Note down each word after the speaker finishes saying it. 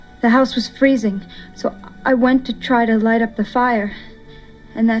The house was freezing, so I went to try to light up the fire.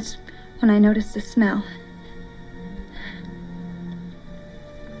 And that's when I noticed the smell.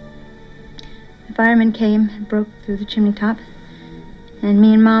 The firemen came and broke through the chimney top. And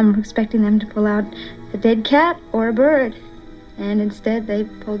me and Mom were expecting them to pull out a dead cat or a bird. And instead, they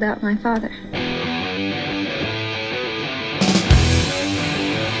pulled out my father.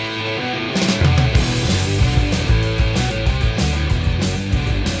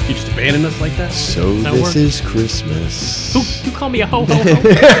 You just abandoned us like that? So this is Christmas. Who you call me a ho-ho-ho?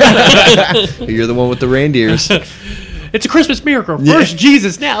 You're the one with the reindeers. It's a Christmas miracle. First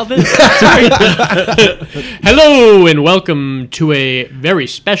Jesus, now this. Hello, and welcome to a very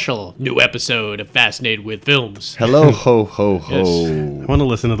special new episode of Fascinated with Films. Hello, ho, ho, ho. I want to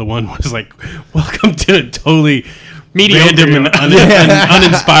listen to the one where it's like, welcome to a totally Mediocre. random and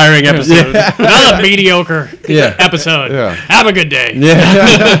uninspiring episode. Another mediocre episode. Yeah. Have a good day.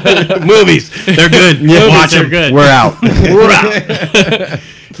 Movies, they're good. Watch them. Good. We're out. We're out.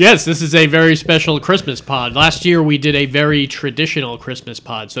 Yes, this is a very special Christmas pod. Last year we did a very traditional Christmas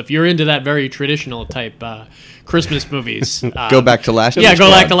pod. So if you're into that very traditional type Christmas movies, Go back to last week's Yeah, go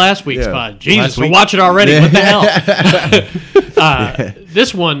pod. back to last week's pod. Jesus, week? we'll watch it already. What the hell?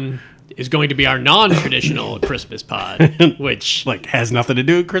 This one is going to be our non-traditional Christmas pod, which Like, has nothing to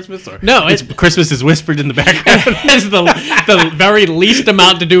do with Christmas? Or No, it's Christmas is whispered in the background. has the very least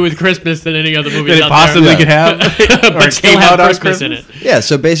amount to do with Christmas than any other movie that it possibly could have. but Or still came have out on Christmas in it. Yeah,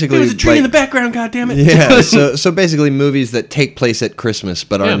 so basically... There was a tree in the background, goddammit. Yeah, so basically movies that take place at Christmas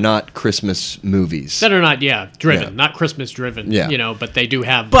but are not Christmas movies. That are not, driven, Yeah. not Christmas driven. Yeah. But they do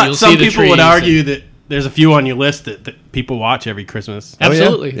have. But you'll some see the people would trees argue that there's a few on your list that people watch every Christmas. Oh, yeah?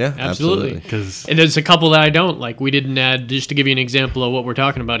 Absolutely. Yeah, absolutely. Because And there's a couple that I don't like. We didn't add, just to give you an example of what we're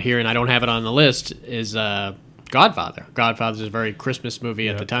talking about here, and I don't have it on the list, is Godfather. Godfather's a very Christmas movie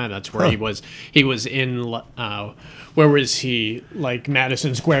at the time. That's where he was. He was in, where was he? Like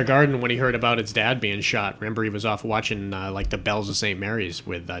Madison Square Garden when he heard about his dad being shot. Remember, he was off watching like the Bells of St. Mary's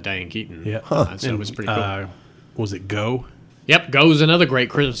with Diane Keaton. So it was pretty cool. Was it Go? Yep, Go's another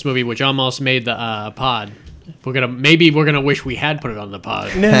great Christmas movie, which almost made the pod. We're gonna wish we had put it on the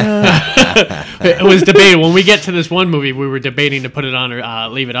pod. No. It was debated when we get to this one movie. We were debating to put it on or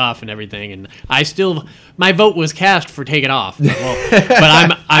leave it off and everything. And my vote was cast for take it off. Well,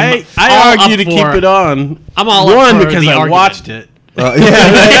 but I all argue to up keep for- it on. I'm all up One, for because the I argument. watched it.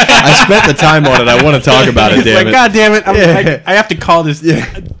 I spent the time on it. I want to talk about it, It's damn like, it. God damn it! I have to call this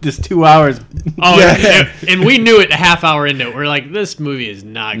 2 hours. Oh, and we knew it a half hour into it. We're like, this movie is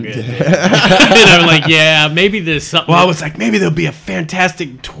not good. And I'm like, yeah, maybe there's something. Well, I was like, maybe there'll be a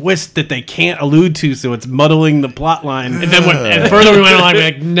fantastic twist that they can't allude to, so it's muddling the plot line. And then and further we went along, we're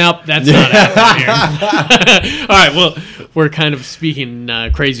like, nope, that's not happening here. All right, well, we're kind of speaking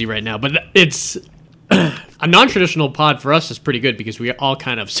crazy right now, but it's a non-traditional pod for us is pretty good because we all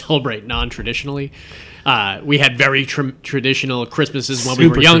kind of celebrate non-traditionally. We had very traditional Christmases when we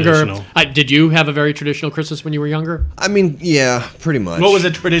were Super younger. traditional. Did you have a very traditional Christmas when you were younger? I mean, yeah, pretty much. What was a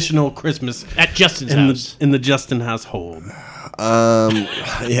traditional Christmas At Justin's house. in the Justin household?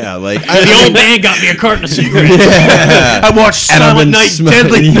 Yeah, like... The old man got me a carton of cigarettes. I watched Silent been Night, smoking-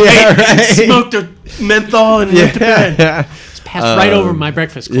 Deadly Yeah, Night, right. smoked a menthol, and went to bed. Passed right over my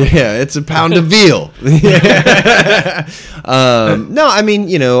breakfast club. Yeah, it's a pound of veal. No, I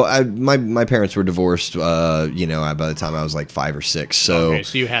mean, my parents were divorced, by the time I was like 5 or 6. So, Okay,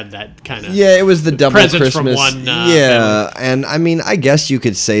 so you had that kind of... yeah, it was the double presents from Christmas. one, yeah, and I mean, I guess you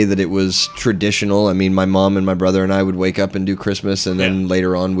could say that it was traditional. I mean, my mom and my brother and I would wake up and do Christmas, and then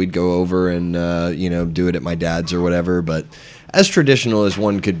later on we'd go over and, do it at my dad's or whatever, but... As traditional as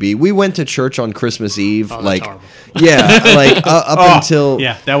one could be. We went to church on Christmas Eve. that's like, horrible. yeah, like up until...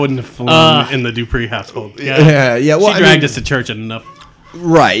 Yeah, that wouldn't have flown in the Dupree household. Yeah, yeah. Well, She dragged us to church enough.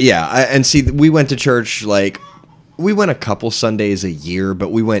 Right, yeah. And see, we went to church, we went a couple Sundays a year,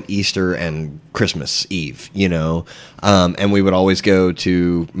 but we went Easter and Christmas Eve, and we would always go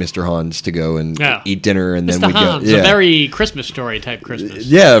to Mr. Hahn's to go and eat dinner, and then Mr. we'd Hahn's, go... a very Christmas story type Christmas.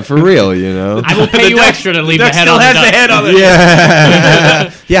 Yeah, for real, I will pay you extra to leave the Duck head still on the has duck. the head on it.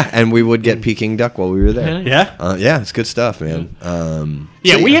 Yeah. Yeah, and we would get Peking duck while we were there. Yeah? Yeah, it's good stuff, man.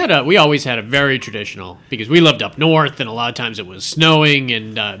 Yeah, we always had a very traditional because we lived up north, and a lot of times it was snowing,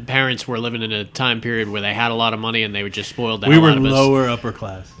 and parents were living in a time period where they had a lot of money, and they would just spoil that. We were lower upper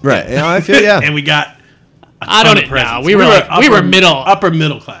class. Right, I feel, yeah. And we got I don't know. We were middle. Upper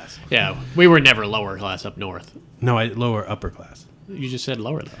middle class. Yeah, we were never lower class up north. No, lower upper class. You just said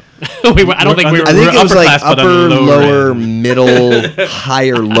lower though. I don't think we were. I think it was upper like class, but upper, on the lower, middle,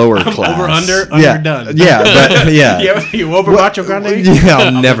 higher, lower class. Over, under, yeah. underdone. Yeah, but yeah. You over Macho Grande? Yeah,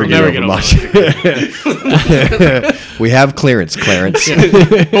 I'll never get never over get over Macho. We have clearance, Clarence.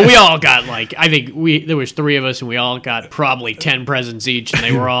 But we all got like, I think there was 3 of us, and we all got probably 10 presents each, and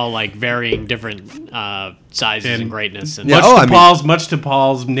they were all like varying different sizes and greatness. And Yeah. Much to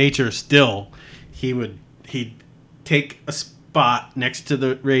Paul's nature, still, he'd take a spot next to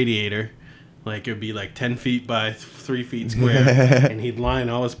the radiator, like it would be like 10 feet by 3 feet square, and he'd line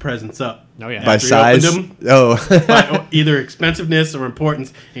all his presents up. Oh yeah, By After he size? opened them, Oh. by either expensiveness or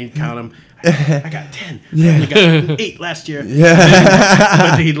importance, and he'd count them. I got 10. I got 8 last year.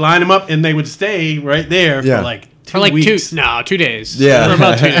 But he'd line them up, and they would stay right there Yeah. for like 2 for like weeks. 2 days. Yeah. for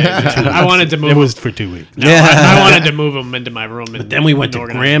about 2 days. I wanted to move. It was for 2 weeks. No, I wanted to move them into my room. But then we went to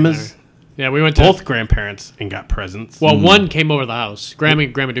Grandma's. Yeah, we went to Both grandparents and got presents. Well, one came over the house. Grandma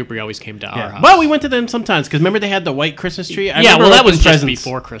Dupree always came to our house. Well, we went to them sometimes because remember they had the white Christmas tree. I yeah, remember well, that was opening just presents.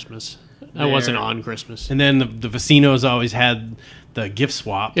 before Christmas. That wasn't on Christmas. And then the Vecinos always had the gift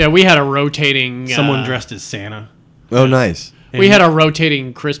swap. Yeah, we had a rotating. Someone dressed as Santa. Oh, nice. We had a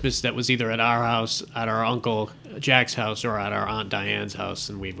rotating Christmas that was either at our house, at our Uncle Jack's house, or at our Aunt Diane's house,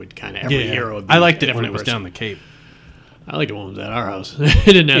 and we would kind of every year. It would be I liked a it when different it was person. down the Cape. I liked it when it was at our house. I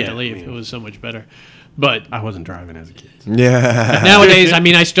didn't have Yeah, to leave. I mean- It was so much better. But I wasn't driving as a kid. Yeah. nowadays, I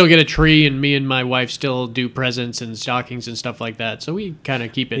mean, I still get a tree, and me and my wife still do presents and stockings and stuff like that. So we kind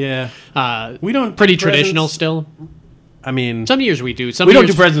of keep it. Yeah. We don't do pretty presents. traditional still. I mean, Some years we do. Some we don't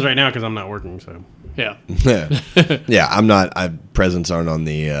years, do presents right now because I'm not working. So Yeah. Yeah, I'm not. Presents aren't on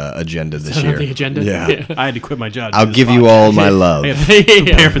the agenda this Not year. on the agenda? Yeah. I had to quit my job. to I'll do this give you podcast. all my love. I have to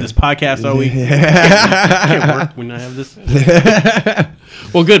prepare for this podcast all week. Can't work when I have this.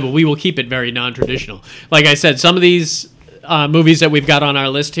 Well, good. Well, we will keep it very non-traditional. Like I said, some of these movies that we've got on our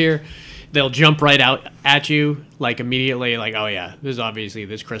list here, they'll jump right out at you, like immediately, like, oh yeah, there's obviously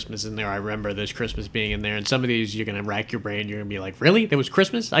this Christmas in there. I remember this Christmas being in there. And some of these, you're going to rack your brain. You're going to be like, really? There was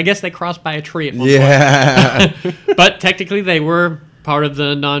Christmas? I guess they crossed by a tree at one Yeah. point. But technically, they were part of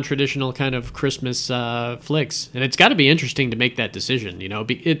the non-traditional kind of Christmas flicks. And it's got to be interesting to make that decision. You know,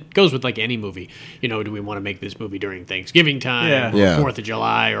 it goes with like any movie. You know, do we want to make this movie during Thanksgiving time, Yeah. or Yeah. 4th of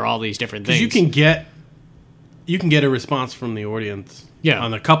July, or all these different things? Because you can get a response from the audience. Yeah.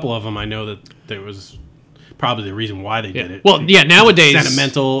 On a couple of them, I know that there was probably the reason why they did it. Well, yeah, nowadays-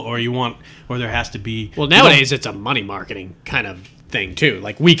 sentimental, or there has to be. Well, nowadays it's a money marketing kind of thing too.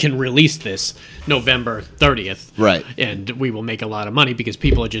 Like, we can release this November 30th, Right. and we will make a lot of money because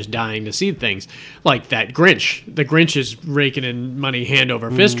people are just dying to see things. Like that Grinch. The Grinch is raking in money hand over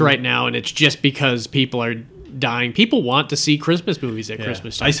fist right now, and it's just because people are dying. People want to see Christmas movies at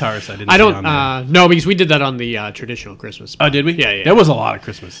Christmas time. Ice Hearts, I didn't I see don't. on there. No, because we did that on the traditional Christmas. Oh, did we? Yeah, yeah. There was a lot of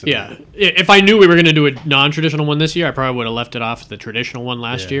Christmas. Yeah, if I knew we were going to do a non-traditional one this year, I probably would have left it off the traditional one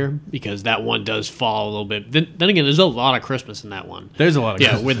last Yeah. year, because that one does fall a little bit. Then again, there's a lot of Christmas in that one. There's a lot of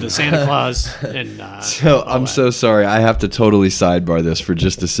Yeah, Christmas with in the there. Santa Claus and So all I'm that. so sorry. I have to totally sidebar this for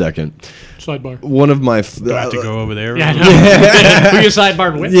just a second. Sidebar. One of my Do I have to go over there? Yeah, I know. Who you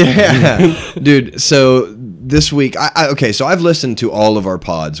sidebarred with? Yeah, dude. So this week, okay. So I've listened to all of our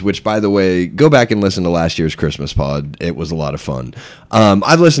pods, which, by the way, go back and listen to last year's Christmas pod. It was a lot of fun.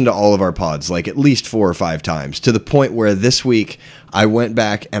 I've listened to all of our pods like at least 4 or 5 times, to the point where this week I went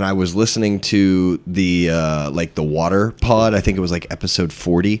back and I was listening to the like the water pod. I think it was like episode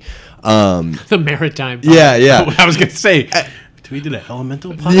 40. The maritime. Yeah, yeah. I was gonna say. Do we do the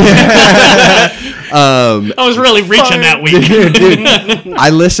elemental pod? I was really reaching that week. Dude, I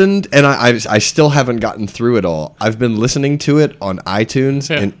listened and I still haven't gotten through it all. I've been listening to it on iTunes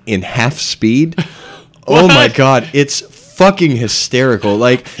Yeah. in half speed. Oh my god, it's fucking hysterical.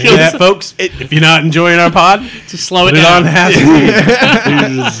 Like, Hear that, folks? If you're not enjoying our pod, Just slow it put it on down. half speed.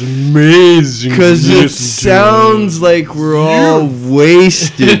 It is amazing. because it sounds like we're all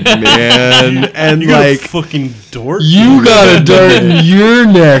wasted, man. And You got like, a fucking dork. you got a dart in your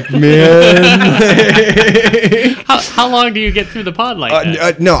neck, man. How long do you get through the pod like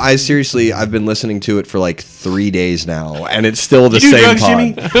that? No, I've been listening to it for like 3 days now, and it's still the You do same drugs, pod.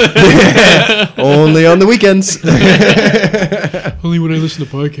 Jimmy? Only on the weekends. Only when I listen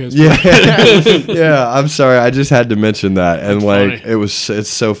to podcasts. Yeah, yeah. I'm sorry. I just had to mention that, and That's like funny. it's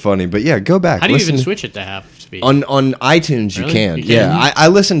so funny. But yeah, go back. How do you listen even switch it to half speed? on iTunes? You Really? can. You Yeah, can? I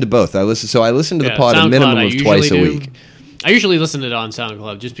listen to both. I listen to the Yeah, pod a SoundCloud, minimum I of usually twice a do. week. I usually listen to it on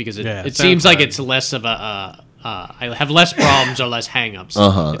SoundCloud just because it Yeah, seems like SoundCloud. it's less of a. I have less problems or less hangups.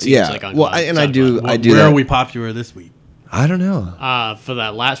 Uh-huh. It seems Yeah. like on Well, I do SoundCloud. I do Where that. are we popular this week? I don't know. For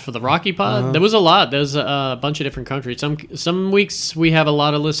the Rocky Pod, there was a lot. There's a bunch of different countries. Some weeks we have a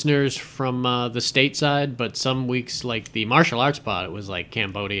lot of listeners from the stateside, but some weeks, like the martial arts pod, it was like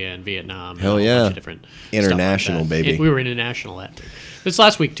Cambodia and Vietnam. Hell and a bunch bunch of of different international, stuff like that. baby. We were international that day. This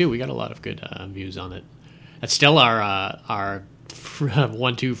last week too, we got a lot of good views on it. That's still our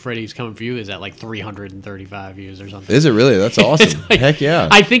 1-2 Freddy's Coming For You is at like 335 views or something. Is it really? That's awesome. Like, Heck yeah.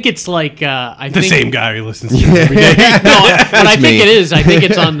 I think it's like The same guy who listens to it every day. No, but I think me. it is. I think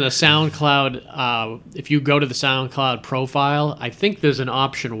it's on the SoundCloud. If you go to the SoundCloud profile, I think there's an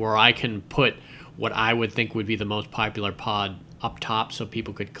option where I can put what I would think would be the most popular pod up top, so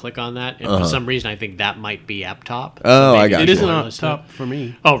people could click on that. And for some reason, I think that might be up top. Oh, I maybe got It you. isn't people on listen. top for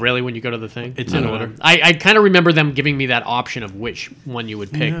me. Oh, really? When you go to the thing, It's I in don't know. order. I kind of remember them giving me that option of which one you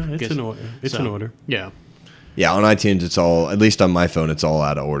would pick. Yeah, it's 'cause- in order. It's in order. Yeah. Yeah, on iTunes, it's all, at least on my phone, it's all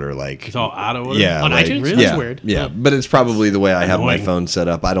out of order. Like, It's all out of order. yeah, On like, iTunes? Really? Yeah, That's weird. Yeah, Yeah. but it's probably the way I have my Annoying. phone set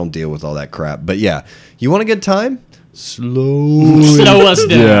up. I don't deal with all that crap. But yeah, you want a good time? Slow us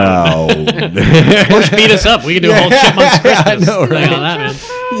down. down. Or speed us up. We can do a whole Chipmunks Christmas I know, thing right? on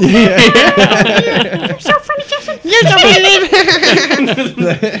that,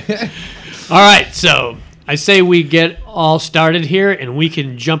 man. All right, so I say we get all started here, and we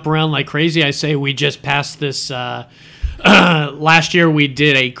can jump around like crazy. I say we just passed this. Last year we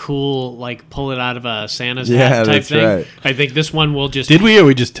did a cool like pull it out of a Santa's Yeah, hat type that's thing. right. I think this one will just. Did we, or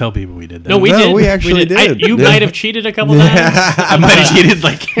we just tell people we did that? No, we No, did. we actually did. You Yeah. might have cheated a couple times. I might have cheated.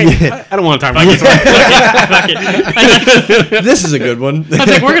 Like, I don't want to talk about this. Fuck it. This is a good one. I was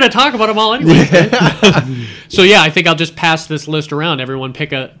like, we're going to talk about them all anyway. So yeah, I think I'll just pass this list around. Everyone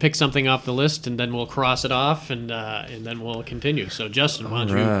pick something off the list, and then we'll cross it off, and then we'll continue. So Justin, why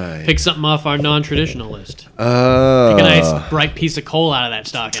don't Alright. you pick something off our non-traditional list? Pick a Uh, nice bright piece of coal out of that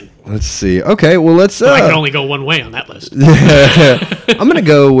stocking. let's see. Okay, well, let's. I can only go one way on that list. I'm gonna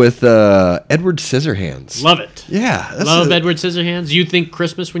go with Edward Scissorhands. Love it. Yeah, that's Love a- Edward Scissorhands. You think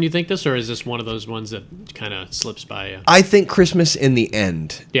Christmas when you think this, or is this one of those ones that kind of slips by you? I think Christmas in the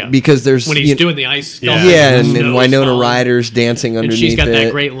end. Yeah. because there's When he's doing the ice sculpture. yeah, and snow's Winona falling. Ryder's dancing And underneath she's got it.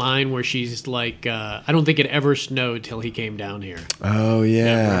 that great line where she's like, I don't think it ever snowed till he came down here. Oh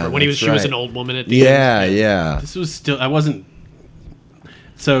yeah, Remember when that's she was right. an old woman at the end? Yeah. This was still. I wasn't.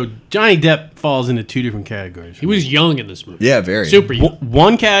 So Johnny Depp falls into two different categories. He was young in this movie. Yeah, very. Super young.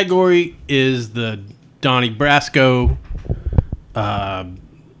 One category is the Donnie Brasco,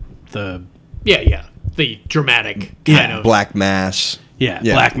 the Yeah. The dramatic Yeah. kind of. Black Mass. yeah,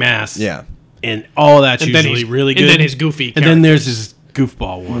 Yeah. Black Mass, Yeah, and all that's And then usually he's- really and good. then his goofy and then there's his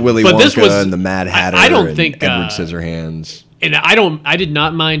goofball one. Willy But Wonka this was- and the Mad Hatter. I don't and think, Edward Scissorhands. And I did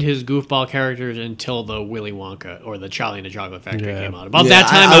not mind his goofball characters until the Willy Wonka or the Charlie and the Chocolate Factory Yeah. came out. About Yeah, that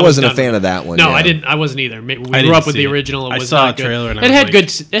time, I was wasn't a done fan with of that one, No, yeah. I didn't. I wasn't either. We didn't grew up with see the it. original. It I was saw not a good. trailer and I it was had like-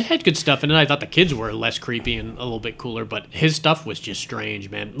 good. It had good stuff, and then I thought the kids were less creepy and a little bit cooler. But his stuff was just strange,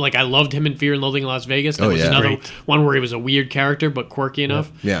 man. Like I loved him in Fear and Loathing in Las Vegas. That Oh, was yeah. another Great. one where he was a weird character but quirky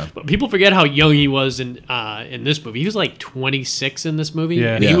enough. Yeah. But people forget how young he was in this movie. He was like 26 in this movie,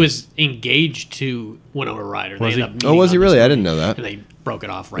 Yeah. and Yeah. he was engaged to Winona Ryder. Was They he? ended up Oh, meeting was he on this really? I movie, didn't know that. And they broke it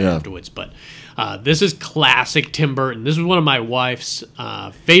off right Yeah. afterwards. But this is classic Tim Burton. This is one of my wife's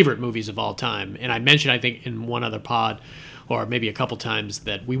favorite movies of all time. And I mentioned, I think, in one other pod, or maybe a couple times,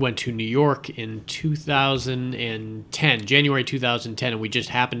 that we went to New York in 2010, January 2010, and we just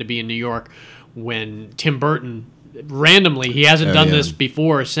happened to be in New York when Tim Burton, randomly, he hasn't Oh, done yeah. this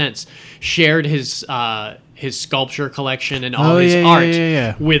before or since, shared his sculpture collection and all Oh, his yeah, art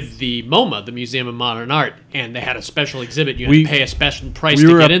yeah. with the MoMA, the Museum of Modern Art, and they had a special exhibit. You had We- to pay a special price we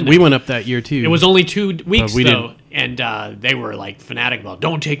to were get up. in there. We went up that year too. It was only 2 weeks we though, and they were like fanatic about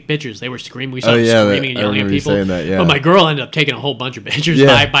don't take pictures. They were screaming. We saw Oh, them yeah, screaming and I yelling at remember you people. saying that, yeah. But my girl ended up taking a whole bunch of pictures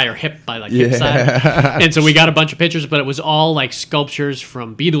Yeah. by her hip, hip side, and so we got a bunch of pictures. But it was all like sculptures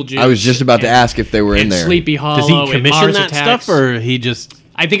from Beetlejuice. I was just about to and- ask if they were in and there. Sleepy Hollow. Does he and commission Mars that Attacks. stuff, or he just?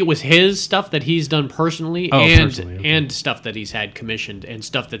 I think it was his stuff that he's done personally, Oh, and personally, okay. and stuff that he's had commissioned, and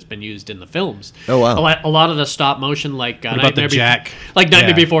stuff that's been used in the films. Oh, wow. A lot of the stop motion, like What about the Nightmare Jack? Nightmare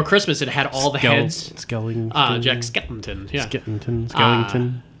Yeah. Before Christmas, it had all the heads. Skellington. Jack Skellington, yeah.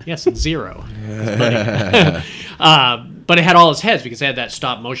 Skellington. Yes, it's Zero. That's funny. But it had all his heads because they had that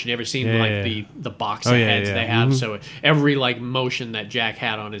stop motion. You ever seen Yeah, like yeah. the box Oh, of yeah, heads yeah. they have? Mhm. So every like motion that Jack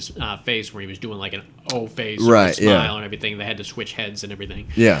had on his face, where he was doing like an O face, Right, or a smile, yeah. and everything, they had to switch heads and everything.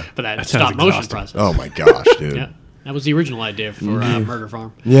 Yeah. for that, That sounds stop motion exhausting. process. Oh my gosh, dude. Yeah, that was the original idea for Murder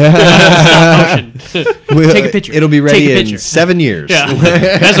Farm. Yeah. Stop motion. Well, Take a picture. It'll be Take ready a in picture. 7 years. Yeah,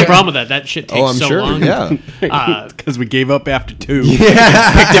 that's the problem with that. That shit takes Oh, I'm so sure. long. Yeah. Because we gave up after 2. Picked it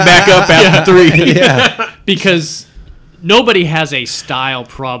back up after 3. Yeah. Because nobody has a style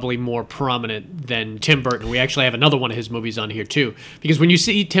probably more prominent than Tim Burton. We actually have another one of his movies on here too, because when you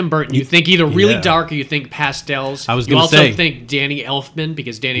see Tim Burton, you think either really dark or you think pastels. I was you gonna also say. think Danny Elfman,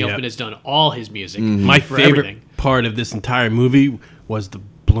 because Danny Elfman has done all his music. My for favorite everything. part of this entire movie was the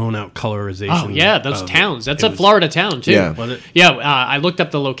blown out colorization. Oh yeah, those of it. towns. That's It a was- Florida town too. Yeah. Was it? Yeah, I looked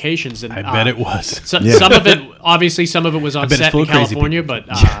up the locations, and I bet it was. Some of it, obviously, some of it was on bet it's set full in of crazy California, but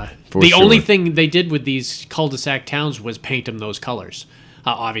For the only sure. thing they did with these cul-de-sac towns was paint them those colors,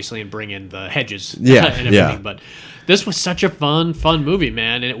 obviously, and bring in the hedges Yeah, and everything. yeah. But this was such a fun movie,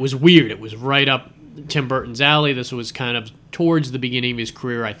 man, and it was weird. It was right up Tim Burton's alley. This was kind of towards the beginning of his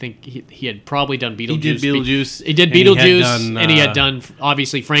career. I think he had probably done Beetlejuice. He did Beetlejuice. He did and he had Beetlejuice, done, and he had done,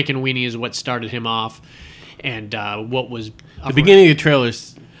 obviously, Frankenweenie is what started him off. And what was... The beginning of the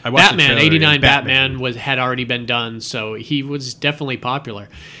trailers. I watched the Batman, trailer, 89 and Batman had already been done, so he was definitely popular.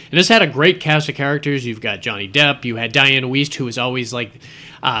 And this had a great cast of characters. You've got Johnny Depp, you had Diane Wiest, who was always like,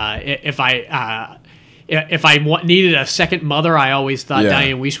 if I needed a second mother, I always thought Yeah.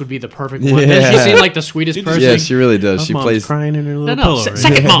 Diane Wiest would be the perfect one. She seemed like the sweetest person. Yeah, she really does. She Mom's plays. crying in her little No, pillow. right?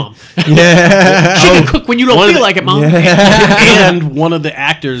 second mom. Yeah. She can cook when you don't One of feel the- like it, mom. And one of the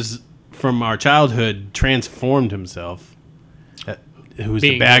actors from our childhood transformed himself. Who was the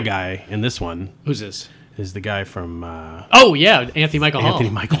Being bad who? guy in this one? Who's this? Is the guy from Oh, yeah, Anthony Michael Hall. Anthony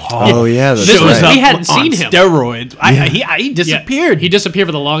Michael Hall? Oh yeah, that's This was- right. we hadn't on seen him. steroids. He Yeah, disappeared. He disappeared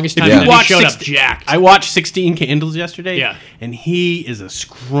for the longest time, you and then he watch showed up 60 jacked. I watched 16 Candles yesterday. Yeah. And he is a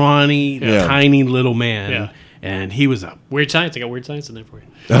scrawny, Yeah. tiny little man. Yeah. And he was a Weird Science. I got Weird Science in there for you.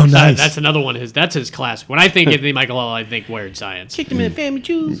 Oh, nice. That's another one. That's his classic. When I think Anthony Michael Hall, I think Weird Science. kicked him in the family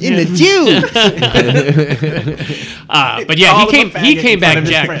jewels. In the Jew. But yeah, Called he him a came faggot came in back front of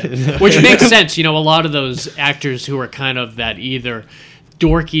his jacked, friends. which makes sense. You know, a lot of those actors who are kind of that either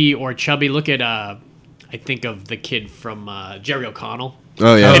dorky or chubby. Look at I think of the kid from Jerry O'Connell.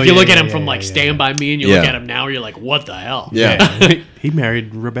 Oh yeah. If you yeah, look at yeah, him from yeah, like yeah. Stand By Me, and you Yeah. look at him now, you're like, what the hell? Yeah. He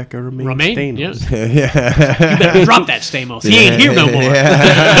married Rebecca Romaine. Romaine, Stamos. yes. You better drop that Stamos. He ain't here no more.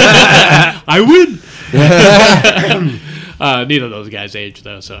 I would. Neither of those guys age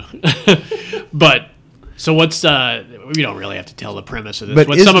though, so. But so what's we don't really have to tell the premise of this.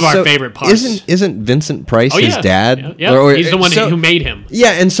 What's some of our favorite parts? Isn't Vincent Price his dad? Yeah, he's the one so- who made him.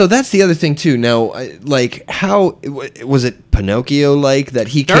 Yeah, and so that's the other thing too. Now, like, how was it Pinocchio like that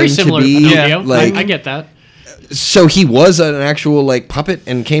he Very came similar to to be? Pinocchio. Like, I get that. so he was an actual like puppet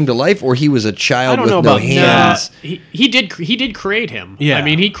and came to life, or he was a child I don't with know no about hands. He did create him. Yeah. I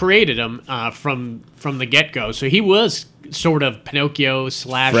mean, he created him from the get go. So he was sort of Pinocchio /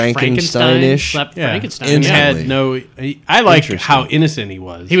 Frankenstein. Frankenstein-ish. Yeah. Frankenstein. And Instantly. had no. I like Interesting. how innocent he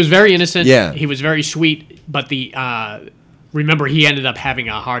was. He was very innocent. Yeah. He was very sweet, but remember, he ended up having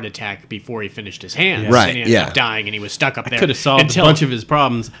a heart attack before he finished his hands. Right, And he ended yeah. up dying, and he was stuck up there. Could have solved until a bunch of his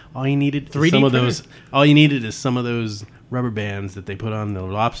problems. All you needed is 3D some of printer? those. All you needed is some of those rubber bands that they put on the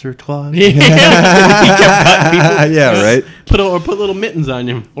lobster claws. Yeah, right. Put little mittens on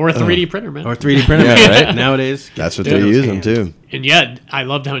you. Or a 3D printer, man. Or 3D printer. Yeah, right. Nowadays, That's what get they're those using hands. too. And yeah, I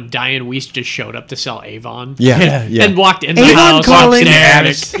loved how Diane Wiest just showed up to sell Avon. Yeah, yeah. And walked in the Avon house, calling.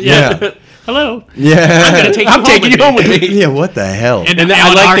 upstairs. Yeah. Hello. Yeah. I'm gonna take I'm taking you home with me. Yeah, what the hell? And And then I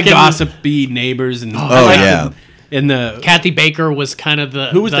Alan like the Arkin- gossipy neighbors and Oh, like yeah. and the Kathy Baker was kind of the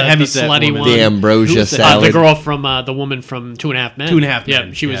Who was the heavyset slutty woman? one. The ambrosia Who's the- salad. The girl from the woman from 2.5 Men. 2.5 Yeah,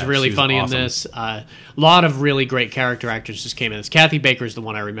 Men. she was Yeah, really she was funny awesome. in this. A lot of really great character actors just came in this. Kathy Baker is the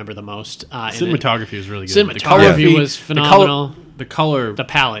one I remember the most. And cinematography was really good. Cinematography was phenomenal. The color, the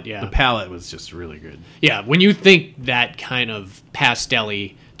palette, yeah, the palette was just really good. yeah. When you think that kind of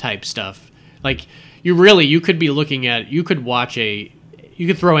pastel-y type stuff, like you could be looking at, you could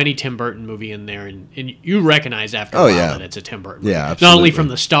throw any Tim Burton movie in there, and you recognize after a Oh, while yeah. that it's a Tim Burton movie. Yeah, Not absolutely. only from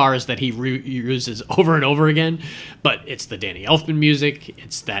the stars that he uses over and over again, but it's the Danny Elfman music,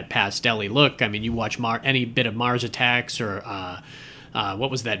 it's that pastel-y look. I mean, you watch any bit of Mars Attacks or what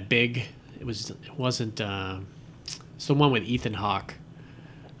was that big? It's the one with Ethan Hawke.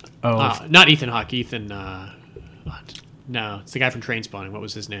 Oh, Not Ethan Hawke, Ethan... no, it's the guy from Trainspotting. What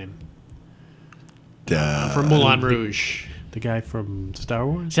was his name? From Moulin Rouge. the guy from Star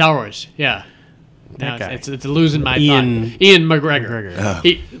Wars. Star Wars, yeah. That No, guy. It's losing my Ian- thought. Ian McGregor.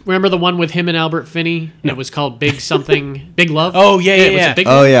 McGregor. Remember the one with him and Albert Finney? It was called Big Something, Big Love. Oh, yeah, it was yeah. a Big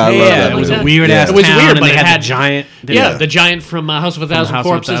Oh, Love? yeah, I love that It was movie. a weird ass Yeah. It was town, weird, and but they it had had the giant. Yeah, the giant from House of a Thousand House of a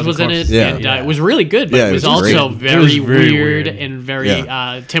Corpses Thousand was in it. Corpses. Yeah. And, it was really good, but Yeah, it it was was also great. very, It was very weird weird. and very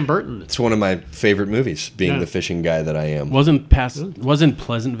Yeah. Tim Burton. It's one of my favorite movies, being Yeah. the fishing guy that I am. Wasn't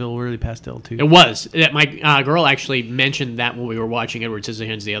Pleasantville really pastel too? It was. My girl actually mentioned that when we were watching Edward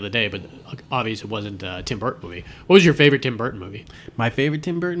Scissorhands the other day, but obviously it wasn't a Tim Burton movie. What was your favorite Tim Burton movie? My favorite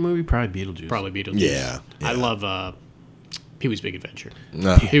Tim Burton movie, probably Beetlejuice. Probably Beetlejuice. Yeah. I love Pee-wee's Big Adventure.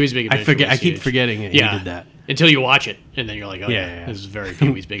 No. Pee-wee's Big Adventure. I keep forgetting it. Yeah. He did that. Until you watch it, and then you're like, oh Yeah, yeah, yeah. this is very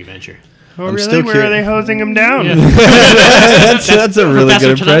Pee-wee's Big Adventure. Oh, I'm really? still Where are curious. they hosing him down? Yeah. that's a really Professor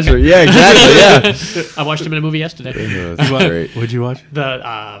good impression. Tanaka. Yeah, exactly. Yeah. I watched him in a movie yesterday. That's great. What'd you watch?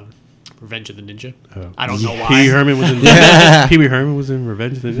 The Revenge of the Ninja. Oh. I don't know why. Pee Wee Herman was in. Pee Wee Herman was in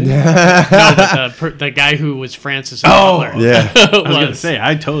Revenge of the Ninja. No, but the guy who was Francis. Butler Yeah. I was gonna say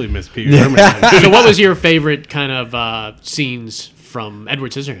I totally missed Pee Wee Herman. So, what was your favorite kind of scenes from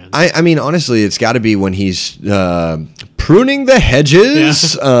Edward Scissorhands? I mean, honestly, it's got to be when he's pruning the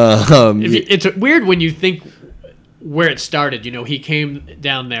hedges. It's weird when you think where it started. You know, he came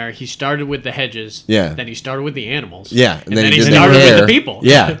down there. He started with the hedges. Yeah. Then he started with the animals. Yeah, And then he did the started with hair. the people.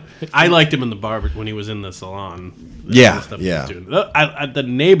 Yeah. I liked him in the barber when he was in the salon. Yeah, The stuff he yeah. was doing. The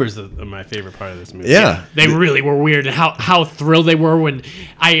neighbors are my favorite part of this movie. Yeah. They really were weird, and how thrilled they were when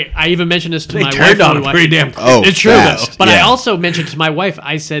I even mentioned this to They my wife. turned on when him we watched pretty it. damn quick. Oh, It's true fast. though. But I Yeah. also mentioned to my wife,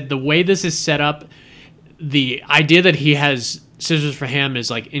 I said the way this is set up, the idea that he has scissors for him is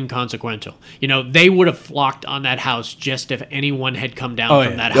like inconsequential. You know, they would have flocked on that house just if anyone had come down Oh,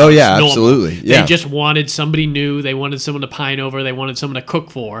 from yeah. that house. Oh, yeah, normal. absolutely. Yeah. They just wanted somebody new. They wanted someone to pine over. They wanted someone to cook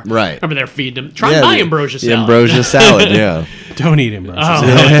for. Right. Remember, they're feeding them. Try my ambrosia the salad. ambrosia salad, yeah. Don't eat him, bro. Oh.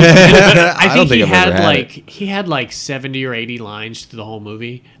 I don't think he I've had ever had like he had like 70 or 80 lines through the whole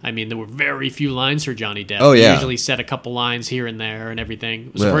movie. I mean, there were very few lines for Johnny Depp. Oh, yeah. He usually said a couple lines here and there and everything.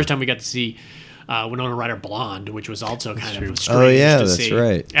 It was Yeah. the first time we got to see Winona Ryder blonde, which was also kind of strange Oh, yeah, to that's see.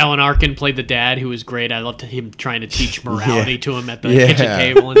 right. Alan Arkin played the dad, who was great. I loved him trying to teach morality to him at the Yeah. kitchen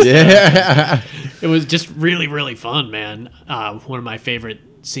table and stuff. Yeah. It was just really, really fun, man. One of my favorite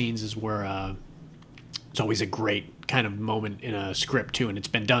scenes is where it's always a great kind of moment in a script, too, and it's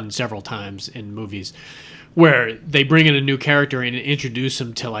been done several times in movies, where they bring in a new character and introduce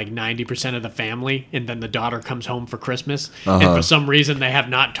him to like 90% of the family, and then the daughter comes home for Christmas, and for some reason they have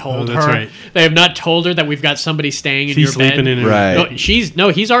not told that's her. right. They have not told her that we've got somebody staying in She's your bed. sleeping in it. Right. No,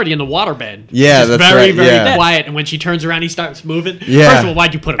 he's already in the water bed. Yeah, Just that's very, right, very yeah. quiet, and when she turns around, he starts moving. Yeah. First of all,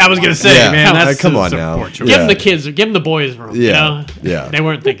 why'd you put him? I in was the gonna water? say, Yeah. man, that's Come on some now. poor choice. Give Yeah. him the kids, give him the boys' room. Yeah, You know? yeah. They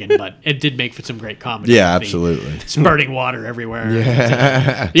weren't thinking, but it did make for some great comedy. Yeah, The absolutely. Spurting water everywhere.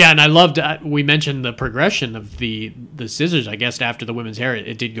 Yeah, and I loved. We mentioned the progression of the scissors. I guess after the women's hair,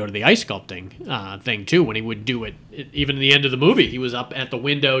 it did go to the ice sculpting thing too. When he would do it, even in the end of the movie, he was up at the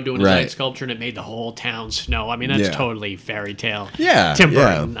window doing his Right. ice sculpture, and it made the whole town snow. I mean, that's Yeah. totally fairy tale. Yeah, Tim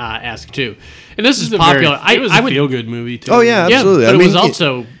yeah. Burton esque too. And this is It was a popular. It was I a would. feel good movie too. Oh, yeah. Yeah, Absolutely. but I it mean, was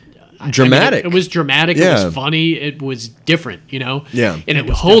also dramatic. It was dramatic. It Yeah. was funny. It was different. You know. Yeah. And it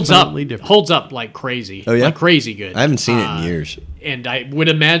was holds up. definitely different. Holds up like crazy. Oh, yeah? Like crazy good. I haven't seen it in years. And I would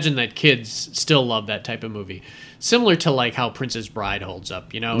imagine that kids still love that type of movie. Similar to like how Princess Bride holds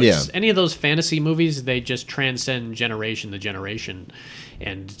up. You know. It's, Yeah. any of those fantasy movies, they just transcend generation to generation,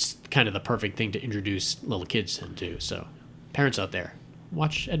 and it's kind of the perfect thing to introduce little kids into. So, parents out there,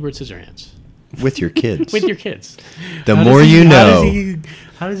 watch Edward Scissorhands With your kids. with your kids. The How does more he- you how does know. he-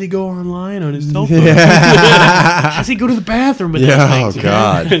 How does he go online on his cell phone? How does he go to the bathroom with Yeah, those oh, things?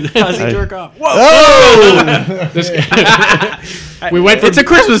 God. How does he jerk off? Whoa! Oh! We went from, It's a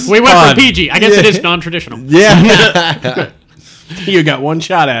Christmas We went pod. from PG. I guess it is non-traditional. Yeah. You got one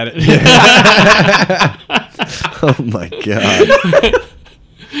shot at it. Oh, my God.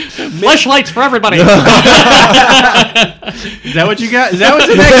 Fleshlights for everybody. Is that what you got? Is that what's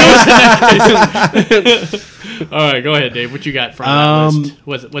in that case? All right, go ahead, Dave. What you got from that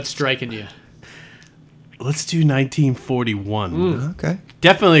list? What's striking you? Let's do 1941. Okay.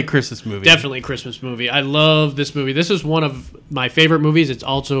 Definitely a Christmas movie. Definitely a Christmas movie. I love this movie. This is one of my favorite movies. It's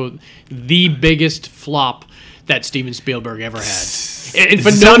also the biggest flop that Steven Spielberg ever had. And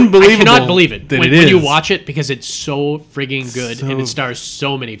It's I unbelievable cannot believe it that when, it when you is. watch it because it's so frigging good and So- it stars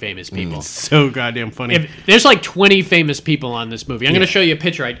so many famous people. So goddamn funny. There's like 20 famous people on this movie. I'm going to show you a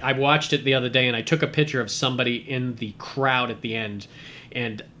picture. I watched it the other day, and I took a picture of somebody in the crowd at the end.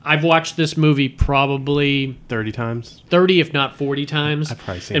 And I've watched this movie probably 30 times. 30, if not 40 times I've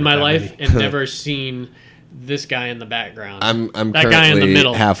probably seen in it my that life, many. and never seen this guy in the background. I'm that guy in the currently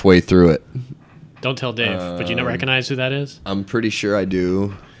middle. halfway through it. Don't tell Dave, but you don't recognize who that is? I'm pretty sure I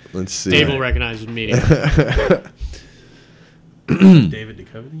do. Let's see. Dave will recognize immediately. David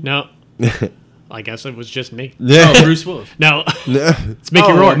Duchovny? No. I guess it was just me. Yeah. Oh, Bruce Willis. No, No. it's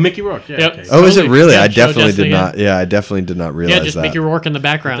Mickey Rourke. Mickey Rourke. Yeah. Yep. Okay. Oh, is it Totally. really? Yeah, I show definitely Destiny, did not. Yeah, I definitely did not realize Yeah, just that. Mickey Rourke in the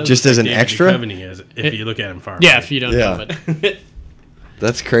background. Just as an David extra? Duchovny is, if you look at him far. Yeah, away. if you don't Yeah. know, but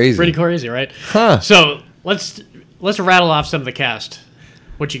That's crazy. pretty crazy, right? Huh. So let's rattle off some of the cast.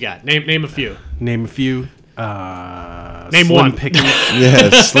 What you got? Name a few. Name a few. Name Slim one. Pickens. Yeah,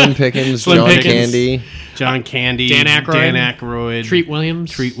 Slim Pickens, Slim John Pickens. Candy. John Candy. Dan Aykroyd. Treat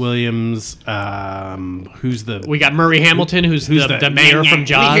Williams. Treat Williams. Who's the... We got Murray Hamilton, who's the mayor from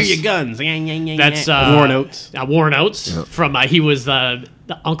Jaws. Let me hear your guns. That's Warren Oates. Warren Oates from he was the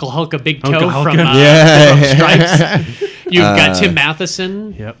Uncle Hulk of Big Toe Uncle from, Hulk. from Stripes. You've got Tim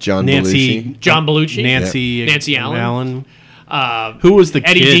Matheson. Yep. John Nancy. John Belushi. Nancy Allen. Who was the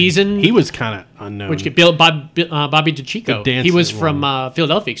Eddie kid? Deason. He was kind of unknown. Which could Bobby DeCicco. The He was dancing from one.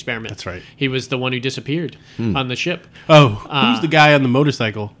 Philadelphia Experiment. That's right. He was the one who disappeared on the ship. Oh, who's the guy on the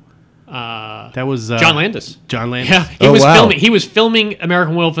motorcycle? That was John Landis. John Landis. Yeah, he was filming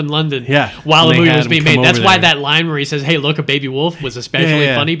American Wolf in London. Yeah, while the and they movie had was him being come made. That's over why there. that line where he says, "Hey, look, a baby wolf," was especially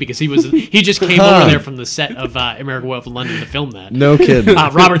Yeah. funny because he just came over there from the set of American Wolf in London to film that. No kidding.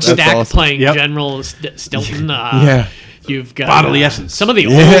 Robert That's Stack awesome. playing Yep. General Stilton. Yeah. You've got Bodily Essence. Some of the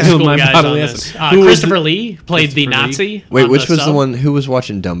Yeah. old school My guys Bodily on Essence. this. Who was Christopher the- Lee played the Christopher Nazi. Wait, on which was sub. the one who was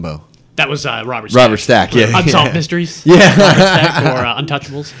watching Dumbo? That was Robert Stack. Robert Stack, yeah. Unsolved yeah. Mysteries. Yeah. Robert Stack or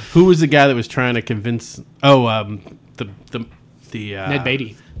Untouchables. Who was the guy that was trying to convince? Oh, the Ned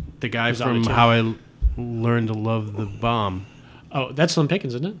Beatty. the guy was on from it, too. How I Learned to Love the Bomb. Oh, that's Slim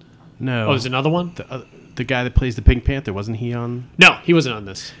Pickens, isn't it? No, Oh, there's another one? the guy that plays the Pink Panther, wasn't he on? No, he wasn't on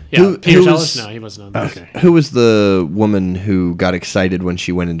this. Yeah, Who- Peter who Sellers? was- No, he wasn't on this. Okay. Who was the woman who got excited when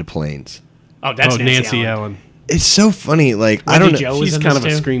she went into planes? Oh, that's Nancy Allen. It's so funny. Like I Wendy don't know. Jo was She's in kind this of a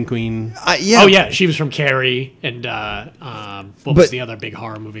too? scream queen. Yeah. Oh, yeah, she was from Carrie and what was But- the other big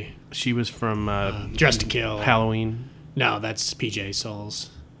horror movie? She was from Dressed to Kill. Halloween. No, that's PJ Souls.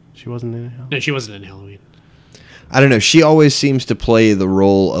 She wasn't in it. No, she wasn't in Halloween. I don't know. She always seems to play the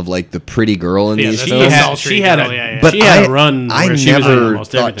role of like the pretty girl in Yeah, these that's films. the sultry she had girl, a- yeah, yeah. But She had I, a run I where she was in never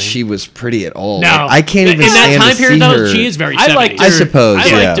almost thought everything. she was pretty at all. No, Like, I can't even in that stand time to period see though, her. she is very. I liked 70s. her. I suppose, I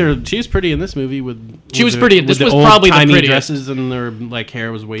liked yeah. her. She was pretty in this movie with. She was the- pretty. with This the was old probably the tiny prettiest. dresses and her like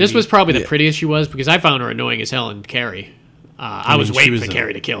hair was wavy. This was probably the prettiest she was because I found her annoying as hell in Carrie. I was mean, she waiting was for a-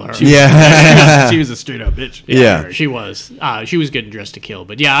 Carrie to kill her. Yeah. she was a straight up bitch. Yeah. She was. She was good and dressed to kill.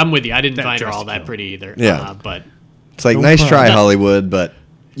 But yeah, I'm with you. I didn't That find her Dressed all to that Kill. pretty either. Yeah. But It's like No nice problem. try, Hollywood, but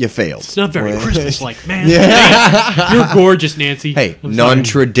you failed. it's not very Well, Christmas-like, man. You're gorgeous, Nancy. Hey, I'm sorry.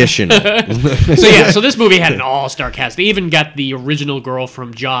 non-traditional. So yeah, so this movie had an all-star cast. They even got the original girl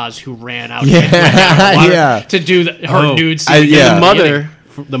from Jaws who ran out Yeah, and went down the water yeah. to do her Oh, nude I- scene. yeah.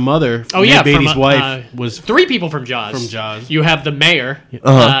 The mother. Oh yeah, Ned Beatty's from, wife was. three people from Jaws. From Jaws. You have the mayor,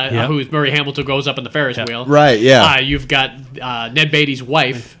 Yeah. who's Murray Hamilton goes up in the Ferris wheel. Right, yeah. You've got Ned Beatty's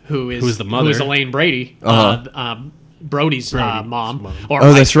wife, Who's the mother. who is Elaine Brady, Brody's mom. Or Oh,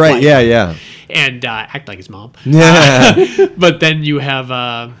 wife- that's right. wife. Yeah, yeah. And act like his mom. Yeah. But then you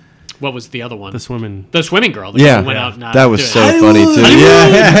have what was the other one? The swimming. The swimming girl. The girl Yeah. who went out and, That was did it. so funny, too.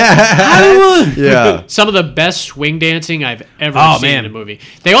 Yeah. Yeah. Some of the best swing dancing I've ever Oh, seen man. in a movie.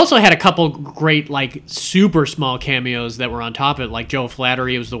 They also had a couple great, like, super small cameos that were on top of it. Like Joe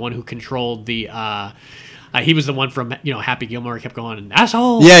Flattery was the one who controlled the. He was the one from Happy Gilmore. Kept going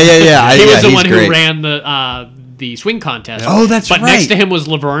asshole. Yeah, yeah, yeah. He was the he's one great. who ran the swing contest. Oh, that's but next right. to him was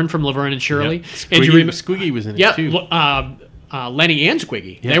Laverne from Laverne and Shirley. Yep. And you Squiggy, remember? Squiggy was in it Yeah. too. Lenny and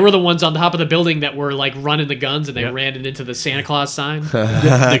Squiggy. Yeah. They were the ones on the top of the building that were like running the guns, and they Yep. ran it into the Santa Claus sign.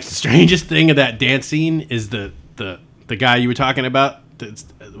 The strangest thing of that dance scene is the guy you were talking about that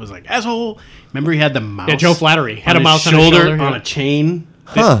was like asshole. Remember he had the mouse. Yeah, Joe Flattery had on a his mouse on his shoulder on yeah. a chain.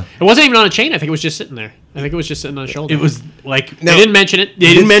 Huh. It wasn't even on a chain. I think it was just sitting there. I think it was just sitting on his shoulder. It was like They didn't mention it.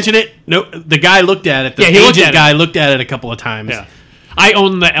 They didn't mention it. No, the guy looked at it. The Yeah, he looked agent at it. guy looked at it a couple of times. Yeah. I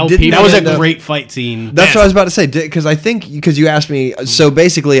own the LP. Didn't That was end a up- great fight scene. That's Man. what I was about to say. Because I think because you asked me. So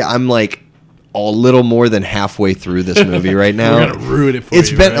basically, I'm like a little more than halfway through this movie right now. We're gonna ruin it for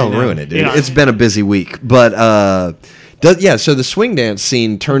It's you. been right now. ruin it, dude. Yeah. It's been a busy week, but so the swing dance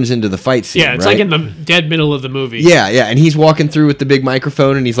scene turns into the fight scene. Yeah, it's right? like in the dead middle of the movie. Yeah, yeah, and he's walking through with the big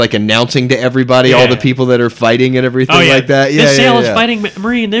microphone, and he's like announcing to everybody all Yeah. the people that are fighting and everything Oh yeah, like that. Yeah, this yeah, sail is yeah. fighting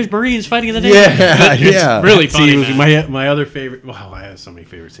Marine. There's Marines fighting in the day. Yeah, It's yeah. really See, funny. it was man. my other favorite. Wow, I have so many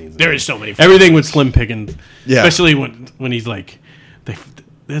favorite scenes. There is so many. Everything with Slim Pickens. Yeah. Especially when he's like,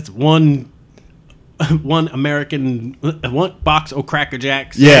 that's one American, one box of Cracker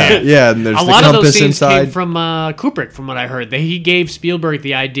Jacks. Yeah, yeah, and there's A the lot of compass those scenes inside. came from Kubrick, from what I heard. He gave Spielberg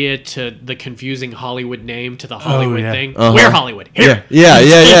the idea to the confusing Hollywood name to the Hollywood yeah. thing. Uh-huh. Where Hollywood? Here. yeah,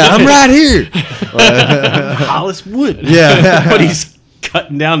 yeah, yeah. I'm right here. Holliswood. Yeah. But he's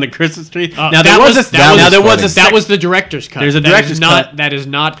cutting down the Christmas tree. Now that there was was- a that now was there was funny. a That sec- was the director's cut. There's a That is director's not, cut. That is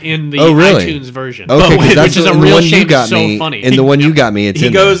not in the Oh, really? iTunes version. Okay, which because that's is a in the real one shame. you got It's so me. funny. In the one you got me, it's he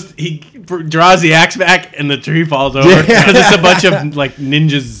in goes he draws the axe back and the tree falls over. Yeah. Because it's a bunch of like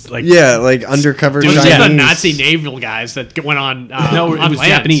ninjas. Like Yeah, like undercover It was Chinese. just the Nazi naval guys that went on. No, it on was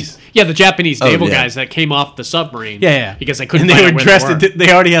land. Japanese. Yeah, the Japanese naval yeah. guys that came off the submarine. Yeah. because they couldn't. And they find were out where dressed. They, were.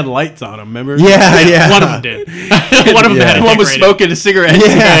 They already had lights on them. Remember? Yeah. One of them did. One of them had a One was decorated- smoking a cigarette.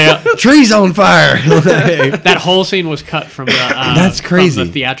 Yeah. Trees on fire. That whole scene was cut from the. That's crazy. From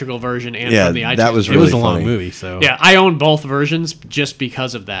the theatrical version and Yeah, from the iTunes. that was It really was a long funny. movie, so Yeah, I own both versions just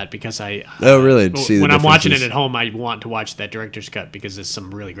because of that. Because I. Oh, really? To see the when I'm watching it differences. at home, I want to watch that director's cut because there's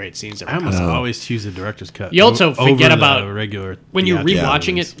some really great scenes. That I were almost cut. always choose the director's cut. You also over forget the about- regular When you're theatrical rewatching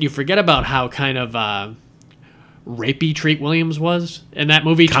release. it, you forget about how kind of rapey Treat Williams was in that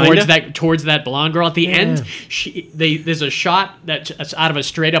movie Kinda? towards that blonde girl at the end. There's a shot that's out of a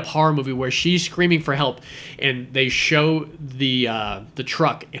straight up horror movie where she's screaming for help, and they show the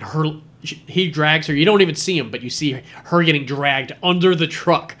truck and he drags her. You don't even see him, but you see her getting dragged under the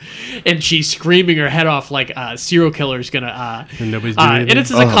truck, and she's screaming her head off like a serial killer's gonna. And nobody's doing and anything?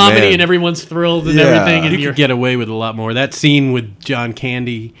 it's a comedy, man. and everyone's thrilled and Yeah. everything. And You could get away with a lot more. That scene with John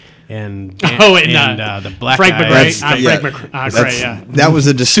Candy and the black Frank guy. That's- McRae. yeah. Frank McRae, That's- yeah. That was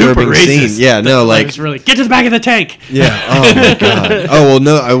a disturbing racist. scene. Yeah, no, like It's really get to the back of the tank. yeah. Oh my god. Oh well,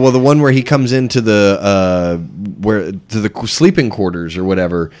 no. Well, the one where he comes into the sleeping quarters or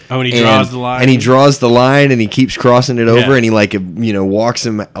whatever. Oh, and he draws the line. And he draws the line, and he keeps crossing it over, Yeah. and he like walks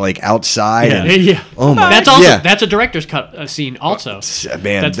him like outside. Yeah. And, Yeah. Oh my. That's also yeah. that's a director's cut scene also.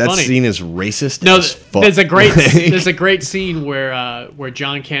 Man, That's that funny. scene is racist. No, as fuck. there's a great scene where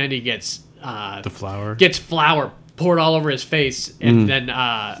John Candy gets The flower. gets flour poured all over his face, and then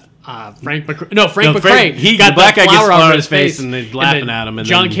Frank McRae. No, No, McRae. the got black the guy gets flour flour over on his face, and they're laughing at him, and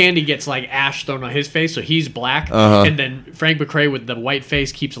John then- Candy gets like ash thrown on his face, so he's black. Uh-huh. And then Frank McRae with the white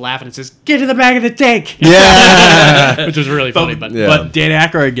face keeps laughing and says, "Get to the back of the tank." Yeah. Which was really funny, but Yeah. But Dan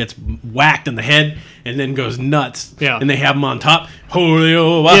Aykroyd gets whacked in the head and then goes nuts. Yeah. And they have him on top. Holy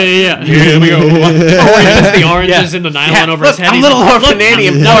yeah. Here we go. Or he puts the oranges in the nylon Yeah, over look, his head. I'm He's little like, orphan "Look, Annie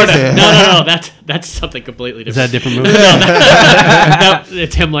in no, Florida." No, that's something completely Is that different. a different movie?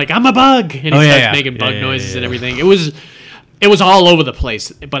 It's him like, "I'm a bug," and he Oh, yeah, starts yeah. making bug Yeah, noises yeah. and everything. It was all over the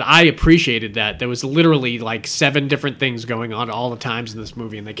place, but I appreciated that. There was literally like 7 different things going on all the times in this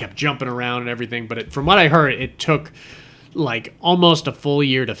movie, and they kept jumping around and everything. But from what I heard, it took like almost a full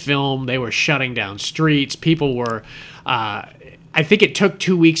year to film. They were shutting down streets. People were. I think it took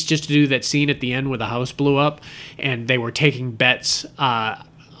 2 weeks just to do that scene at the end where the house blew up, and they were taking bets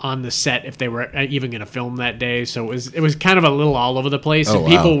on the set if they were even going to film that day. So it was kind of a little all over the place, Oh, and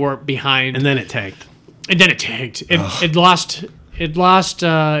people wow. were behind. And then it tanked. And then it tanked. It lost.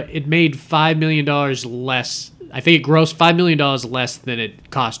 It made $5 million less. I think it grossed $5 million less than it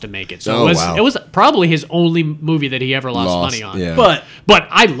cost to make it. So Oh, it was wow. it was probably his only movie that he ever lost Lost, money on. yeah. But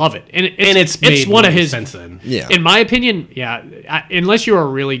I love it, and it's it's made one of money his. since then. Yeah. In my opinion, yeah. Unless you're a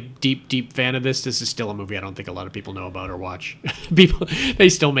really deep fan of this is still a movie I don't think a lot of people know about or watch. People they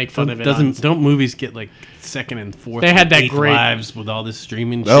still make fun of it. Don't movies get like second and fourth? They had and that eighth great- lives with all this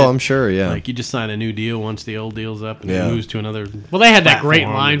streaming. Shit? Oh, I'm sure. Yeah. Like you just sign a new deal once the old deal's up, and Yeah. it moves to another. Well, they had that great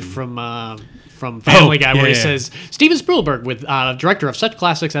platform line and- from Family Guy where he yeah. says Steven Spielberg, with director of such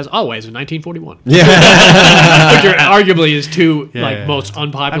classics as Always in 1941, yeah. which are arguably his two Yeah. most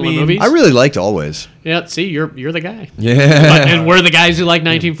unpopular I mean, movies. I really liked Always. Yeah, see, you're the guy. Yeah. And we're the guys who like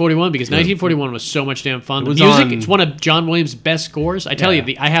 1941 because 1941 was so much damn fun. The was music, on- it's one of John Williams' best scores. I tell Yeah.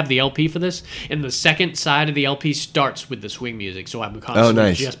 you, I have the LP for this, and the second side of the LP starts with the swing music, so I'm constantly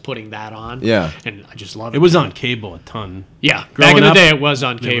nice. just putting that on. Yeah. And I just love it. It was on cable a ton. Yeah, Growing back in the up, day, it was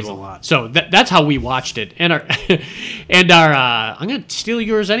on there was cable. a lot. So that's how we watched it. And our I'm gonna steal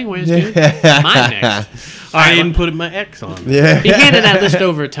yours anyways, dude. Mine next. All I right, didn't put my X on. Yeah. he handed that list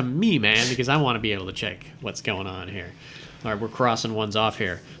over to me, man, because I want to be able to check what's going on here. All right, we're crossing ones off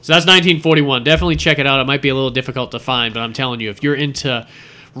here. So that's 1941. Definitely check it out. It might be a little difficult to find, but I'm telling you, if you're into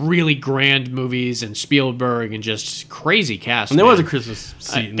really grand movies and Spielberg and just crazy cast, And there man. was a Christmas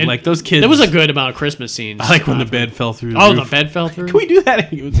scene. And Like those kids. There was a good amount of Christmas scenes. I like when the bed fell through. Oh, roof. the bed fell through. Can we do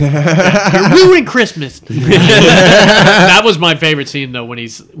that? You're ruining Christmas. That was my favorite scene though, when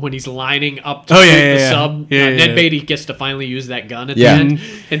he's lining up to Oh, shoot yeah, the yeah, sub. yeah. Yeah, Ned yeah. Beatty gets to finally use that gun at Yeah. the end,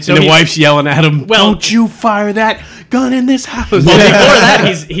 and so and the he- wife's yelling at him. Well- Don't you fire that gun in this house? Well, before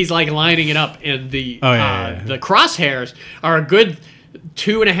that, he's like lining it up, and the yeah. the crosshairs are a good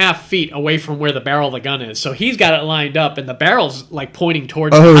 2.5 feet away from where the barrel of the gun is. So he's got it lined up, and the barrel's like pointing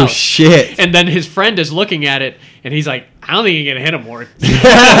towards the Oh house. shit. And then his friend is looking at it, And he's like, I don't think you're gonna hit him, Ward. And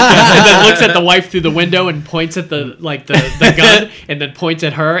then looks at the wife through the window and points at the gun, and then points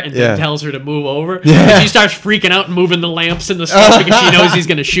at her, and then tells her to move over. And she starts freaking out and moving the lamps and the stuff because she knows he's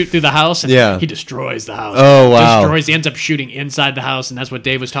gonna shoot through the house. And he destroys the house. Oh wow! He ends up shooting inside the house, and that's what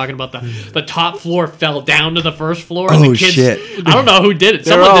Dave was talking about. The top floor fell down to the first floor. And the kids, shit! I don't know who did it.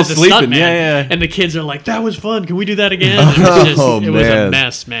 They were Someone all did the sleeping. stunt man. Yeah. And the kids are like, "That was fun. Can we do that again?" And it was a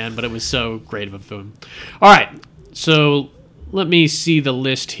mess, man. But it was so great of a film. All right. So let me see the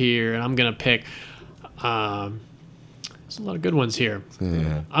list here, and I'm going to pick... there's a lot of good ones here.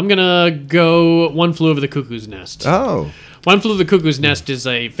 Yeah. I'm going to go One Flew Over the Cuckoo's Nest. Oh. One Flew Over the Cuckoo's Nest is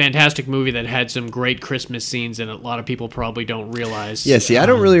a fantastic movie that had some great Christmas scenes, and a lot of people probably don't realize. Yeah, see, I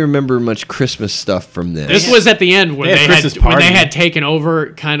don't really remember much Christmas stuff from this. This was at the end when when they had taken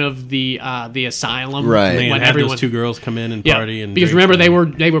over kind of the asylum. Right. They When had everyone, those two girls come in and party. And because drink remember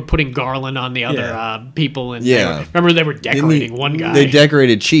and- they were putting garland on the other people, and remember they were Didn't decorating one guy. They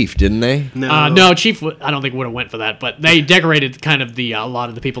decorated Chief, didn't they? No, Chief. I don't think would have went for that, but they decorated kind of a lot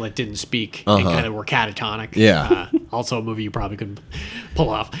of the people that didn't speak and kind of were catatonic. Yeah. Also a movie you probably couldn't pull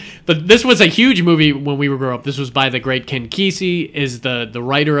off. But this was a huge movie when we were growing up. This was by the great Ken Kesey, is the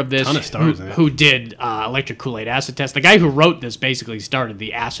writer of this, Ton of stars in it. who did Electric Kool-Aid Acid Test. The guy who wrote this basically started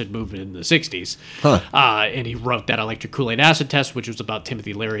the acid movement in the 60s. And he wrote that Electric Kool-Aid Acid Test, which was about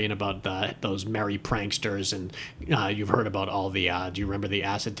Timothy Leary and about those merry pranksters. And you've heard about all the, do you remember the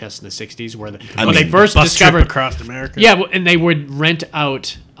acid tests in the 60s where they first bus trip discovered... across America. Yeah, and they would rent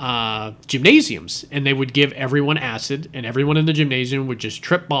out gymnasiums, and they would give everyone acid, and everyone in the gymnasium would just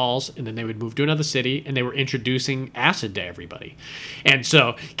trip balls, and then they would move to another city, and they were introducing acid to everybody. And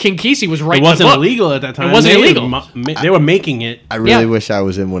so King Kesey was writing It wasn't the book. illegal at that time. It wasn't illegal. They were making it. I really wish I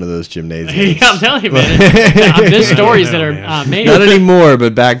was in one of those gymnasiums. Yeah, I'm telling you, man. There's stories that are made. Not anymore,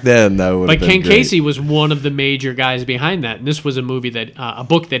 but back then that would. But have Ken been great. Kesey was one of the major guys behind that, and this was a movie that a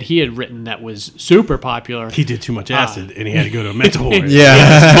book that he had written that was super popular. He did too much acid, and he had to go to a mental ward.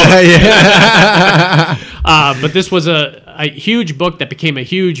 But this was a huge book that became a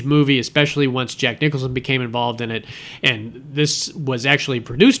huge movie, especially once Jack Nicholson became involved in it. And this was actually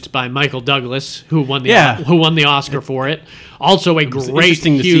produced by Michael Douglas, who won the Oscar for it. Also, a great,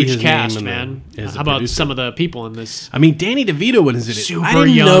 interesting to see huge his cast, name man. as a How about producer. some of the people in this? I mean, Danny DeVito was in it. Super I didn't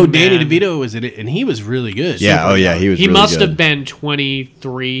young know Danny man. DeVito was in it, and he was really good. Yeah, Super he young. was. He really must good. have been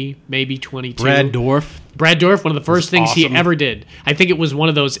 23, maybe 22. Brad Dourif. Brad Dourif, one of the first things awesome. he ever did. I think it was one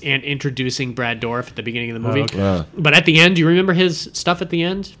of those introducing Brad Dourif at the beginning of the movie. okay. Yeah. But at the end, do you remember his stuff at the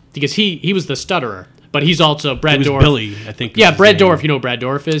end? Because he was the stutterer, but he's also Brad He was Dourif. Billy, I think. Yeah, was his Brad name. Dourif. You know who Brad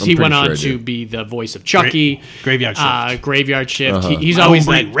Dourif is. He pretty went sure on I to do. be the voice of Chucky. Graveyard Shift. Graveyard Shift. He's My always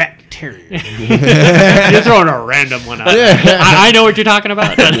homeboy like Rat Terrier. you're throwing a random one out. I know what you're talking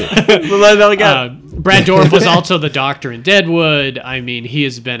about. Brad Dourif was also the Doctor in Deadwood. I mean, he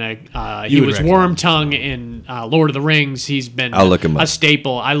has been he would was recognize Wormtongue in Lord of the Rings. He's been I'll look him a up.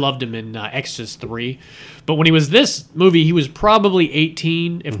 staple. I loved him in Exorcist 3. But when he was this movie, he was probably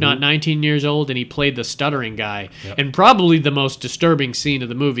 18, if not 19 years old, and he played the stuttering guy. And probably the most disturbing scene of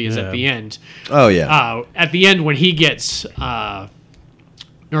the movie is at the end. Oh yeah. At the end when he gets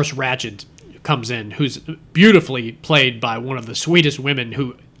Nurse Ratched comes in, who's beautifully played by one of the sweetest women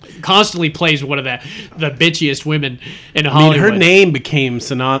who constantly plays one of the bitchiest women in I Hollywood. mean, her name became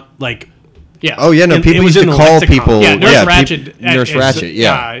like. Yeah. Oh yeah, no. It People was used in to the call lexicon. people. Yeah, Nurse yeah, Ratched. Nurse it's, Ratched.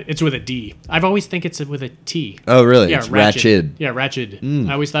 Yeah. it's with a D. I've always think it's with a T. Oh really? Yeah, It's Ratched. Yeah, Ratched.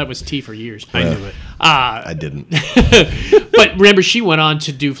 I always thought it was T for years. I knew it. I didn't. But remember, she went on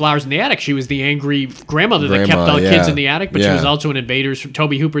to do Flowers in the Attic. She was the angry grandmother that kept all the kids in the attic, but she was also in Invaders,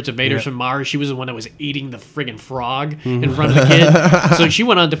 Toby Hooper's Invaders from Mars. She was the one that was eating the friggin' frog in front of the kid. So she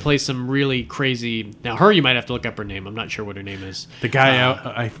went on to play some really crazy... Now, her, you might have to look up her name. I'm not sure what her name is. The guy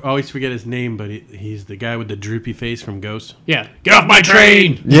I always forget his name, but he's the guy with the droopy face from Ghost. Yeah. Get off my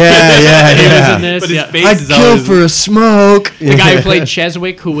train! Yeah, yeah, He was yeah. in this. But his Yeah. face I'd is kill always, for a smoke. The guy who played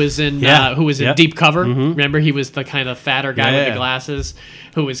Cheswick, who was in Yeah. Yep. Deep Cover. Remember, he was the kind of fatter guy with the Yeah. glasses,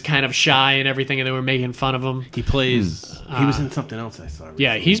 who was kind of shy and everything, and they were making fun of him. He plays. He was in something else I saw.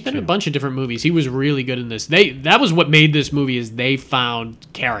 Yeah, recently, he's been in a too. bunch of different movies. He was really good in this. That was what made this movie is they found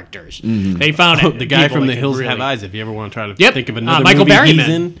characters. They found The guy people from that The could Hills really- Have Eyes. If you ever want to try to Yep. think of another Michael movie he's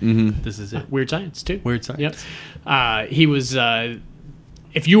Berryman. in, this is it. Weird Science too. Weird Science. Yep. He was.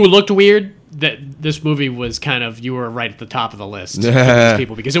 If you looked weird, that this movie was kind of you were right at the top of the list for these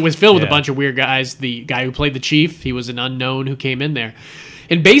people because it was filled with a Yeah. bunch of weird guys. The guy who played the chief, he was an unknown who came in there,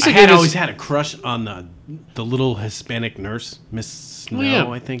 and basically I had this- always had a crush on the little Hispanic nurse, Miss Snow. yeah.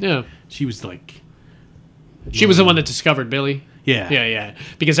 I think. Yeah. She was like. she was the one that discovered Billy. Yeah.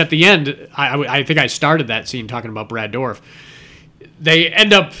 Because at the end, I think I started that scene talking about Brad Dourif. They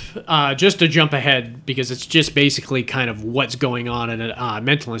end up, just to jump ahead, because it's just basically kind of what's going on at a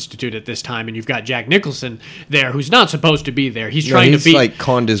mental institute at this time, and you've got Jack Nicholson there, who's not supposed to be there. He's trying to be... like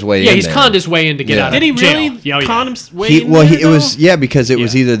conned his way in. Yeah, he's conned his way in to get out of Did he jail. really con his way in there, it was because it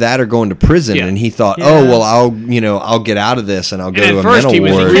was either that or going to prison, and he thought, oh well, I'll get out of this and I'll go to a mental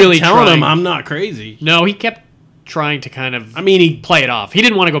ward. Really telling trying, him I'm not crazy. No, he kept trying to kind of he play it off. He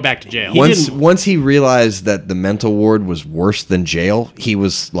didn't want to go back to jail. Once he realized that the mental ward was worse than jail, he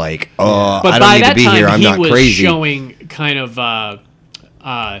was like, oh, I don't need to be here. I'm not crazy. He was showing kind of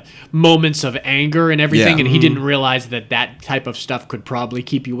moments of anger and everything, and he didn't realize that type of stuff could probably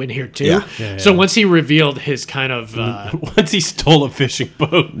keep you in here too. So once he revealed his kind of once he stole a fishing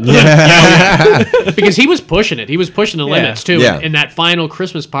boat, because he was pushing it, he was pushing the limits too. In that final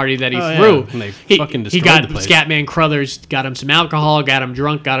Christmas party that he threw, he got Scatman Crothers, got him some alcohol, got him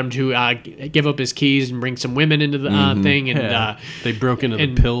drunk, got him to give up his keys and bring some women into the thing, and they broke into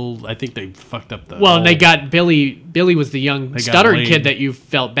the pill. I think they fucked up the. Well, and they got Billy. Billy was the young stuttering kid that you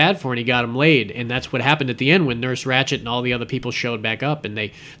felt bad for, and he got him laid, and that's what happened at the end when Nurse Ratched and all the other people showed back up, and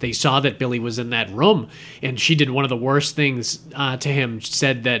they saw that Billy was in that room, and she did one of the worst things to him.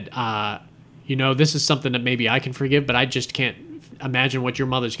 Said that this is something that maybe I can forgive, but I just can't imagine what your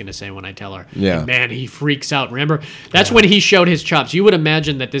mother's going to say when I tell her. And man, he freaks out. Remember, that's when he showed his chops. You would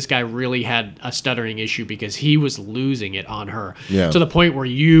imagine that this guy really had a stuttering issue because he was losing it on her to the point where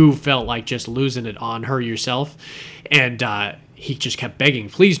you felt like just losing it on her yourself. And he just kept begging,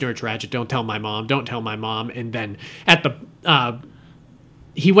 please, Nurse Ratched, don't tell my mom, don't tell my mom. And then at the...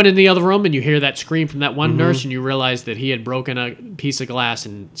 he went in the other room, and you hear that scream from that one nurse, and you realize that he had broken a piece of glass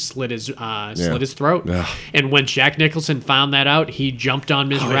and slit his throat. And when Jack Nicholson found that out, he jumped on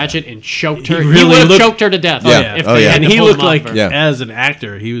Ms. Ratched and choked her. He would have choked her to death. And he looked like, as an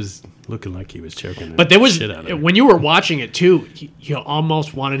actor, he was looking like he was choking. But there was, when you were watching it too, you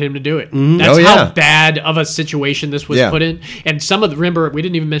almost wanted him to do it. That's how bad of a situation this was put in. And remember, we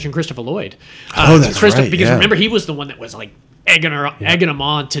didn't even mention Christopher Lloyd. That's right. Because remember, he was the one that was like egging him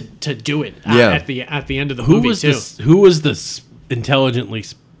on to do it at the end of the movie too. Who was this intelligently?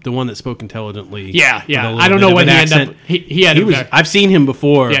 The one that spoke intelligently. Yeah. I don't know when he ended up. He had. I've seen him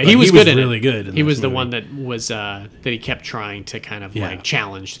before. Yeah, he was good. Really good. He was the one that was that he kept trying to kind of like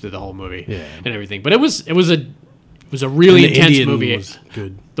challenge through the whole movie and everything. But it was a really intense Indian movie. Was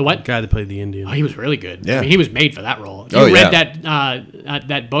good. The what? The guy that played the Indian. Oh, he was really good. Yeah. I mean, he was made for that role. You read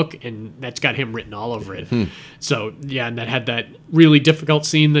that book, and that's got him written all over it. So and that had that really difficult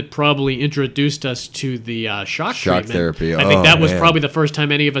scene that probably introduced us to the shock treatment. Therapy. I think that was probably the first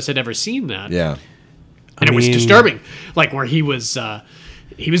time any of us had ever seen that. Yeah. And it was disturbing, like where he was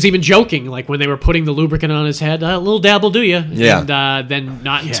even joking, like when they were putting the lubricant on his head, a little dab will do you. Yeah. And then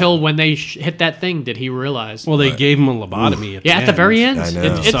not until when they hit that thing did he realize. Well, they gave him a lobotomy at the end. At the very end. I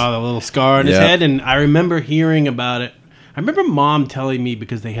know. You saw the little scar on his head, and I remember hearing about it. I remember Mom telling me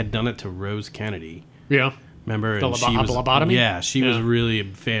because they had done it to Rose Kennedy. Yeah. Remember? The lobotomy? Yeah, she was really a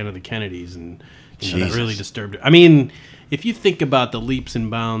fan of the Kennedys, and that really disturbed her. I mean, if you think about the leaps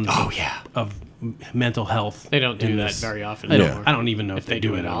and bounds of mental health. They don't do that very often. I don't even know if they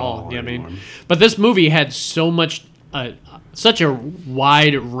do it at all. You know what I mean? But this movie had so much, such a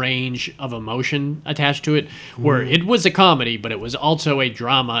wide range of emotion attached to it, where it was a comedy, but it was also a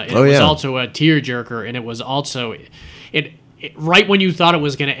drama, and it was also a tearjerker, and it was also right when you thought it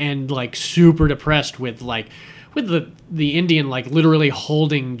was going to end like super depressed with the Indian like literally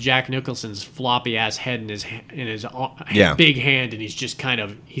holding Jack Nicholson's floppy ass head in his big hand, and he's just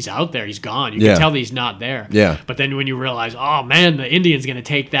he's out there, he's gone. You can tell that he's not there. Yeah. But then when you realize, oh man, the Indian's going to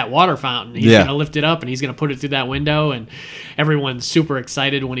take that water fountain, he's going to lift it up, and he's going to put it through that window, and everyone's super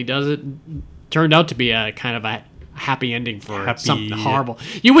excited when he does it. Turned out to be a kind of a happy ending for something horrible.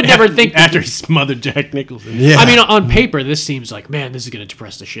 You would never think after he smothered Jack Nicholson. Yeah. I mean, on paper, this seems like, man, this is going to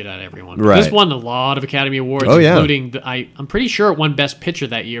depress the shit out of everyone. But this won a lot of Academy Awards, including I'm pretty sure it won Best Picture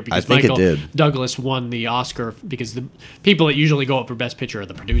that year because Michael Douglas won the Oscar because the people that usually go up for Best Picture are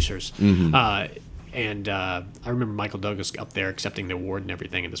the producers. And I remember Michael Douglas up there accepting the award and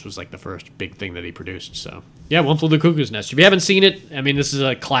everything, and this was like the first big thing that he produced. So, One Flew the Cuckoo's Nest. If you haven't seen it, I mean, this is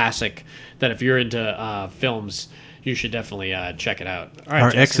a classic that if you're into films, you should definitely check it out. All right,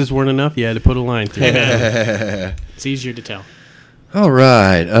 our X's weren't enough. You had to put a line through it. It's easier to tell. All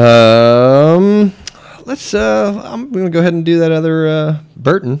right. Let's. I'm going to go ahead and do that other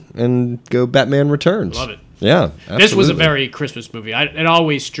Burton and go Batman Returns. Love it. Yeah, absolutely. This was a very Christmas movie. It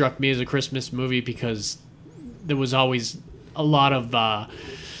always struck me as a Christmas movie because there was always a lot of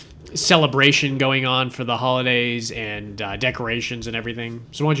celebration going on for the holidays and decorations and everything.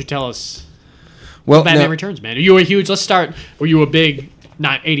 So why don't you tell us Well, Batman now- Returns, man? Are you a huge? Let's start. Were you a big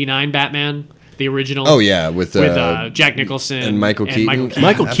 '89 Batman, the original? Oh yeah, with Jack Nicholson and Michael Keaton.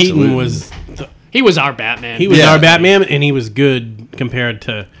 Michael Absolutely. Keaton was He was our Batman. he was Yeah. our Batman, and he was good compared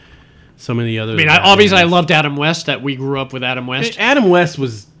to some of the others. I mean, obviously, I loved Adam West. That we grew up with Adam West. Adam West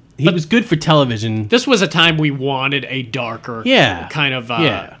was was good for television. This was a time we wanted a darker Yeah. kind of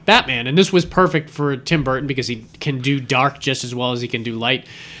Yeah. Batman, and this was perfect for Tim Burton because he can do dark just as well as he can do light.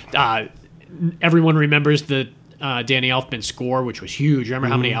 Everyone remembers the Danny Elfman score, which was huge. Remember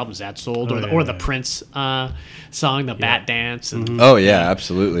how many albums that sold, or the Prince song, the Bat Dance, and Oh yeah,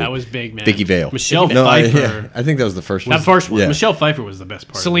 absolutely. that was big, man. Vicky Vale. Michelle No, Pfeiffer. I think that was the first one. That first one. Yeah. Michelle Pfeiffer was the best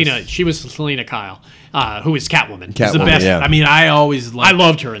part. Selena, of this. she was Selena Kyle, who is Catwoman. was the Catwoman, best. yeah. I mean, I always I liked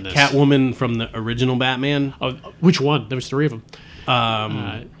loved her in this. Catwoman from the original Batman. Oh, which one? There was three of them.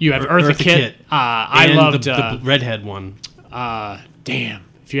 You have Eartha Eartha Kitt. Kitt. I And loved. the redhead one. Damn.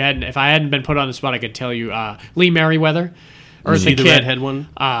 If I hadn't been put on the spot, I could tell you Lee Merriweather. Was he Eartha the Kitt. redhead one?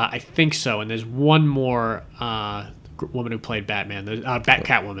 I think so. And there's one more woman who played Batman,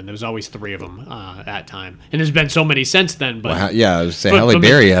 Catwoman. There was always three of them at that time, and there's been so many since then. But Well, yeah, I was saying but- Halle but-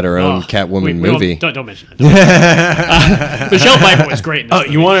 Berry had her own oh, Catwoman we movie. Don't mention that. Michelle Pfeiffer was great. In this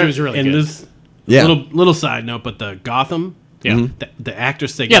movie. You want She to? was really and good. this Yeah. little side note, but the Gotham. Yeah. The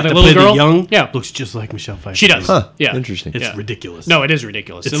actress that Yeah, got the to little play girl? the young Yeah. looks just like Michelle Pfeiffer. She does. Huh. Yeah. Interesting. It's Yeah. ridiculous. No, it is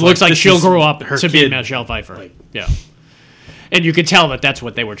ridiculous. It's It looks like like this she'll is grow up her to be kid. Michelle Pfeiffer. Yeah. And you could tell that that's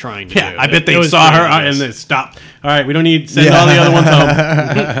what they were trying to do. Yeah, I bet It they was saw her ridiculous. and they stopped. All right, we don't need to send all the other ones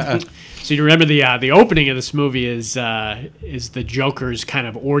home. So you remember the opening of this movie is the Joker's kind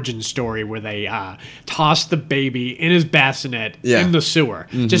of origin story where they toss the baby in his bassinet Yeah. in the sewer.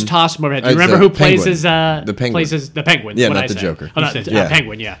 Just toss him overhead. Do you It's remember the who plays Penguin. his The Penguin. plays the Penguin? Yeah, what'd not I the say? Joker. Oh, You not, said yeah.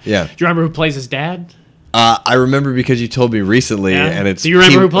 Penguin. Yeah. Yeah. Do you remember who plays his dad? I remember because you told me recently, Yeah? and it's. Do you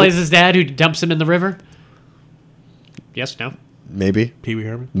remember who plays his dad who dumps him in the river? Yes. No. Maybe. Pee Wee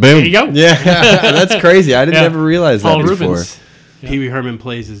Herman. Boom. There you go. Yeah, that's crazy. I didn't Yeah. ever realize that Paul before. Rubens. Pee Wee Herman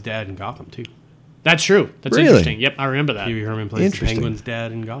plays his dad in Gotham too. That's true. That's Really? interesting. Yep, I remember that. Pee Wee Herman plays the Interesting. Penguin's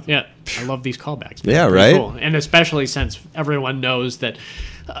dad in Gotham. Yeah, I love these callbacks. Yeah, Pretty right? cool. And especially since everyone knows that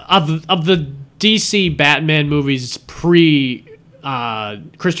of the DC Batman movies pre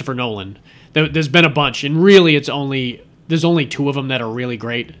Christopher Nolan, there's been a bunch, and really there's only two of them that are really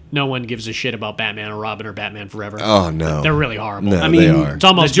great. No one gives a shit about Batman or Robin or Batman Forever. Oh no. They're really horrible. No. I they mean, are. It's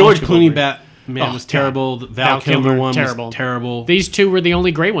almost the George most people Clooney agree. Batman Oh, was God. terrible. The Val Kilmer one was terrible. These two were the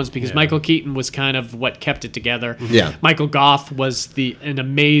only great ones because Yeah. Michael Keaton was kind of what kept it together. Yeah. Michael Goth was an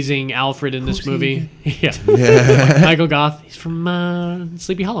amazing Alfred in this movie. Yeah. Michael Goth, he's from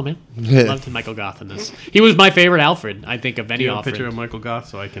Sleepy Hollow, man. Loved Michael Goth in this. He was my favorite Alfred, I think, of Do any you have a Alfred. picture of Michael Goth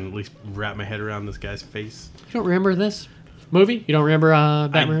so I can at least wrap my head around this guy's face? You don't remember this movie? You don't remember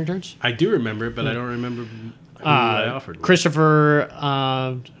Batman Returns? I do remember it, but I don't remember who Alfred was. Christopher,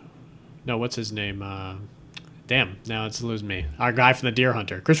 no, what's his name? Damn, now it's losing me. Our guy from the Deer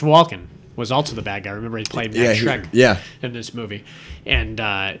Hunter. Christopher Walken was also the bad guy. Remember, he played Max Shrek in this movie. And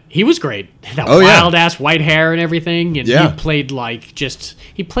he was great. That Oh, yeah. wild-ass white hair and everything. And Yeah. he played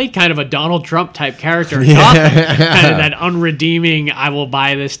he played kind of a Donald Trump type character. In Gotham. Kind of that unredeeming, I will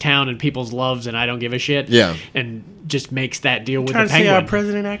buy this town and people's loves and I don't give a shit. Yeah. And just makes that deal with Trying the to see how Penguin. our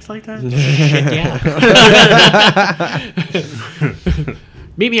president acts like that? Shit, yeah.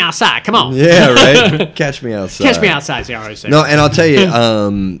 Meet me outside. Come on. Yeah, right. Catch me outside. Catch me outside, I always say. No, and I'll tell you,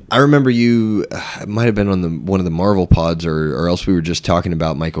 I remember you. It might have been on one of the Marvel pods, or else we were just talking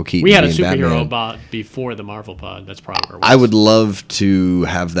about Michael Keaton. We had a being superhero Batman. bot before the Marvel pod. That's probably where it was. I would love to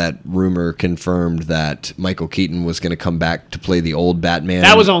have that rumor confirmed that Michael Keaton was going to come back to play the old Batman.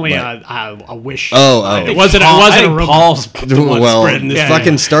 That was only but- a wish. Oh. It wasn't. Paul- It I wasn't a think rumor. Paul's the one well, spreading this. Yeah,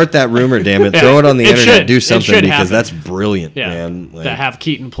 fucking yeah. start that rumor, damn it! Yeah. Throw it on the It internet. should. Do It something should because happen. that's brilliant, Yeah, man. Like, to have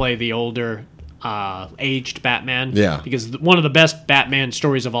Keaton play the older, aged Batman. Yeah. because one of the best Batman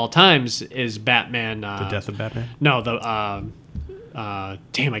stories of all times is Batman. The death of Batman? No, the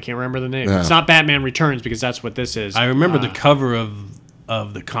damn, I can't remember the name. Yeah. It's not Batman Returns because that's what this is. I remember the cover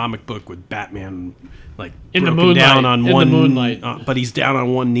of the comic book with Batman like In the broken moonlight, down on in the one moonlight. but he's down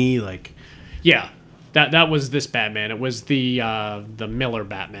on one knee like Yeah, that was this Batman. It was the Miller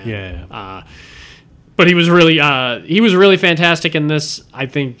Batman. Yeah. But he was really fantastic in this. I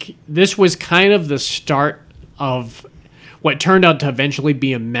think this was kind of the start of what turned out to eventually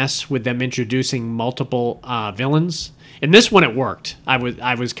be a mess with them introducing multiple villains In this one, it worked. I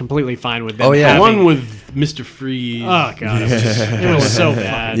was completely fine with them. Oh, yeah. The having- one with Mr. Freeze. Oh god, it was so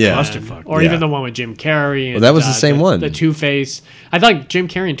bad. Yeah. Clusterfuck. Or Yeah. even the one with Jim Carrey. And, that was the same one. The Two-Face. I thought Jim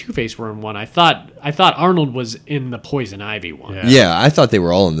Carrey and Two-Face were in one. I thought Arnold was in the Poison Ivy one. Yeah. Yeah, I thought they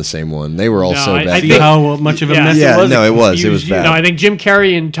were all in the same one. They were all No, so I bad. See think- how much of a Yeah. mess Yeah, it was? no, it was. It was confused you? bad. No, I think Jim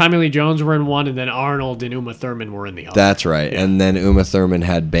Carrey and Tommy Lee Jones were in one, and then Arnold and Uma Thurman were in the other. That's right. And then Uma Thurman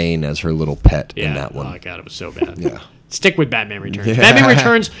had Bane as her little pet in that one. Oh god, it was so bad. Yeah. Stick with Batman Returns. Yeah. Batman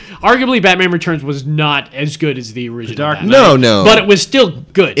Returns, arguably, Batman Returns was not as good as the original. Dark Batman. Knight. No. But it was still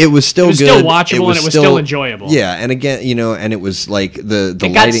good. It was still It was good. still watchable, and it was still enjoyable. Yeah, and again, and it was like the It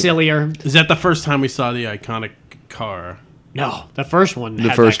got lighting. sillier. Is that the first time we saw the iconic car? No, the first one. The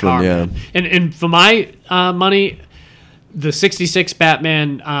had first that car, one, yeah. man. And for my money, the '66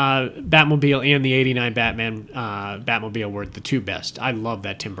 Batman Batmobile and the '89 Batman Batmobile were the two best. I love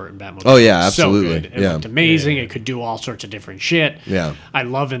that Tim Burton Batmobile. Oh, yeah, So absolutely. good. It Yeah. looked amazing. Yeah. It could do all sorts of different shit. Yeah. I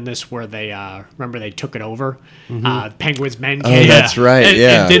love in this where they remember they took it over. Penguin's men Oh, came. that's right. And,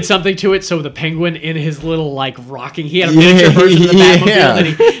 Yeah. and did something to it. So the Penguin in his little like rocking, he had a miniature version of the Batmobile Yeah.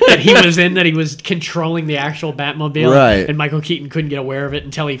 that he was in, that he was controlling the actual Batmobile. Right. And Michael Keaton couldn't get aware of it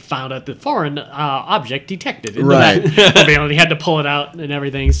until he found out the foreign object detected in Right. the Batmobile, and he had to pull it out and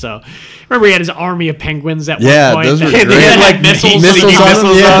everything. So remember, he had his army of penguins at Yeah, one point. those were They great. had, Like like missiles. missiles on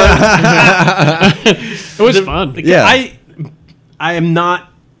them, Yeah. yeah. It was fun. Yeah. I am not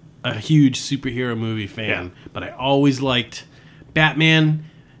a huge superhero movie fan, Yeah. but I always liked Batman,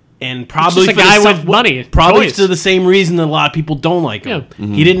 and probably just a for guy the with money, Probably toys. for the same reason that a lot of people don't like him. Yeah.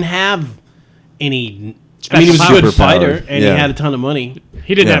 Mm-hmm. He didn't have any. I Special mean, he was a good powers. fighter, and Yeah. he had a ton of money,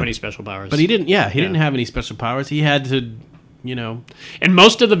 He didn't Yeah. have any special powers, but he didn't. Yeah, he didn't have any special powers. He had to, And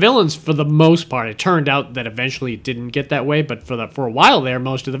most of the villains, for the most part, it turned out that eventually it didn't get that way. But for a while there,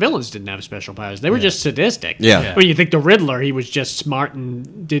 most of the villains didn't have special powers. They were just sadistic. Yeah. When you think the Riddler, he was just smart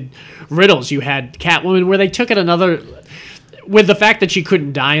and did riddles. You had Catwoman, where they took it another. With the fact that she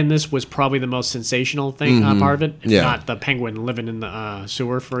couldn't die in this was probably the most sensational thing part of it. If Yeah. not the Penguin living in the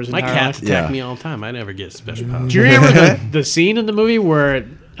sewer for his my entire cats life. attack Yeah. me all the time. I never get special powers. Do you remember the scene in the movie where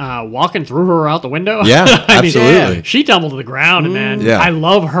walking through her out the window? Yeah, I mean, absolutely. she tumbled to the ground, and man, Yeah. I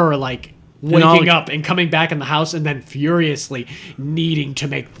love her like And all- waking up and coming back in the house and then furiously needing to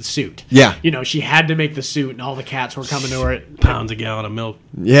make the suit. Yeah. You know, she had to make the suit, and all the cats were coming to her. Pounds a gallon of milk.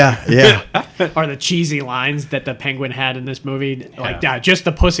 Yeah, yeah. Or the cheesy lines that the Penguin had in this movie, like just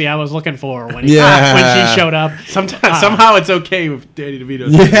the pussy I was looking for when he, Yeah. when she showed up. Sometimes somehow it's okay with Danny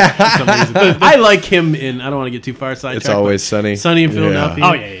DeVito. Yeah. For some reason. I like him in. I don't want to get too far sidetracked. It's Always but Sunny. Sunny in Yeah. Philadelphia.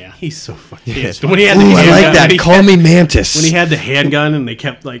 Oh, yeah. He's so fucking. When he had the Ooh, I handgun, like that. when he Call had- me Mantis. When he had the handgun and they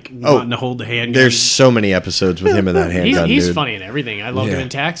kept like wanting to hold the handgun. There's so many episodes with him in that handgun, He's dude. funny in everything. I loved him Yeah. in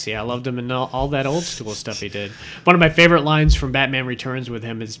Taxi. I loved him in all that old school stuff he did. One of my favorite lines from Batman Returns with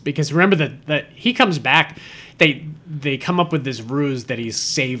him is because remember that he comes back. They come up with this ruse that he's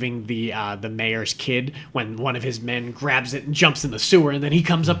saving the mayor's kid when one of his men grabs it and jumps in the sewer, and then he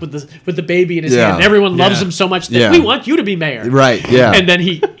comes up with the baby in his Yeah. hand. And everyone loves Yeah. him so much that Yeah. we want you to be mayor. Right, yeah. And then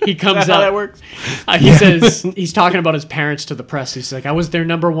he comes Is that how up. that works? He says he's talking about his parents to the press. He's like, I was their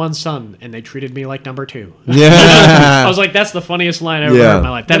number one son, and they treated me like number two. I Yeah. was like, that's the funniest line I ever Yeah. heard in my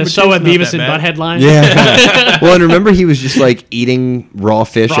life. That Number is so a two's not Beavis that and bad. Butthead line. Yeah. Well, and remember he was just like eating raw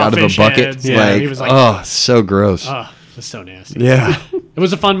fish Raw out of fish a bucket. heads, yeah, Like, he was like- oh, so gross. Oh, that's so nasty. Yeah. It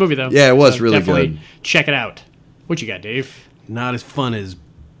was a fun movie, though. Yeah, it was really definitely good. Check it out. What you got, Dave? Not as fun as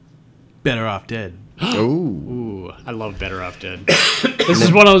Better Off Dead. Ooh. Ooh, I love Better Off Dead. This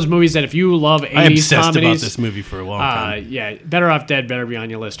is one of those movies that if you love 80s I obsessed about comedies, this movie for a long time. yeah, Better Off Dead better be on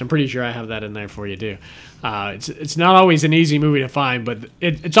your list. I'm pretty sure I have that in there for you too. It's not always an easy movie to find, but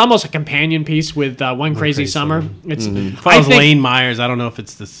it's almost a companion piece with One Crazy Summer. It's Follows Lane Myers. I don't know if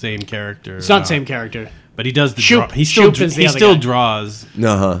it's the same character. It's not the same character. But he does the Shoop- draw. He still Shoop is the he other still guy. draws.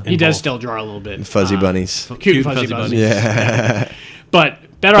 Uh-huh. He does both. still draw a little bit. Fuzzy bunnies. Cute fuzzy bunnies. Yeah. But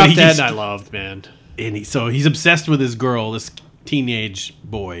Better But Off Dead, he's- I loved, man. And so he's obsessed with his girl, this teenage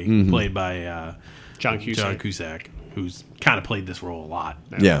boy played by John Cusack. John Cusack, who's kind of played this role a lot.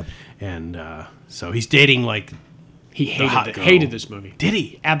 Yeah. And so he's dating like. He hot hated girl. hated this movie. Did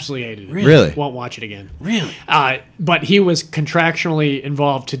he? Absolutely hated it. Really? Won't watch it again. Really? But he was contractually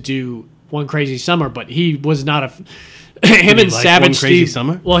involved to do One Crazy Summer, but he was not a. Him he and like Savage One Crazy Steve.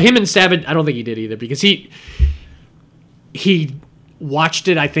 Summer? Well, him and Savage, I don't think he did either because he watched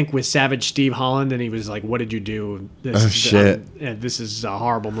it, I think, with Savage Steve Holland, and he was like, "What did you do? This Oh, shit. this is a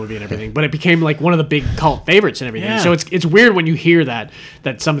horrible movie and everything." But it became like one of the big cult favorites and everything. Yeah. So it's weird when you hear that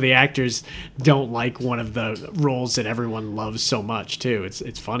some of the actors don't like one of the roles that everyone loves so much too.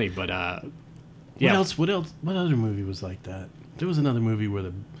 It's funny, but What else? What other movie was like that? There was another movie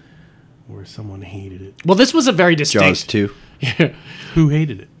where someone hated it. Well, this was a very distinct. Jaws 2. Who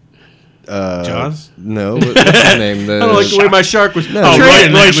hated it? Jaws? No, what's his name? I don't like the way my shark was. No,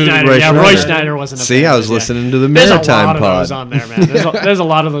 Roy Schneider. Roy Yeah, Schneider. Roy Schneider wasn't a See, fan I of was it, listening to the There's a Maritime lot of Pod. those on there, man. There's a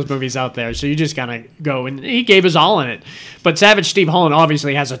lot of those movies out there, so you just gotta go. And he gave his all in it. But Savage Steve Holland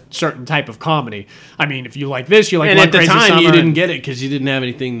obviously has a certain type of comedy. I mean, if you like this, you like And One at the Crazy time, Summer, you didn't and- get it because you didn't have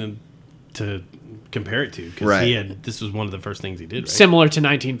anything to compare it to. Because Right. this was one of the first things he did. Right? Similar to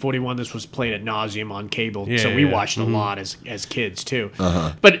 1941, this was played at nauseum on cable, so we watched a lot as kids too.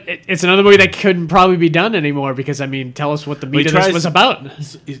 But it's another movie that couldn't probably be done anymore because, I mean, tell us what the meat of this was about.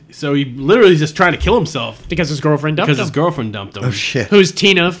 So he literally just trying to kill himself Because his girlfriend dumped because him. his girlfriend dumped him. Oh, shit. Who's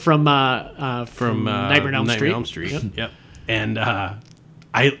Tina from Nightmare on Elm Street. Yep. And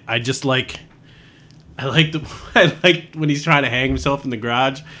I just like. I liked when he's trying to hang himself in the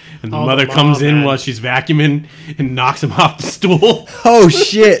garage, and the Oh, mother the comes mom, in man. while she's vacuuming and knocks him off the stool. Oh,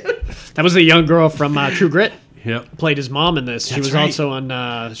 shit. That was the young girl from True Grit. Yep. Played his mom in this. She That's was right. also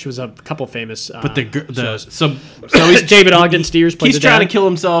on. She was a couple famous. But shows. so he's David Ogden Stiers played He's the trying dad. to kill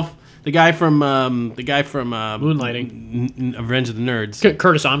himself. The guy from Moonlighting. Revenge of the Nerds.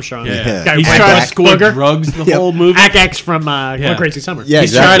 Curtis Armstrong. Yeah. Guy He's who trying ran to score Booger. drugs the Yep. whole movie. Ack from One Crazy Summer. Yeah,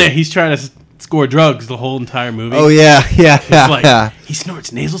 He's exactly. trying to score drugs the whole entire movie. Oh, yeah. It's like Yeah. he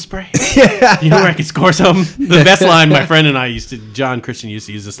snorts nasal spray. You know where I can score something? The best line my friend and I John Christian used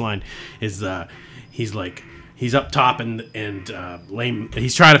to use this line is he's up top and lame.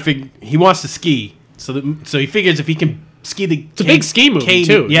 He's trying to he wants to ski. So he figures if he can ski It's a big ski movie,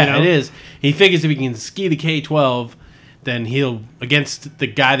 too, Yeah, you know? it is. He figures if he can ski the K-12, then he'll against the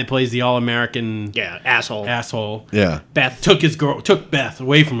guy that plays the All-American Yeah, asshole. Yeah. Beth. took Beth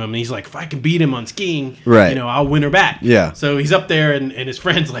away from him, and he's like, if I can beat him on skiing, Right. I'll win her back. Yeah. So he's up there, and his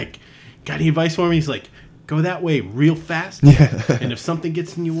friend's like, got any advice for me? He's like, go that way real fast, and if something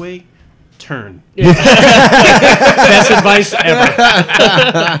gets in your way, turn. Best advice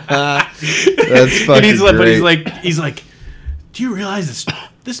ever. That's fucking And great. he's like, do you realize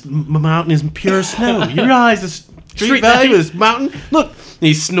this mountain is pure snow? You realize the street value of this mountain? Look, and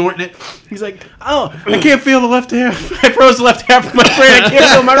he's snorting it. He's like, oh, I can't feel the left half. I froze the left half of my brain. I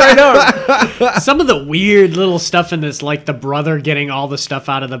can't feel my right arm. Some of the weird little stuff in this, like the brother getting all the stuff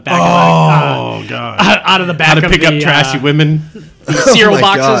out of the back Oh God! out of the back How to of pick up the, trashy women? cereal Oh my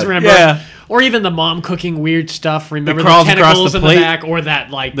boxes, God. remember? Yeah. Or even the mom cooking weird stuff. Remember It the crawls across tentacles the in the plate. back, or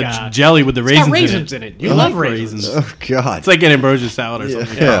that like The jelly with the it's got raisins, raisins in it. You love raisins. Oh, God. It's like an ambrosia salad or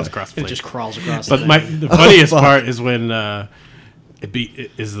something. It Yeah. crawls across the It plate. just crawls across. But the the funniest part is when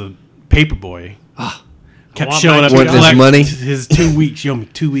is the paper boy kept want showing my up $2. to Want his collect money? his 2 weeks. Show me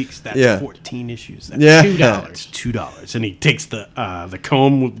 2 weeks. That's Yeah. 14 issues. That's Yeah. That's $2. And he takes the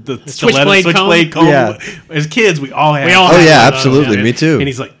comb with the switchblade switchblade comb? comb. Yeah. As kids, we all had. We all Oh, had yeah, one of those, absolutely. yeah. Me too. And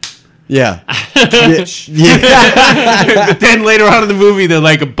he's like, Yeah. Yeah. but then later on in the movie, they're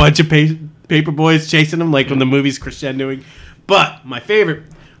like a bunch of paper boys chasing him, like when the movie's crescendoing. But my favorite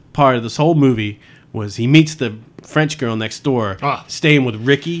part of this whole movie was he meets the French girl next door, staying with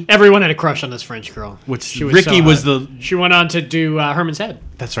Ricky. Everyone had a crush on this French girl. Which Ricky was hot. She went on to do Herman's Head.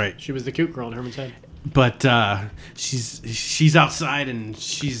 That's right. She was the cute girl in Herman's Head. But she's outside and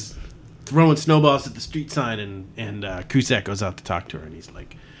she's throwing snowballs at the street sign, and Cusack goes out to talk to her, and he's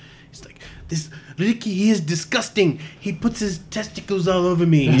like, this Ricky, he is disgusting. He puts his testicles all over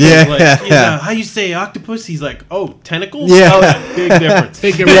me. Yeah. Like, how you say octopus? He's like, oh, tentacles? Yeah. Oh, yeah, big difference.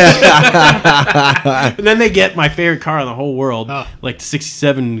 Big difference. And then they get my favorite car in the whole world, Oh. like the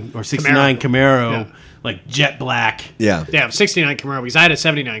 67 or 69 Camaro, Yeah. like jet black. Yeah. Yeah, 69 Camaro, because I had a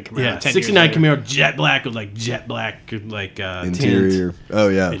 79 Camaro. Yeah, 10 69 years later. Camaro jet black with like jet black Interior. tint. Oh,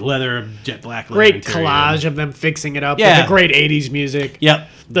 yeah. Leather, jet black leather Great interior. collage of them fixing it up. Yeah. With the great 80s music. Yep.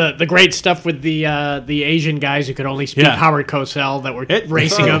 The great stuff with the Asian guys who could only speak Yeah. Howard Cosell that were It-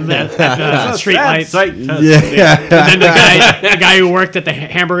 racing oh, them at the street lights. Yeah. And then the guy who worked at the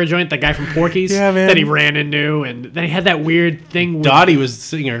hamburger joint, the guy from Porky's, Yeah, man. that he ran into, and then he had that weird thing with Dottie was the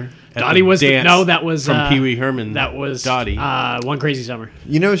singer. at Dottie the was dance that was from Pee Wee Herman. That was Dottie. One Crazy Summer.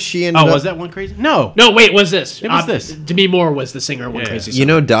 You know, she ended Oh, up. was that one crazy? No. No, wait, was this? It was this. Demi Moore was the singer of One Yeah. Crazy Summer. You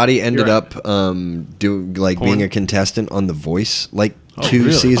know, Dottie ended You're up doing like Porn? being a contestant on The Voice like Oh, 2 really? I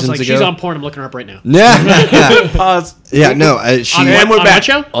was I seasons was like, ago. she's on porn. I'm looking her up right now. Yeah. Pause. Yeah. No. She On And we're what back.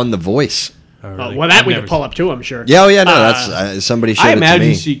 show? on The Voice. Oh, Oh, really? well, that I've we never could pull up too, I'm sure. Yeah, oh yeah, no, that's somebody showed I it to imagine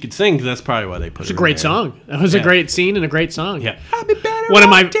me. she could sing. 'Cause that's probably why they put It's it. a great song. That was a great scene and a great song. Yeah. I'll be better One of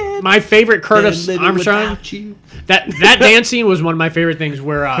off dead my favorite Curtis than living Armstrong. without you. That dance scene was one of my favorite things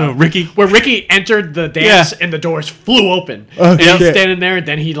where Ricky entered the dance and the doors flew open. Oh, and he's shit. standing there, and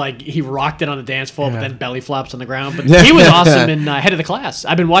then he rocked it on the dance floor, but Yeah. then belly flops on the ground. But he was awesome in Head of the Class.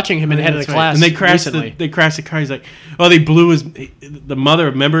 I've been watching him in Head of the That's right. Class And they crashed recently. the car. He's like, oh, they blew the mother.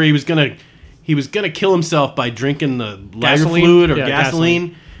 Remember, he was gonna kill himself by drinking the lighter Gasoline? fluid or Yeah,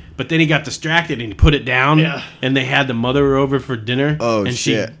 gasoline. But then he got distracted and he put it down. Yeah. And they had the mother over for dinner. Oh, and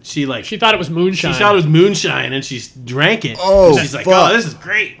shit. She She thought it was moonshine. She thought it was moonshine and she drank it. Oh, and she's like, fuck. oh, this is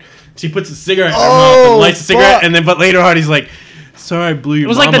great. She puts a cigarette in her Oh, mouth and lights a cigarette, fuck. and then but later on he's like, sorry, I blew your It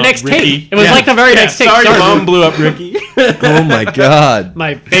was mom like the up, next Ricky. take. It was like the very next take. Sorry, Sorry, mom dude. blew up Ricky. Oh my god.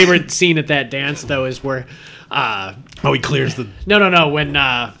 My favorite scene at that dance, though, is where. Oh, he clears the. No. When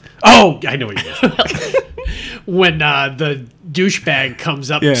Oh, I know what you're saying. when the douchebag comes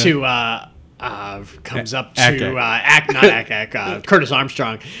up Yeah. to Curtis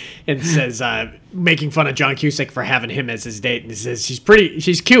Armstrong and says, making fun of John Cusack for having him as his date, and he says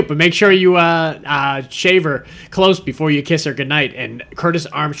she's cute, but make sure you shave her close before you kiss her goodnight. And Curtis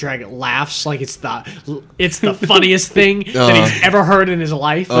Armstrong laughs like it's the funniest thing that he's ever heard in his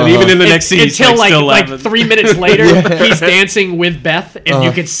life. But even in the next scene, he's until still like laughing. 3 minutes later, he's dancing with Beth, and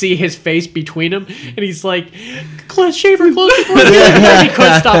you can see his face between them, and he's like, shave her close before you kiss her." He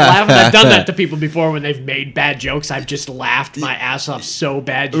couldn't stop laughing. I've done that to people before when they've made bad jokes. I've just laughed my ass off so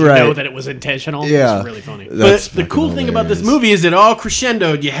bad, you Right. know that it was intentional. Yeah. It's really funny. That's But the cool fucking thing about this hilarious. movie is it all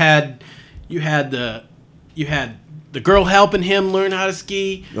crescendoed. You had the girl helping him learn how to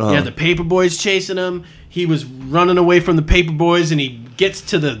ski. You had the paper boys chasing him. He was running away from the paper boys, and he gets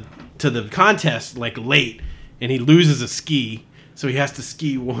to the contest like late, and he loses a ski. So he has to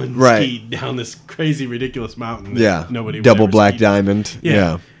ski one Right. ski down this crazy, ridiculous mountain. That Yeah. nobody would Double ever black ski. diamond.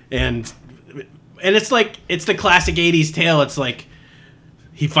 Yeah. And it's like it's the classic '80s tale. It's like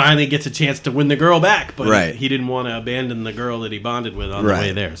he finally gets a chance to win the girl back, but Right. he didn't want to abandon the girl that he bonded with on Right. the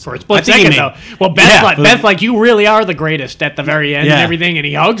way there. So For a split I think he second, made- though. Well, Beth, Yeah, like, for- Beth, like, you really are the greatest at the very end and Yeah. everything, and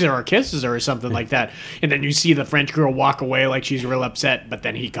he hugs her or kisses her or something like that. And then you see the French girl walk away like she's real upset, but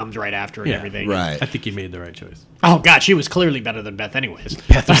then he comes right after and Yeah, everything. Right. I think he made the right choice. Oh, God, she was clearly better than Beth anyways.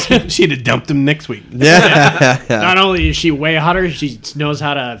 She'd have dumped him next week. Yeah. Not only is she way hotter, she knows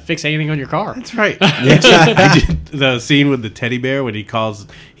how to fix anything on your car. That's right. I did the scene with the teddy bear when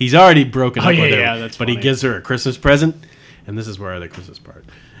he's already broken Oh, up yeah, with her, yeah, that's but he funny. gives her a Christmas present, and this is where the Christmas part.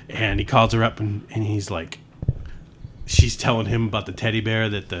 And he calls her up, and he's like, she's telling him about the teddy bear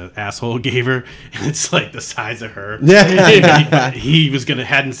that the asshole gave her, and it's like the size of her. Yeah. he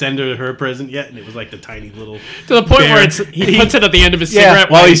hadn't sent her present yet, and it was like the tiny little To the point bear. where he puts it at the end of his Yeah, cigarette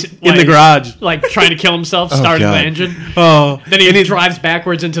while he's in the garage. like trying to kill himself, starting the God. engine. Oh, Then he drives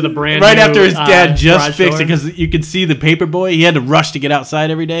backwards into the brand right new, after his dad just garage fixed it door. because you could see the paper boy. He had to rush to get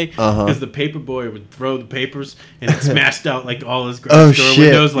outside every day Uh-huh. because the paper boy would throw the papers and it smashed out like all his garage Oh, door shit,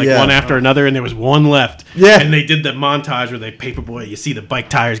 windows, like yeah. one after another, and there was one left. Yeah. and they did the montage where the paper boy. You see the bike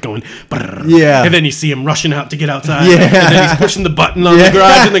tires going, brrr, Yeah. and then you see him rushing out to get outside. Yeah. and then he's pushing the button on Yeah. the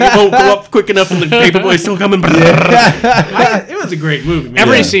garage, and they won't go up quick enough, and the paper boy's still coming. Brrr. It was a great movie. Man.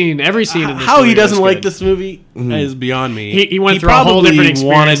 Every scene in this How movie he doesn't was like good. this movie is beyond me. He went through a whole probably different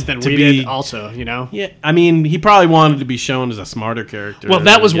experience wanted than to we be- did also, you know? Yeah, I mean, he probably wanted to be shown as a smarter character. Well,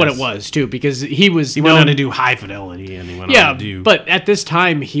 that was I what it guess. was, too, because he was He went known on to do High Fidelity, and he went Yeah, on to do... but at this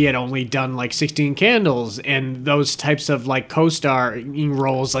time, he had only done, like, 16 Candles and those types of, like, co-starring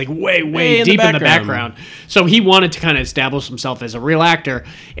roles, like, way in the deep in the background. background. So he wanted to kind of establish himself as a real actor,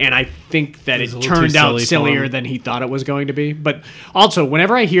 and I think that It it was a little turned too out silly for sillier him. than he thought it was going to be. But also,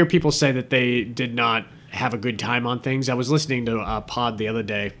 whenever I hear people say that they did not have a good time on things, I was listening to a pod the other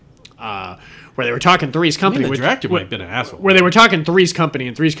day where they were talking Three's Company. the which- director might have been an asshole. where they were talking Three's Company,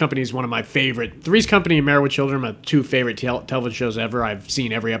 and Three's Company is one of my favorite. Three's Company and Married with Children are my two favorite television shows ever. I've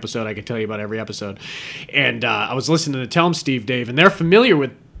seen every episode. I could tell you about every episode. And I was listening to Tell 'em Steve Dave, and they're familiar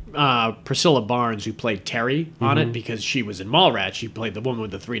with Priscilla Barnes, who played Terry on it because she was in Mallrats. She played the woman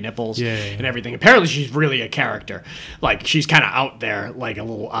with the three nipples Yeah. and everything. Apparently, she's really a character. Like, she's kind of out there, like a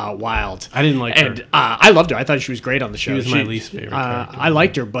little wild. I didn't like her. And I loved her. I thought she was great on the show. was my least favorite character. I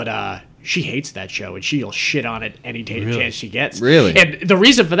liked her, but she hates that show, and she'll shit on it any chance she gets. Really? And the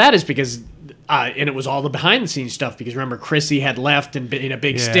reason for that is because, and it was all the behind-the-scenes stuff, because remember, Chrissy had left and been in a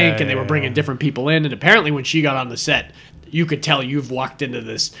big Yeah, stink, and they were yeah. bringing different people in, and apparently when she got on the set, you could tell you've walked into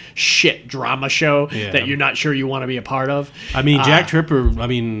this shit drama show Yeah. that you're not sure you want to be a part of. I mean, Jack Tripper,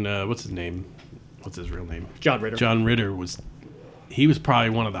 what's his name? What's his real name? John Ritter. John Ritter was he was probably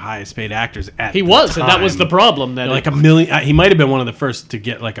one of the highest paid actors at He the was, and that was time. the problem. That Like $1 million. He might have been one of the first to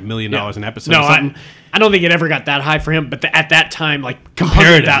get like $1 million an episode. No, or something. I don't think it ever got that high for him. But at that time, like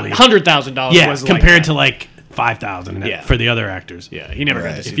Comparatively. $100,000 yeah, was compared like to like 5,000 Yeah. for the other actors. yeah, he never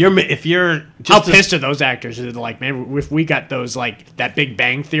got to see. If you're How just as- pissed are those actors? They're like, man, if we got those like that Big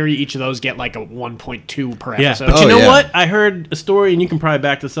Bang Theory, each of those get like a 1.2 per yeah, episode. but Oh, you know yeah. what? I heard a story, and you can probably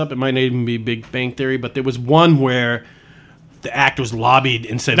back this up. It might not even be Big Bang Theory, but there was one where the actors lobbied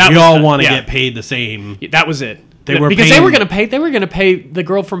and said, That "We was all the- want to yeah. get paid the same." That was it. They were because paying- they were going to pay the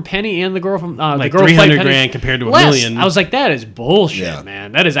girl from Penny and the girl from the Like girl who played 300 Penny grand compared to $1 less. million. I was like, that is bullshit, Yeah.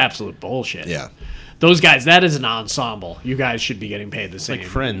 man. That is absolute bullshit. Yeah. Those guys, that is an ensemble. You guys should be getting paid the same. Like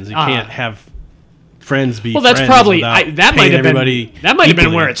Friends, you Uh, can't have friends be. Well, that's friends probably without that might paying have been everybody that might have been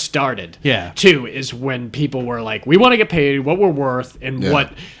equally. where it started. Yeah. Too is when people were like, we want to get paid what we're worth and Yeah.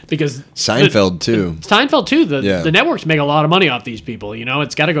 what because Seinfeld too. Seinfeld too. Yeah. The networks make a lot of money off these people. You know,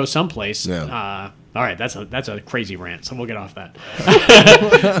 it's got to go someplace. Yeah. All right, that's a crazy rant. So we'll get off that.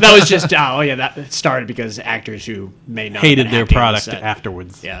 That was just that started because actors who may not have hated been their acting on the product set.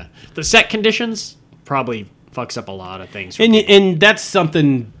 afterwards. Yeah, the set conditions probably fucks up a lot of things. For And people. and that's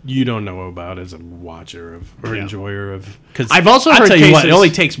something you don't know about as a watcher of or Yeah. enjoyer of. Because I've also I'll heard tell you what, it cases- only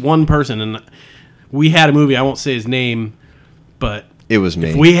takes one person, and we had a movie. I won't say his name, but It was me.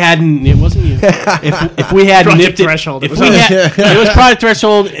 if we hadn't, it wasn't you. if we had Project nipped it, Threshold, it if was we us. had, it was Project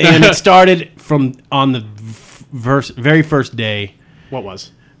Threshold, and it started from on the very first day. What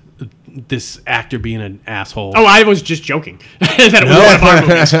was? This actor being an asshole. Oh, I was just joking. That it was one of our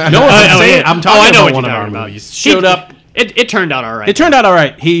movies. No, I'm saying I'm talking I know about what one you're of our talking about. movies. Showed up. It turned out all right. It turned out all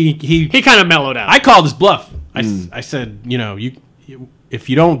right. He He kind of mellowed out. I called his bluff. I said, you if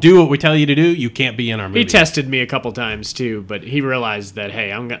you don't do what we tell you to do, you can't be in our movie. He tested me a couple times too, but he realized that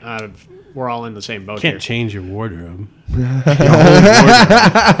hey, we're all in the same boat here. Can't change your wardrobe.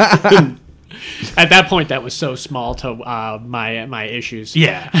 At that point, that was so small to my issues.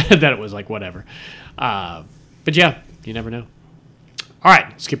 Yeah. that it was like whatever. But yeah, you never know. All right,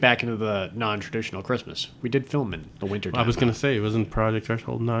 let's get back into the non-traditional Christmas. We did film in the winter time. I was gonna say, wasn't Project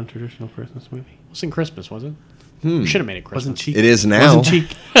Threshold a non-traditional Christmas movie? It wasn't Christmas, was it? We should have made it Christmas. Wasn't Cheek? It is now. Wasn't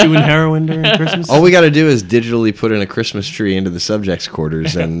Cheek doing heroin during Christmas? All we got to do is digitally put in a Christmas tree into the subjects'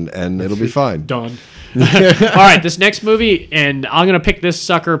 quarters, and it'll be fine. Done. All right, this next movie, and I'm going to pick this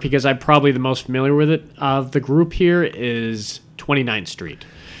sucker because I'm probably the most familiar with it of the group here, is 29th Street.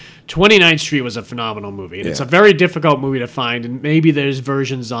 29th Street was a phenomenal movie. And it's a very difficult movie to find, and maybe there's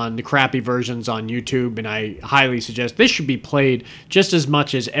crappy versions on YouTube, and I highly suggest this should be played just as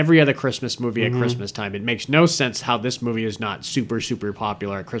much as every other Christmas movie at Christmas time. It makes no sense how this movie is not super, super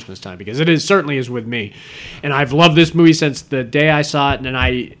popular at Christmas time, because it certainly is with me. And I've loved this movie since the day I saw it, and then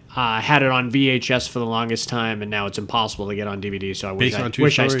I had it on VHS for the longest time, and now it's impossible to get on DVD, so I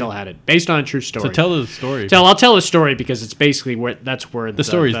wish I still had it. Based on a true story. So tell the story. I'll tell the story because it's basically where the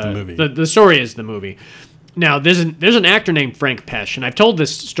story is the movie. The story is the movie. Now there's an actor named Frank Pesh, and I've told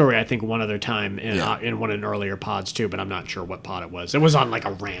this story I think one other time in one of the earlier pods too, but I'm not sure what pod it was. It was on like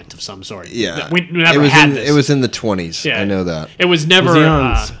a rant of some sort. Yeah, we never had this. It was in the 20s. Yeah. I know that. It was never Was he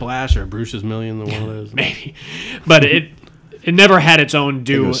on Splash or Bruce's Million? The one of those. maybe, but it never had its own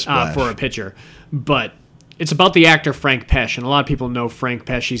due was Splash. for a picture. But it's about the actor Frank Pesh, and a lot of people know Frank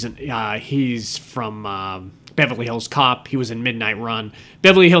Pesh. He's from Beverly Hills Cop. He was in Midnight Run.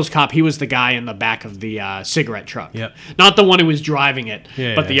 Beverly Hills Cop, he was the guy in the back of the cigarette truck. Yep. Not the one who was driving it,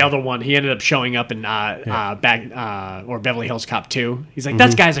 Yeah, but the yeah. other one. He ended up showing up in or Beverly Hills Cop 2. He's like,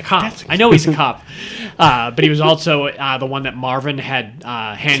 that guy's a cop. I know he's a cop. But he was also the one that Marvin had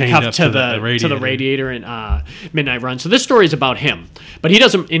handcuffed up to to the the radiator in Midnight Run. So this story is about him. But he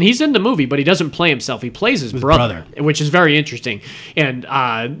doesn't, and he's in the movie, but he doesn't play himself. He plays his brother, which is very interesting.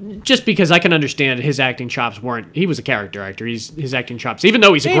 And just because I can understand his acting chops he was a character actor. His acting chops, even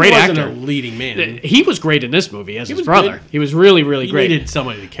though he's a great wasn't actor. a leading man. He was great in this movie as his was brother. good. He was really, really He great. needed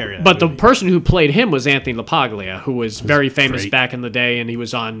somebody to carry that. But the movie. person who played him was Anthony LaPaglia, who was very famous great. back in the day, and he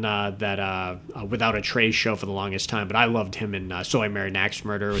was on that Without a Trace show for the longest time. But I loved him in So I Married an Axe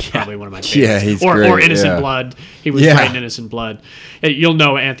Murderer. It was probably one of my favorites. Yeah, he's or great, Innocent yeah. Blood. He was Yeah. great in Innocent Blood. You'll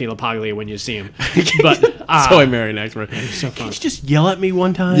know Anthony LaPaglia when you see him. But So I married an expert. so Can you just yell at me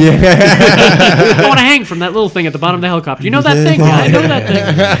one time? I want to hang from that little thing at the bottom of the helicopter. You know that thing? Yeah, I know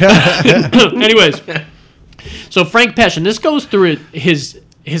that thing. Anyways, so Frank Pesh, and this goes through his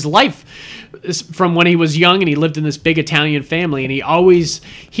life from when he was young, and he lived in this big Italian family, and he always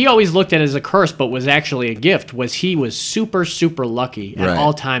looked at it as a curse, but was actually a gift. Was he was super lucky at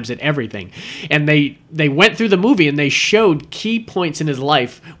all times at everything, and they went through the movie and they showed key points in his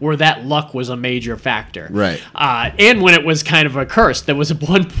life where that luck was a major factor. Right. And when it was kind of a curse, there was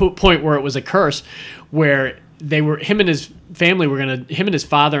one point where it was a curse, where him and his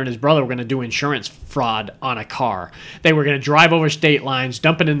father and his brother were gonna do insurance fraud on a car. They were gonna drive over state lines,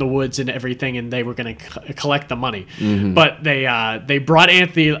 dump it in the woods and everything, and they were gonna collect the money. Mm-hmm. But they brought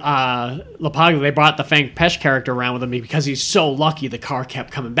Anthony LaPaglia. They brought the Frank Pesh character around with him because he's so lucky. The car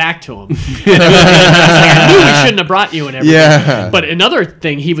kept coming back to him. I knew we shouldn't have brought you and everything. Yeah. But another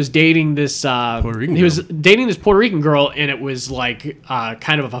thing, he was dating this Puerto Rican girl, and it was like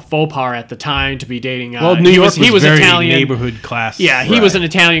kind of a faux pas at the time to be dating. New York he was very Italian. neighborhood class. Yeah, he was an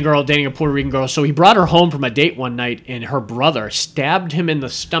Italian girl dating a Puerto Rican girl. So he brought her home from a date one night, and her brother stabbed him in the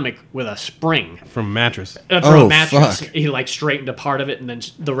stomach with a spring from a mattress. from a mattress. Fuck. He like straightened a part of it and then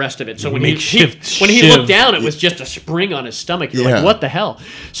the rest of it. So when Makeshift when he shiv. looked down, it was just a spring on his stomach. You're Yeah. like, what the hell?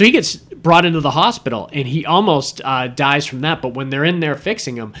 So he gets brought into the hospital, and he almost dies from that. But when they're in there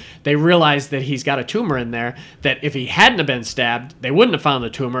fixing him, they realize that he's got a tumor in there, that if he hadn't have been stabbed, they wouldn't have found the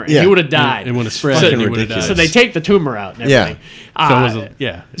tumor, and Yeah. he would have died. It would have Fucking spread. and he would have ridiculous. died. So they take the tumor out and Yeah. everything. So it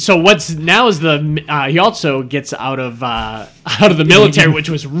was So what's now is he also gets out of the military, which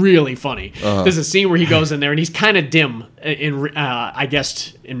was really funny. There's a scene where he goes in there and he's kind of dim. I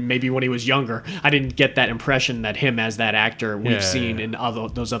guess in maybe when he was younger, I didn't get that impression that him as that actor we've seen in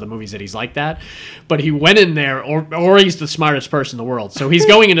those other movies that he's like that. But he went in there, or he's the smartest person in the world. So he's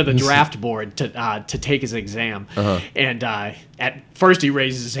going into the draft board to take his exam, and at first he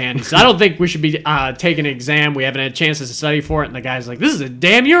raises his hand. He says, "I don't think we should be taking an exam. We haven't had chances to study for it." And the guy's like, "This is a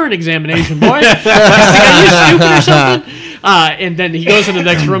damn urine examination, boy. He's like, are you stupid or something?" And then he goes into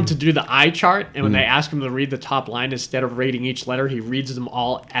the next room to do the eye chart. And when they ask him to read the top line, instead of rating each letter, he reads them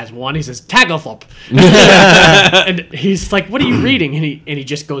all as one. He says, "Taglethorpe." And he's like, "What are you reading?" And he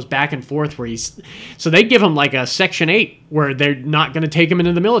just goes back and forth where so they give him like a Section 8 where they're not going to take him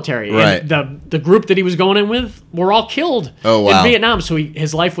into the military. Right. And the group that he was going in with were all killed Oh, wow. in Vietnam. So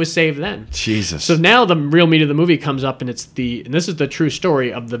his life was saved then. Jesus. So now the real meat of the movie comes up, and and this is the true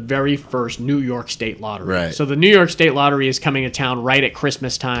story of the very first New York State Lottery. Right. So the New York State Lottery is coming to town right at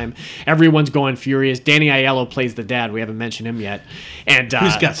Christmas time. Everyone's going furious. Danny Aiello plays the dad. We haven't mentioned him yet. And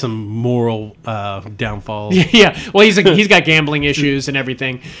He's got some moral downfalls. yeah. Well, he's got gambling issues and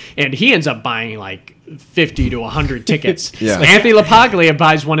everything, and he ends up buying like 50 to 100 tickets. Yeah. Anthony LaPaglia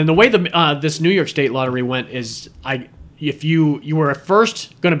buys one, and the way this New York State Lottery went is if you were at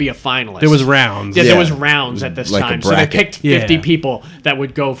first going to be a finalist. There was rounds. Yeah, Yeah. there was rounds at this Like a time. So they bracket. picked 50 Yeah. people that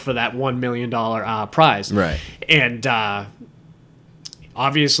would go for that $1 million prize. Right. And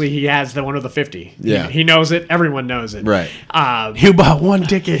obviously he has the one of the 50. Yeah. He knows it. Everyone knows it. Right. You bought one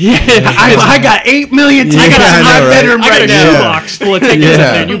ticket. Yeah. I got 8 million tickets Yeah, I in my know, right? bedroom I got right a now. shoebox full of tickets Yeah. up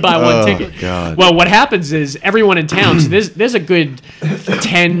there, and you buy one Oh, ticket. God. Well, what happens is everyone in town, so there's a good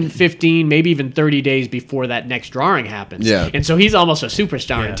 10, 15, maybe even 30 days before that next drawing happens. Yeah. And so he's almost a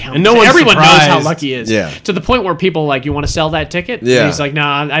superstar in town. And no one's everyone knows how surprised. lucky he is. Yeah. To the point where people are like, "You want to sell that ticket?" Yeah. And he's like, "No,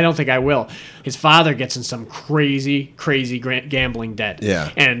 I don't think I will." His father gets in some crazy gambling debt. Yeah.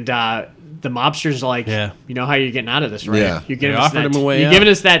 And the mobsters are like, Yeah. "You know how you're getting out of this, right? Yeah. You're giving They us offered that him a way you're out. giving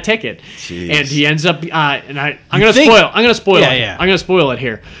us that ticket." Jeez. And he ends up and I'm gonna think- spoil. I'm gonna spoil Yeah, it. yeah. I'm gonna spoil it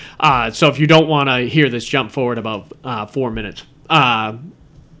here. So if you don't want to hear this, jump forward about 4 minutes.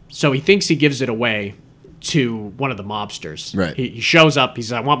 So he thinks he gives it away to one of the mobsters. Right. He shows up. He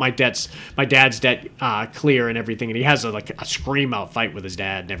says, "I want my dad's debt clear and everything." And he has a scream out fight with his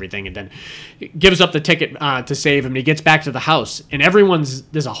dad and everything, and then gives up the ticket to save him. And he gets back to the house, and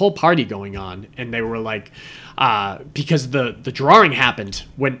there's a whole party going on, and they were like, because the drawing happened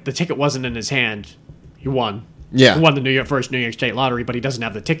when the ticket wasn't in his hand, he won. Yeah. He won the first New York State Lottery, but he doesn't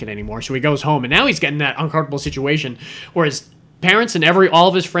have the ticket anymore. So he goes home, and now he's getting that uncomfortable situation where his parents and all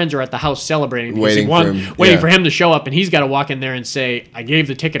of his friends are at the house celebrating because Waiting he won, for him, waiting yeah. for him to show up, and he's got to walk in there and say, "I gave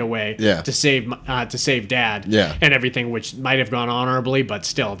the ticket away Yeah. to save Dad," Yeah. and everything, which might have gone honorably, but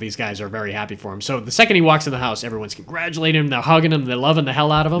still, these guys are very happy for him. So the second he walks in the house, everyone's congratulating him, they're hugging him, they're loving the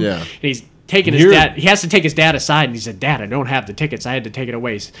hell out of him, Yeah. and he's taking his dad. He has to take his dad aside, and he said, "Dad, I don't have the tickets. I had to take it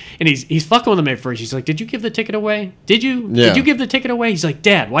away." And he's fucking with him at first. He's like, "Did you give the ticket away? Did you? Yeah. Did you give the ticket away?" He's like,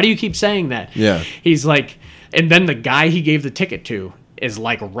 "Dad, why do you keep saying that?" Yeah. He's like, and then the guy he gave the ticket to is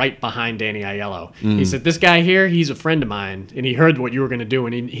like right behind Danny Aiello. He said, "This guy here, he's a friend of mine, and he heard what you were going to do,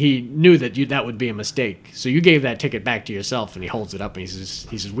 and he knew that that would be a mistake. So you gave that ticket back to yourself." And he holds it up, and he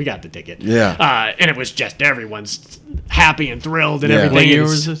says, "We got the ticket." Yeah. And it was just everyone's happy and thrilled and Yeah. everything. What And year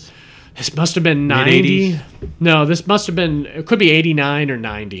it's- was this? This must have been Mid-80s? 90. No, this must have been. It could be 89 or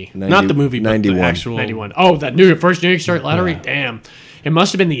 90. Not the movie, but 91. the actual. 91. Oh, that first New York Star Lottery. Damn, it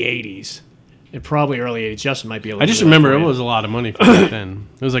must have been the 80s. It probably early 80s. Justin might be a little I just bit remember for it you. was a lot of money for back then.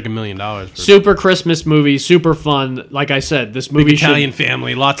 It was like $1 million. For Super Christmas movie, super fun. Like I said, this movie Italian should,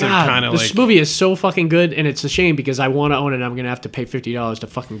 family, lots of God, kind of this like. movie is so fucking good, and it's a shame because I want to own it. And I'm gonna have to pay $50 to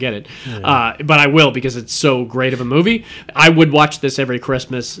fucking get it, but I will because it's so great of a movie. I would watch this every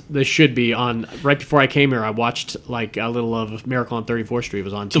Christmas. This should be on. Right before I came here, I watched like a little of Miracle on 34th Street. It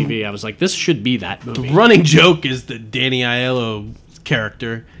was on TV. I was like, this should be that movie. The running joke is that Danny Aiello's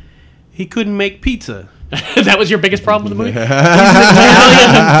character, he couldn't make pizza. That was your biggest problem with the movie. He's an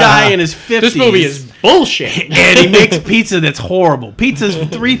Italian guy in his 50s. This movie is bullshit. And he makes pizza that's horrible. Pizza's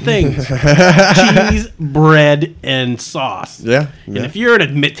 3 things: cheese, bread, and sauce. Yeah. And if you're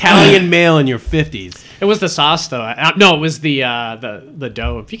an Italian male in your 50s, It was the sauce, though. No, it was the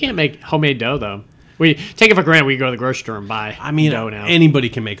dough. If you can't make homemade dough, though, we take it for granted. We go to the grocery store and buy. I mean, dough now. anybody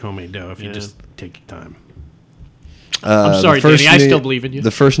can make homemade dough if you just take your time. I'm sorry, the first Danny. I New- still believe in you. The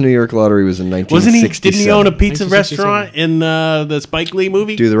first New York lottery was in Wasn't 1967. he? Didn't he own a pizza 1967. restaurant in the Spike Lee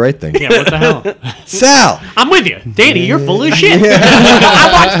movie? Do the right thing. Yeah, what the hell? Sal! I'm with you, Danny. You're full of shit.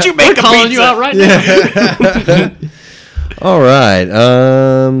 I watched you make We're a calling pizza. you out right now. All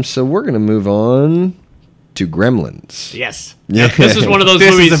right. So we're going to move on to Gremlins. Yes. Yeah. This is one of those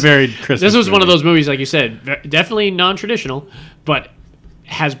This movies. is a very Christmas This was one of movie. those movies, like you said, definitely non-traditional, but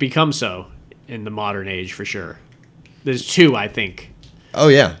has become so in the modern age for sure. There's 2, I think. Oh,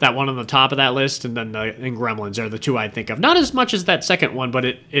 yeah. That one on the top of that list, and then and Gremlins are the 2 I think of. Not as much as that second one, but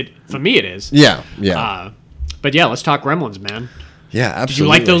it for me it is. Yeah. Yeah. But yeah, let's talk Gremlins, man. yeah, absolutely. Did you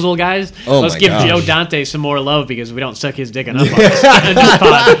like those little guys? Oh Let's my give gosh. Joe Dante some more love because we don't suck his dick enough on this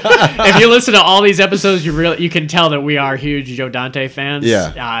pod. If you listen to all these episodes, you can tell that we are huge Joe Dante fans.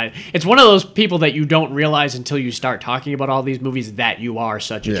 Yeah. It's one of those people that you don't realize until you start talking about all these movies that you are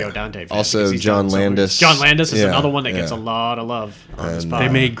such a Yeah. Joe Dante fan. Also, because he's John done so Landis. John Landis is Yeah, another one that gets yeah. a lot of love on this And, pod. They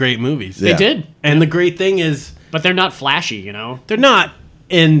made great movies. Yeah. They did, And the great thing is, but they're not flashy, you know. they're not.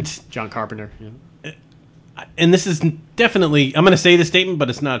 And John Carpenter. Yeah. this is definitely, I'm going to say this statement, but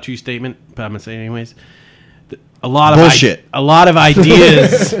it's not a true statement, but I'm going to say it anyways. A lot of Bullshit. a lot of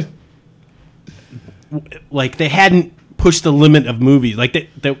ideas, like they hadn't pushed the limit of movies. Like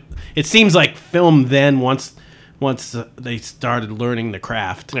it seems like film then once they started learning the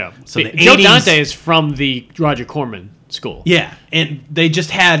craft. Yeah. So the Joe 80s Dante is from the Roger Corman school. Yeah, and they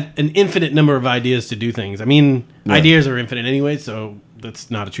just had an infinite number of ideas to do things. I mean, ideas are infinite anyway, so that's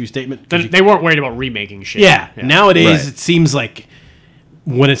not a true statement. 'Cause They weren't worried about remaking shit. yeah, nowadays Right. it seems like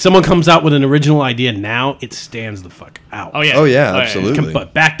when someone comes out with an original idea now, it stands the fuck out. Oh yeah. Oh, yeah, absolutely.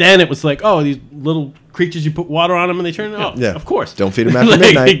 But back then it was like, oh, these little creatures, you put water on them and they turn. Oh, Yeah. of course. Don't feed them after Like,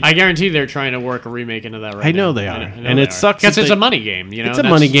 midnight. I guarantee they're trying to work a remake into that right now. I know they are. And it sucks because that it's they- a money game. You know, It's a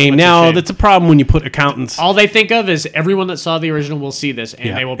money game. Now that's a problem when you put accountants. all they think of is everyone that saw the original will see this, and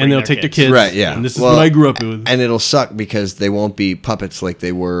Yeah, they will. and Bring they'll their take kids. their kids. Right, yeah. And this is Well, what I grew up with. And it'll suck because they won't be puppets like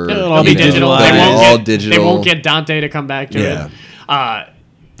they were. It'll all They'll be be digital. digitalized. They They'll won't be all get, digital. They won't get Dante to come back to Yeah. it.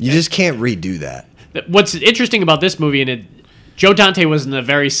 You just can't redo that. What's interesting about this movie, and Joe Dante was in a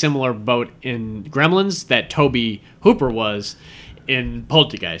very similar boat in Gremlins that Toby Hooper was in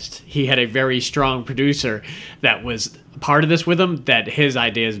Poltergeist. He had a very strong producer that was part of this with him, that his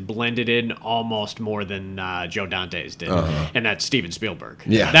ideas blended in almost more than Joe Dante's did. And that's Steven Spielberg.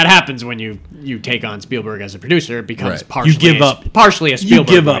 Yeah. That happens when you take on Spielberg as a producer. It becomes Right. partially You give up. partially a You Spielberg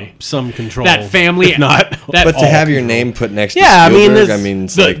give up movie. some control. That family, if not. that But to have your name put next to Yeah, I mean, Spielberg, this-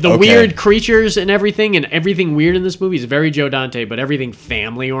 it's the, like, the okay. weird creatures and everything weird in this movie is very Joe Dante, but everything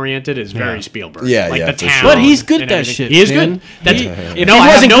family oriented is very Spielberg. Yeah, like yeah, the for town. sure. But he's good and at that everything. shit. He is man. good. That's, If you know, he I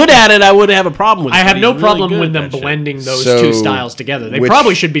have wasn't no- good at it, I would have a problem with it. I have but no he's really problem good with at them that shit. blending those So, two styles together. They which-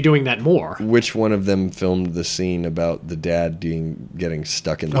 probably should be doing that more. Which one of them filmed the scene about the dad getting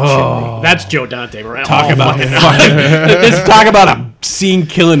stuck in the Oh. That's Joe Dante. Right? Talk Oh, about fucking- this. Talk about a scene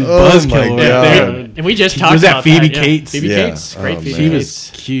killing buzzkill my right God. there. and we just talked Was that about Phoebe yeah. Cates? Phoebe Yeah. Cates, great Oh, Phoebe man. She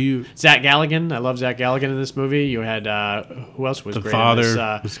Cates. was cute. Zach Galligan, I love Zach Galligan in this movie. You had who else was The great? father in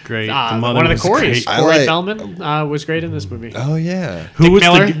this? was great. The mother one of the was Coreys, great. I Corey like- Feldman, was great in this movie. Oh yeah, Who Dick was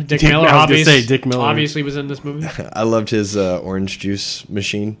Miller, the Dick Miller, I was gonna say obviously, Dick Miller. obviously was in this movie. I loved his orange juice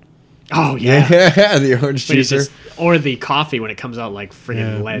machine. Oh yeah, The orange But he's juicer. just, or the coffee when it comes out like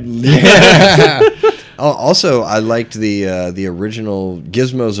friggin' Yeah. lead. Also, I liked the original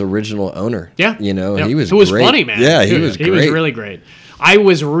Gizmo's original owner. Yeah, you know, Yeah. he was Who was great. funny, man. Yeah, he Dude, was great. He was really great. I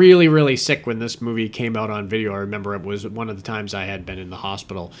was really, really sick when this movie came out on video. I remember it was one of the times I had been in the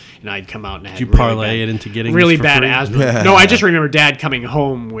hospital, and I'd come out and had Did you parlay it into getting really this for bad free? asthma. No, I just remember Dad coming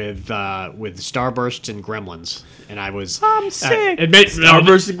home with Starbursts and Gremlins, and I was I'm sick.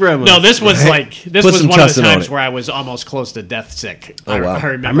 Starbursts and Gremlins. No, this was Put was some one of the tussin on times it. where I was almost close to death sick. Oh, wow. I it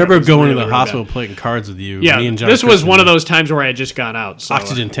remember was going really, to the really hospital bad. playing cards with you. Yeah, me and John this was Christian. one of those times where I had just gone out. So,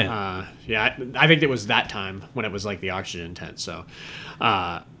 Oxygen tent. Yeah, I think it was that time when it was like the oxygen tent. So,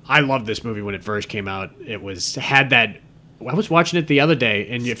 I loved this movie when it first came out. It had that. I was watching it the other day,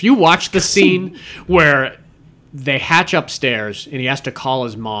 and if you watch the scene where they hatch upstairs, and he has to call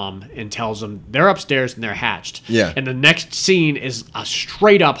his mom and tells them they're upstairs and they're hatched. Yeah. And the next scene is a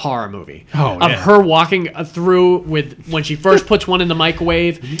straight up horror movie Oh, of yeah. her walking through with when she first puts one in the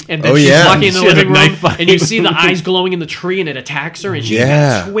microwave, and then Oh, she's yeah. walking in the She had a living room, knife fight. and you see the eyes glowing in the tree, and it attacks her, and she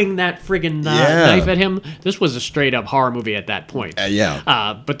Yeah. swing that friggin' Yeah. knife at him. This was a straight up horror movie at that point.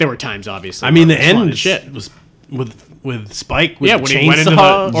 Yeah. But there were times, obviously. I mean, where the it was fun end as shit. was with Spike with Yeah, the when he went into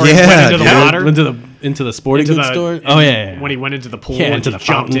chainsaw. the or he Yeah, went into the dude. water, into the sporting into goods the- store. and Oh yeah, when he went into the pool, yeah, and into he the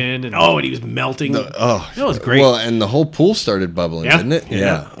jumped fountain. in, and And he was melting. Oh, that was great. Well, and the whole pool started bubbling, Yeah. didn't it?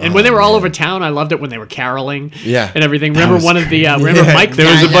 Yeah. And when they were all over town, I loved it when they were caroling, Yeah. and everything. That Remember was one of the great. remember Yeah. Mike?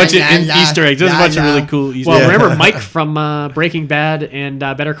 there was a bunch of la, Easter eggs. There's a la, bunch of la. really cool Easter Well, eggs. remember Mike from Breaking Bad and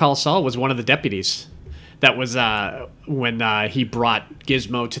Better Call Saul was one of the deputies. That was when he brought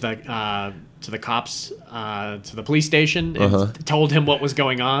Gizmo to the cops, to the police station, and told him what was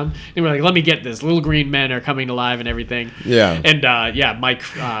going on. And we were like, "Let me get this. Little green men are coming alive and everything." Yeah. And Mike,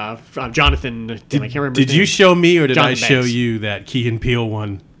 Jonathan. I can't remember. Did his you name. show me or did I Jonathan show Banks. you that Key and Peele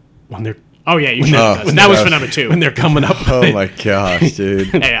one when they're Oh yeah, you showed us. when That was they're- for number 2. when they're coming up? Oh my gosh, dude.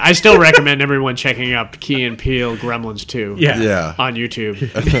 Hey, I still recommend everyone checking up Key and Peele Gremlins 2. Yeah. Yeah. On YouTube.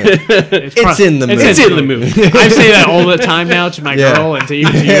 It's in the movie. It's in the movie. I say that all the time now to my Yeah. girl and to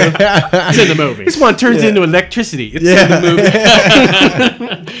even to you. It's in the movie. This one turns into electricity. It's Yeah. in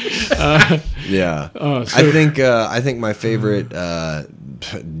the movie. Yeah. so- I think my favorite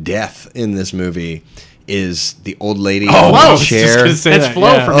death in this movie is the old lady Oh, in I the was just chair. gonna say That's that,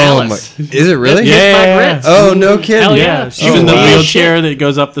 Flo yeah. from Oh my! Alice. Is it really? Kiss Yeah. My Yeah. Grits. Oh no kidding! Hell Yeah, yeah. she's Oh, in the wow. wheelchair that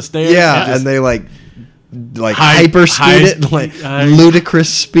goes up the stairs. Yeah, Just- and they like High- hyper speed high it, speed- like high- ludicrous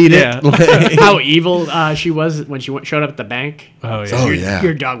speed Yeah. it. Like, How evil she was when she showed up at the bank. Oh, yeah. Oh, your, yeah.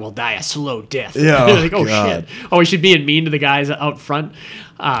 your dog will die a slow death. Yeah, like, oh, oh God. shit. Oh, she's being mean to the guys out front.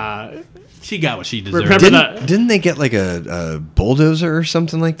 She got what she deserved. Remember didn't they get like a bulldozer or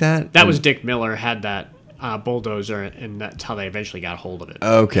something like that? That was Dick Miller had that bulldozer, and that's how they eventually got hold of it.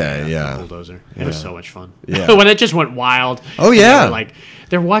 Okay, The yeah. bulldozer. It was so much fun. Yeah. When it just went wild. Oh, and they yeah. were like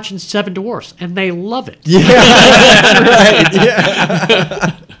they're watching Seven Dwarfs and they love it. Yeah, that's right.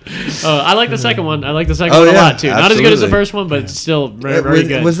 Yeah. I like the second one. I like the second Oh, one a yeah, lot too. Not as good as the absolutely. first one, but still very, very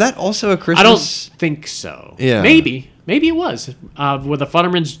good. Was that also a Christmas? I don't think so. Yeah. Maybe it was. With the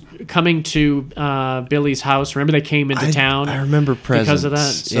Futtermans coming to Billy's house. Remember they came into town. I remember because of that.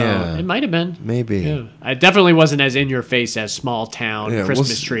 presents. So Yeah. it might have been. Maybe. Yeah. It definitely wasn't as in your face as small town Yeah,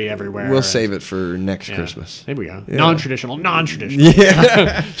 Christmas tree everywhere. We'll save it for next Yeah. Christmas. There we go. Yeah. Non-traditional.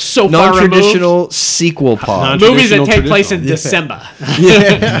 Yeah. So far removed. Non-traditional sequel pod. Movies that take Traditional, place in traditional.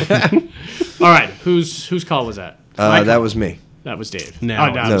 December. All right. Whose call was that? That was me. That was Dave. Now Oh,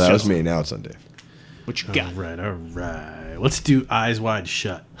 it's- No, it's that was just- me. Now it's on Dave. What you got? All right. Let's do Eyes Wide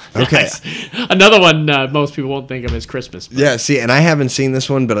Shut. Okay. Another one most people won't think of as Christmas. But Yeah, see, and I haven't seen this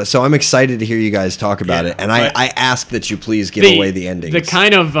one, but so I'm excited to hear you guys talk about Yeah, it. And but- I ask that you please give away the endings. The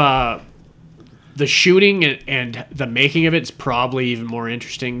kind of the shooting and the making of it's probably even more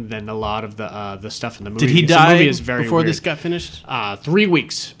interesting than a lot of the stuff in the movie. Did he because the die movie is very before weird. this got finished? 3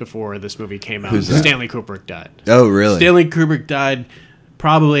 weeks before this movie came out, Who's that? Stanley Kubrick died. Oh, really? Stanley Kubrick died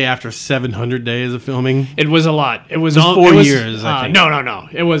probably after 700 days of filming. It was a lot. It was, It was all, 4 it was, years, I think. No.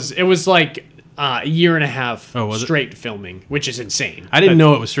 It was like a year and a half Oh, was it? straight filming, which is insane. I didn't But-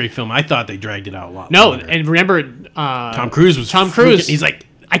 know it was straight film. I thought they dragged it out a lot. No, longer. and remember, Tom Cruise was Tom Cruise. freaking- he's like,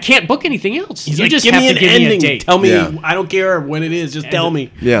 I can't book anything else. he's You like, just give have me to an give ending. me a date. Tell me, Yeah. I don't care when it is. Just tell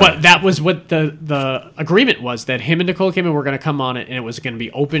me. Yeah. But that was what the agreement was, that him and Nicole Kidman were going to come on it, and it was going to be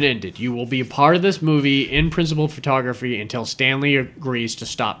open ended. You will be a part of this movie in principal photography until Stanley agrees to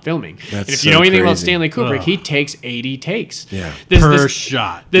stop filming. That's and if you so know anything about crazy. Stanley Kubrick, Ugh. he takes 80 takes. Yeah. There's Per this-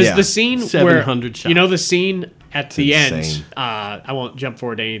 shot. There's Yeah. the scene where 700 shots. you know the scene at the insane. end. I won't jump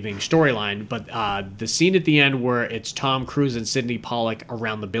forward to anything storyline, but the scene at the end where it's Tom Cruise and Sidney Pollack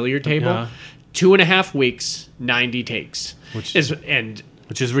around the billiard table. Yeah. 2.5 weeks, 90 takes. Which- is and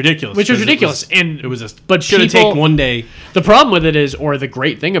which is ridiculous. Which was 'cause ridiculous, and it was a but should have people- taken one day. The problem with it is, or the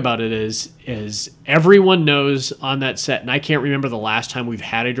great thing about it is everyone knows on that set, and I can't remember the last time we've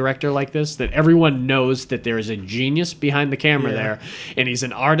had a director like this, that everyone knows that there is a genius behind the camera there, and he's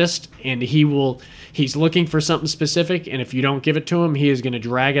an artist, and he's looking for something specific, and if you don't give it to him, he is going to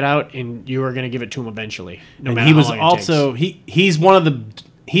drag it out, and you are going to give it to him eventually. No And matter he how was long it also takes. he's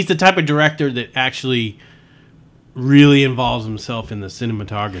the type of director that actually really involves himself in the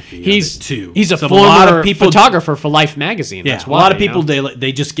cinematography. He's too. He's a So former photographer for Life magazine. Yeah, That's a why, lot of you people know?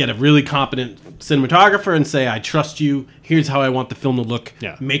 they just get a really competent cinematographer and say, "I trust you. Here's how I want the film to look.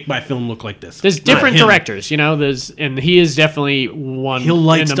 Yeah. Make my film look like this." There's Not different him. directors, you know. And he is definitely one. He'll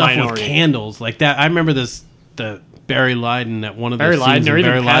light in the stuff with minority. candles like that. I remember the Barry Lyndon at one of Barry the Lyndon, scenes or in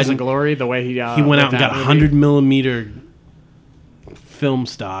even Barry Paz and Lyndon. Glory, the way he He went out and got 100 millimeter film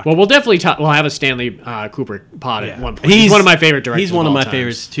stock. Well, we'll definitely we'll have a Stanley Kubrick pod Yeah. at one point. He's one of my favorite directors. He's one of all my time.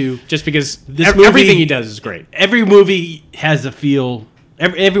 favorites too. Just because This movie- everything he does is great. Every movie has a feel.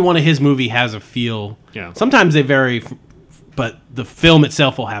 Every one of his movie has a feel. Yeah. Sometimes they vary, but the film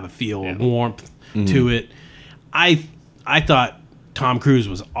itself will have a feel, a warmth Mm-hmm. to it. I thought Tom Cruise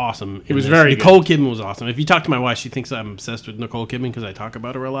was awesome. He was very Nicole Kidman was awesome. If you talk to my wife, she thinks I'm obsessed with Nicole Kidman because I talk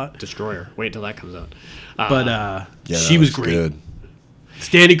about her a lot. Destroyer. Wait till that comes out. But Yeah, she that was great. Good.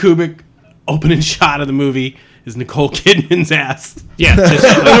 Stanley Kubrick, opening shot of the movie is Nicole Kidman's ass. Yeah. just-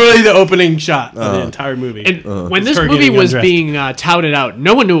 Literally the opening shot of the entire movie. And when It's this her movie getting was undressed. being touted out,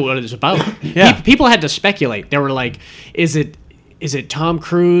 no one knew what it was about. Yeah. People had to speculate. They were like, is it Tom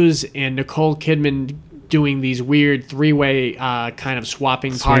Cruise and Nicole Kidman doing these weird three-way kind of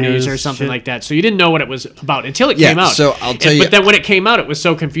swapping parties or Swingers something shit. like that? So you didn't know what it was about until it Yeah, came out. so I'll tell you- But then when it came out, it was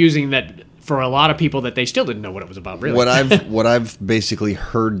so confusing that for a lot of people that they still didn't know what it was about, really. What I've basically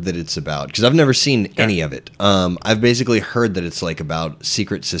heard that it's about, because I've never seen any of it. I've basically heard that it's like about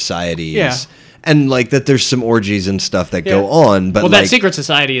secret societies, Yeah. and like that there's some orgies and stuff that go Yeah. on. But Well, like, that secret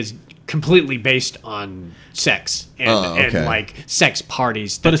society is completely based on sex and, okay. and like sex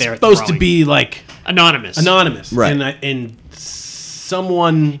parties that but it's they're supposed to throwing. be like anonymous. Right. And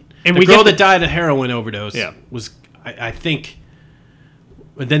someone, And the we girl get that died of heroin overdose, Yeah. was I think.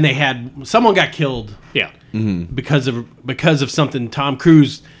 But then they had someone got killed Yeah, because of something Tom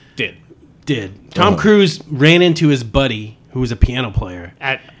Cruise did did. Tom Cruise ran into his buddy who was a piano player.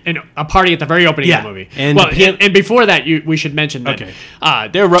 at a party at the very opening Yeah, of the movie. and Well, the pian- and before that, we should mention that. Okay.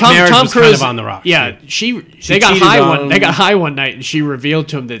 Their marriage was kind of on the rocks, Yeah, too. they got cheated high on one. him. They got high one night, and she revealed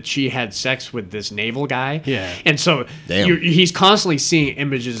to him that she had sex with this naval guy. Yeah. and so Damn. he's constantly seeing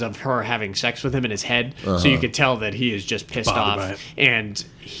images of her having sex with him in his head. So you could tell that he is just pissed Bothered by off, it. and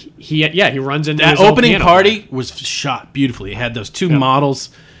he runs into That his old opening piano party player. was shot beautifully. It had those two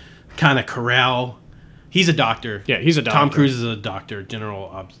models kind of corral. He's a doctor. Yeah, he's a Tom doctor. Cruise is a doctor,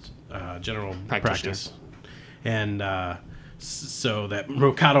 general Practitioner. practice. And so that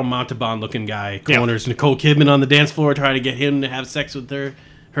Rocado Montalban looking guy corners Nicole Kidman on the dance floor, trying to get him to have sex with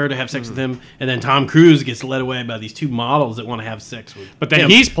her to have sex with him, and then Tom Cruise gets led away by these two models that want to have sex with. But then him.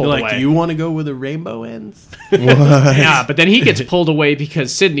 he's pulled They're like, away. "Do you want to go where the rainbow ends?" Yeah, but then he gets pulled away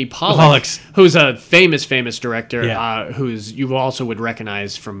because Sidney Pollack, Pollack's- who's a famous director, Yeah. who's you also would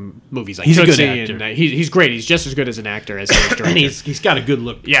recognize from movies like He's a good Tootsie, actor. and he's great. He's just as good as an actor as he is director. And he's got a good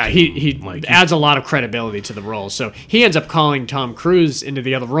look. Yeah, to he him. Like, adds a lot of credibility to the role. So he ends up calling Tom Cruise into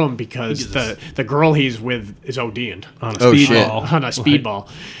the other room because the girl he's with is ODing on a Oh, shit. speedball. on a speedball.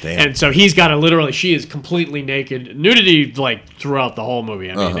 Damn. And so he's got to literally, she is completely naked. Nudity, like, throughout the whole movie.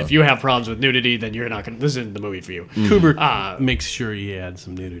 I mean, if you have problems with nudity, then you're not going to, this isn't the movie for you. Kubrick makes sure he adds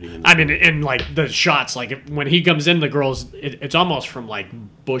some nudity in there. I mean, and like the shots, like when he comes in, the girls, it's almost from like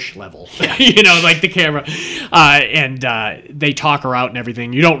bush level, you know, like the camera, and they talk her out and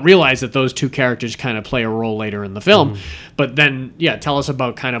everything. You don't realize that those two characters kind of play a role later in the film, but then tell us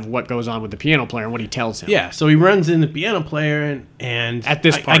about kind of what goes on with the piano player and what he tells him. Yeah, so he runs in the piano player, and At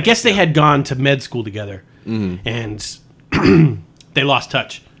this I party, guess they had gone to med school together, and they lost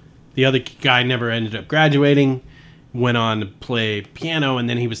touch. The other guy never ended up graduating, went on to play piano, and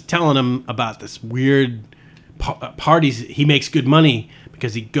then he was telling him about this weird parties. He makes good money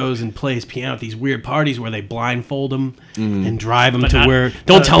because he goes and plays piano at these weird parties where they blindfold him and drive him to not- where...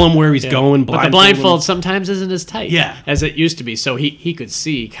 Don't tell him where he's going. But the blindfold sometimes isn't as tight Yeah. as it used to be, so he could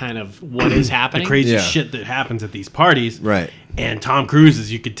see kind of what is happening. the crazy Yeah. shit that happens at these parties. Right. And Tom Cruise,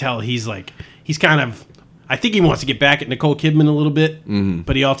 as you could tell, he's kind of, I think he wants to get back at Nicole Kidman a little bit,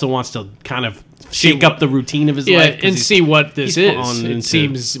 but he also wants to kind of shake up the routine of his life. 'cause and he's- see what this he's is. fallen It into-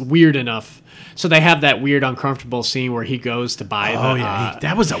 seems weird enough. So they have that weird, uncomfortable scene where he goes to buy Oh the. yeah,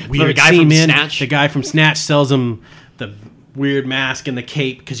 that was a the weird guy scene, from man. Snatch. The guy from Snatch sells him the weird mask and the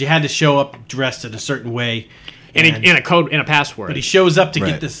cape because you had to show up dressed in a certain way. And a code and a password. But he shows up to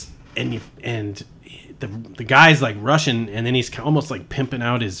Right. get this, and the guy's like Russian, and then he's almost like pimping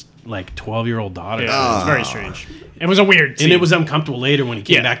out his like 12-year-old daughter. Yeah, it was very strange. It was a weird scene. And it was uncomfortable later when he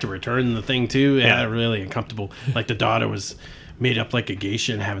came Yeah. back to return the thing too. Yeah. Yeah, really uncomfortable. Like the daughter was made up like a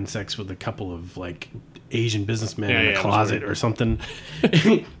geisha and having sex with a couple of like Asian businessmen Yeah, in yeah, a it was closet weird. or something.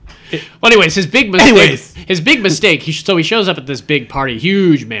 Well, anyways, his big mistake. Anyways. His big mistake. So he shows up at this big party,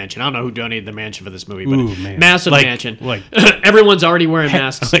 huge mansion. I don't know who donated the mansion for this movie, but Ooh, man. massive Like- mansion. like- Everyone's already wearing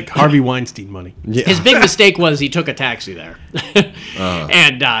masks. like Harvey Weinstein money. Yeah. His big mistake was he took a taxi there,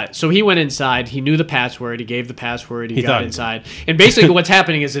 and so he went inside. He knew the password. He gave the password. He thought got he did. inside, and basically what's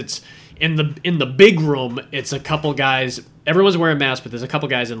happening is it's in the big room. It's a couple guys. Everyone's wearing masks, but there's a couple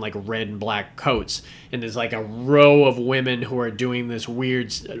guys in like red and black coats, and there's like a row of women who are doing this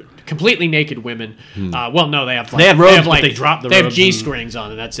weird, completely naked women. Well, no, they have like, They have robes, but they drop the They have robes G and- strings on,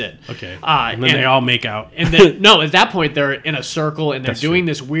 and that's it. Okay. And and then they all make out. and then no, at that point they're in a circle and they're That's doing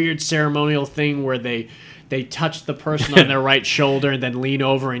true. this weird ceremonial thing where they touch the person on their right shoulder and then lean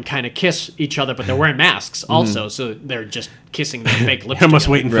over and kind of kiss each other, but they're wearing masks also, so they're just kissing their fake lips. They're almost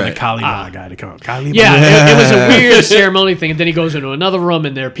together. waiting for Right. the Kali Ma guy to come. Kali Ma. Yeah, it was a weird ceremony thing, and then he goes into another room,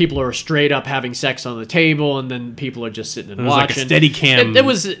 and there people are straight up having sex on the table, and then people are just sitting and was like a watching. Steadicam. It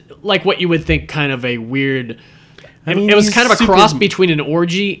was like what you would think, kind of a weird. I mean, it was he's kind of a super- cross between an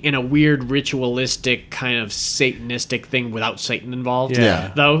orgy and a weird ritualistic kind of Satanistic thing without Satan involved.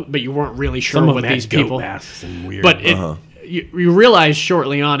 Yeah. Though, but you weren't really sure Some of what them had these goat people. masks and weird. But you realize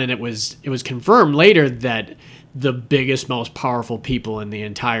shortly on, and it was confirmed later that the biggest, most powerful people in the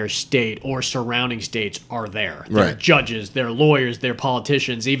entire state or surrounding states are there. They're Right. judges, they're lawyers, they're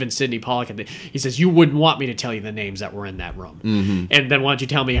politicians, even Sidney Pollack. He says, you wouldn't want me to tell you the names that were in that room. Mm-hmm. And then why don't you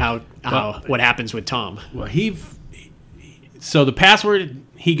tell me how what happens with Tom? well, so the password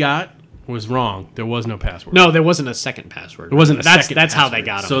he got was wrong. There was no password. No, there wasn't a second password. There wasn't a That's second how they password.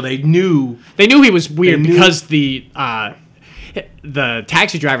 got him. So they knew. They knew he was weird They knew- because the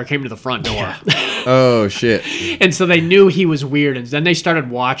taxi driver came to the front door. Oh shit. And so they knew he was weird, and then they started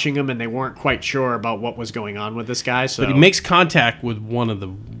watching him, and they weren't quite sure about what was going on with this guy. So But he makes contact with one of the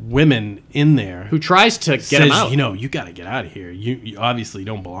women in there who tries to get says, him out. you know, you got to get out of here. You obviously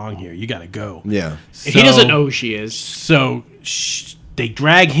don't belong here. You got to go. Yeah. He doesn't know who she is. So they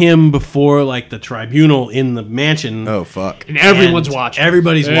drag him before like the tribunal in the mansion. Oh fuck. And everyone's and watching.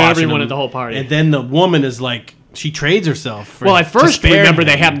 Everybody's watching. Everyone him. at the whole party. And then the woman is like, she trades herself. For, Well, at to first, spare remember,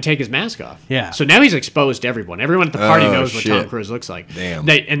 they him. have him take his mask off. Yeah. So now he's exposed to everyone. Everyone at the party Oh, knows what Tom shit. Cruise looks like. Damn.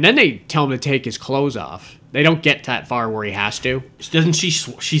 And then they tell him to take his clothes off. They don't get that far where he has to. Doesn't she?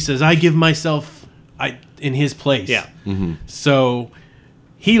 She says, "I give myself, in his place." Yeah. So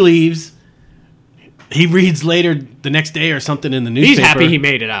he leaves. He reads later the next day or something in the newspaper. He's happy he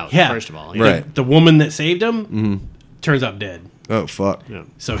made it out, Yeah. first of all. Right. The woman that saved him turns up dead. Oh fuck. Yeah.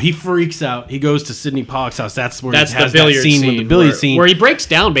 So he freaks out. He goes to Sidney Pollack's house. That's where That's he the has billiard that scene with the billiard scene. where he breaks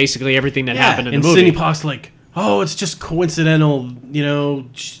down basically everything that happened in and the movie. Sidney Pollack's like, "Oh, it's just coincidental.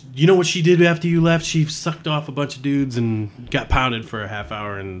 You know what she did after you left? She sucked off a bunch of dudes and got pounded for a half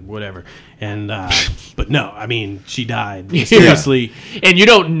hour and whatever." And but no, I mean, she died mysteriously. And you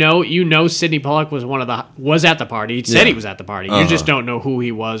don't know, Sidney Pollack was at the party. He said Yeah. he was at the party. You just don't know who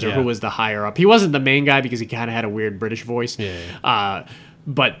he was or Yeah. who was the higher up. He wasn't the main guy because he kind of had a weird British voice. Yeah.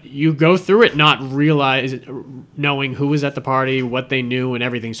 But you go through it not knowing who was at the party, what they knew, and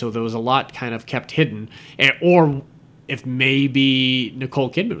everything. So there was a lot kind of kept hidden, or if maybe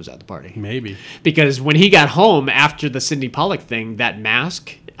Nicole Kidman was at the party. Maybe. Because when he got home after the Sidney Pollack thing, that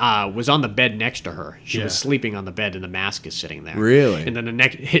mask was on the bed next to her. She was Yeah. sleeping on the bed, and the mask is sitting there. Really? And then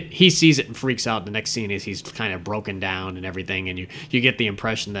he sees it and freaks out. The next scene is he's kind of broken down and everything, and you get the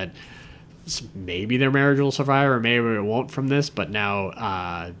impression that maybe their marriage will survive, or maybe it won't from this. But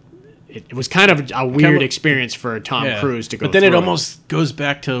now it was kind of a weird experience for Tom Yeah. Cruise to go. But then it through almost goes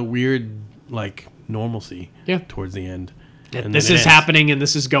back to a weird like normalcy. Yeah. Towards the end. And This then it is ends. happening and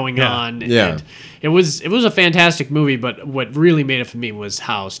this is going Yeah. on. Yeah. And it was a fantastic movie, but what really made it for me was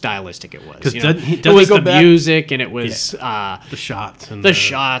how stylistic it was. 'Cause You know, doesn't he it was go the back- music, and it was The shots and the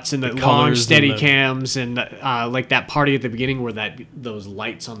shots and the, long colors steady and the- cams, and like that party at the beginning where those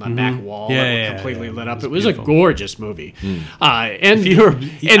lights on the back wall Yeah, that were yeah, completely yeah. lit up. It It was was a beautiful. gorgeous movie. And If you were,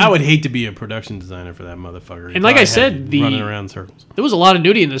 and I would hate to be a production designer for that motherfucker. He And like probably I had said, you running around in circles. there was a lot of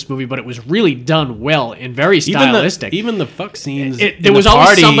nudity in this movie, but it was really done well and very stylistic. Even the fuck scenes. There in was the always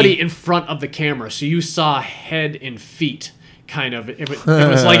party, somebody in front of the camera, so you saw head and feet kind of it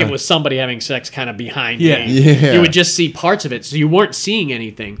was like it was somebody having sex kind of behind Yeah. me. Yeah. You would just see parts of it, so you weren't seeing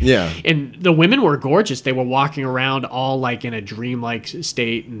anything. Yeah. And the women were gorgeous. They were walking around all like in a dreamlike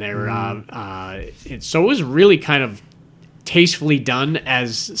state, and they were so it was really kind of tastefully done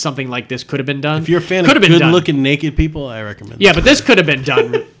as something like this could have been done. If you're a fan Could of have been done. good-looking naked people, I recommend. Yeah, but this could have been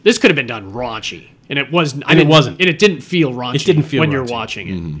done. This could have been done raunchy, and it wasn't. And it wasn't. and it didn't feel raunchy. It didn't feel when you're raunchy. watching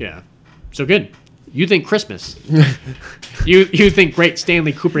it. Yeah, so good. You think Christmas? you think great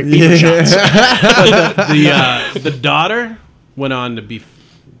Stanley Kubrick beaver shots? The daughter went on to be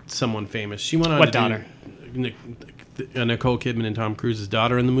someone famous. She went on. What to daughter? Nicole Kidman and Tom Cruise's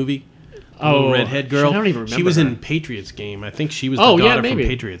daughter in the movie. Oh, Little redhead girl. I don't even remember. She was her. in Patriots Game. I think she was the Oh daughter yeah, from maybe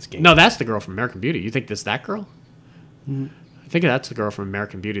Patriots Game. No, that's the girl from American Beauty. You think this that girl? I think that's the girl from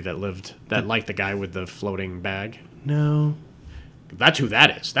American Beauty that liked the guy with the floating bag. No. That's who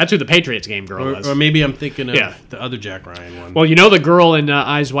that is. That's who the Patriots Game girl was. Or maybe I'm thinking of Yeah. the other Jack Ryan one. Well, you know the girl in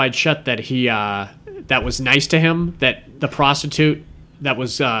Eyes Wide Shut that that was nice to him, that the prostitute that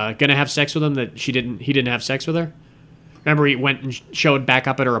was gonna have sex with him, that he didn't have sex with her. Remember, he went and showed back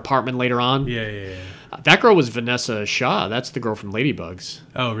up at her apartment later on. Yeah. That girl was Vanessa Shaw. That's the girl from Ladybugs.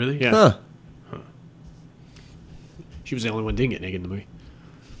 Oh, really? Yeah, Huh. she was the only one who didn't get naked in the movie.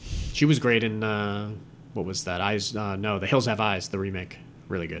 She was great in what was that? Eyes? No, The Hills Have Eyes, the remake.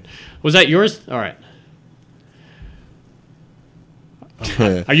 Really good. Was that yours? All right.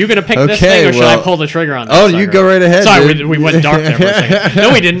 Are you going to pick this Okay, thing, or should I well- pull the trigger on this? Oh, you sucker? go right ahead, Sorry, dude. we went dark there for a second.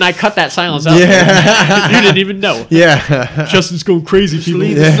 No, we didn't. I cut that silence out. Yeah. You didn't even know. Yeah. Justin's going crazy. People.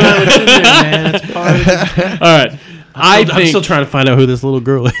 Leave the silence in there, man. It's part of it. All right. I'm still trying to find out who this little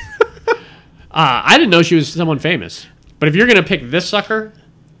girl is. I didn't know she was someone famous. But if you're going to pick this sucker,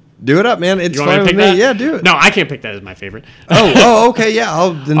 Do it up, man. It's you want me fine to with pick me. that? Yeah, do it. No, I can't pick that as my favorite. Oh, okay. Yeah,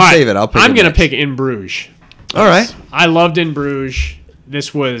 I'll then All right, save it. I'll pick I'm it going to next. pick In Bruges. All right. I loved In Bruges.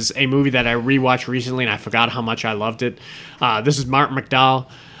 This was a movie that I rewatched recently, and I forgot how much I loved it. This is Martin McDowell.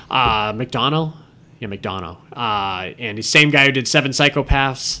 McDonough? Yeah, McDonough. And he's the same guy who did Seven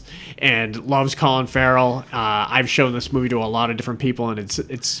Psychopaths and loves Colin Farrell. I've shown this movie to a lot of different people, and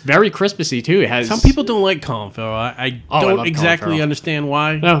it's very Christmassy, too. It has Some people don't like Colin Farrell. I I love don't Colin exactly Farrell. understand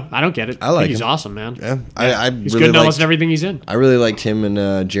why. No, I don't get it. I like think he's him. awesome, man. Yeah, I He's really good in almost liked, everything he's in. I really liked him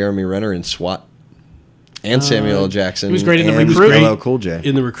and Jeremy Renner in SWAT, and Samuel L. Jackson. he was great in The and Recruit. LL Cool J.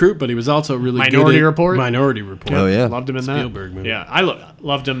 In The Recruit, but he was also really Minority good at Report? Minority Report. Oh, yeah. Loved him in Spielberg that. movie. Yeah, I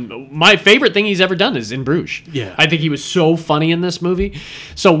loved him. My favorite thing he's ever done is In Bruges. Yeah. I think he was so funny in this movie.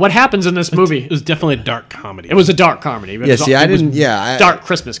 So what happens in this movie? It was definitely a dark comedy. It was a dark comedy. It Yeah, was- see, I it was didn't. Yeah, I, dark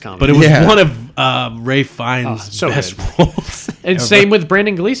Christmas comedy. but it was Yeah. one of Ray Fiennes' so best good. roles. and same with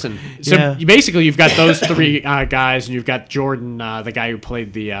Brandon Gleeson. So Yeah. you've got those three guys, and you've got Jordan, the guy who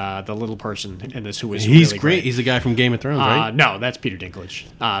played the little person in this, who was He's really great. He's the guy from Game of Thrones, right? No, that's Peter Dinklage.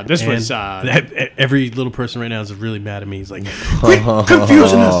 This And was every little person right now is really mad at me. He's like, quit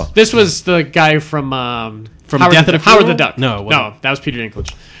confusing us. this was the guy from Howard, Death at a Howard the Funeral? Duck. No, it wasn't. no, that was Peter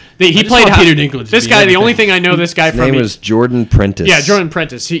Dinklage. He just played want Peter Dinklage to This be guy. The everything. only thing I know this guy his from name was Jordan Prentice. yeah, Jordan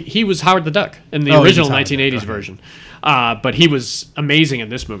Prentice. He was Howard the Duck in the Oh, he original was Howard the 1980s Duck. version, but he was amazing in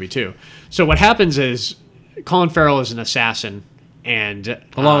this movie too. So what happens is Colin Farrell is an assassin, and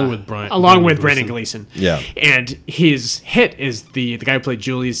Along with Brandon Gleeson. Yeah. and his hit is the guy who played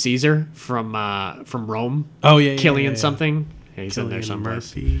Julius Caesar from Rome. Oh, yeah, yeah, Killian yeah. something. Yeah, he's in there Cillian somewhere.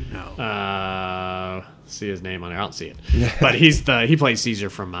 Murphy? No. See his name on there. I don't see it, but he plays Caesar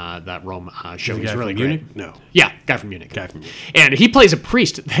from that Rome show. The He's guy really from great. Munich? No. Yeah, guy from Munich. Guy from Munich. And he plays a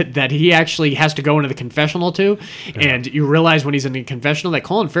priest that he actually has to go into the confessional to. And you realize when he's in the confessional that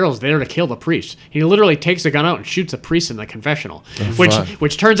Colin Farrell's there to kill the priest. He literally takes a gun out and shoots the priest in the confessional,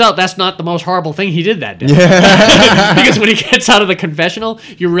 which turns out that's not the most horrible thing he did that day. Because when he gets out of the confessional,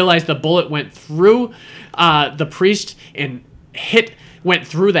 you realize the bullet went through the priest and went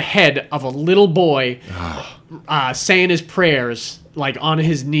through the head of a little boy saying his prayers like on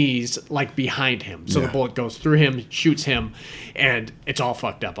his knees, like behind him. So the bullet goes through him, shoots him, and it's all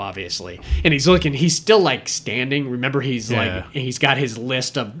fucked up, obviously. And he's still like standing. Remember, he's got his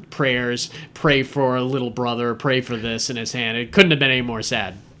list of prayers, pray for a little brother, pray for this in his hand. It couldn't have been any more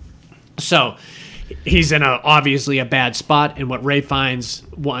sad. So he's in obviously a bad spot, and what Ray Fiennes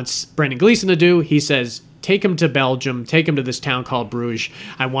wants Brendan Gleeson to do, he says, take him to Belgium, take him to this town called Bruges.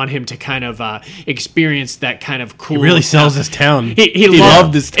 I want him to kind of experience that kind of cool... He really sells this town. He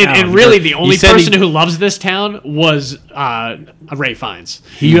loved this town. And really, the only said person who loves this town was Ray Fiennes.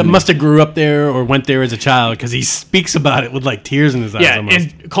 He must have grew up there or went there as a child because he speaks about it with like tears in his eyes. Yeah, almost.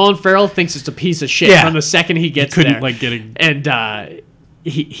 and Colin Farrell thinks it's a piece of shit Yeah. from the second he gets couldn't, there. like, get a- And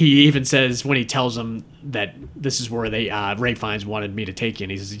he even says when he tells him that this is where they Ray Fiennes wanted me to take you,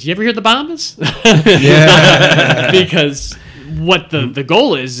 and he says, "Did you ever hear the Bombers?" Yeah. Because what the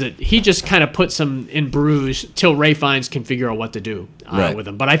goal is that he just kind of puts him in Bruges till Ray Fiennes can figure out what to do with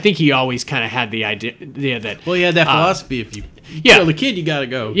him. But I think he always kind of had the idea that Well, he had that philosophy: if you yeah. kill the kid, you gotta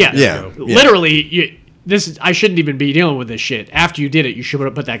go. Yeah, Yeah. literally. I shouldn't even be dealing with this shit. After you did it, you should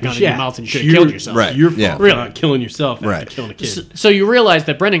have put that gun in your mouth and should have killed yourself. Right. Your fault Yeah. for Really. not killing yourself Right. after killing a kid. So you realize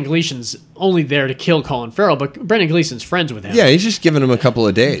that Brendan Gleeson's only there to kill Colin Farrell, but Brendan Gleeson's friends with him. Yeah, he's just giving him a couple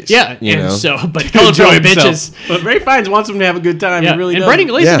of days. Yeah, you and know. so, but Colin Farrell bitches. But Ray Fiennes wants him to have a good time. Yeah, He really and does. Brendan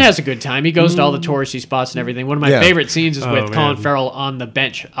Gleeson Yeah. has a good time. He goes to all the touristy spots and everything. One of my Yeah. favorite scenes is with man. Colin Farrell on the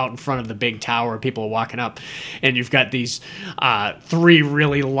bench out in front of the big tower. People are walking up, and you've got these 3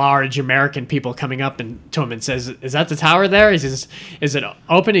 really large American people coming up and to him and says, "Is that the tower there?" He says, "Is it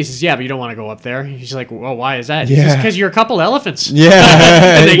open?" He says, "Yeah, but you don't want to go up there." He's like, "Well, why is that?" He says, Yeah. "Because you're a couple elephants."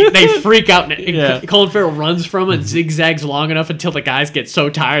 Yeah. And they freak out. And Yeah. Colin Farrell runs from him and zigzags long enough until the guys get so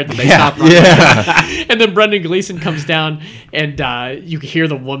tired that they stop running. Yeah. And then Brendan Gleeson comes down, and you can hear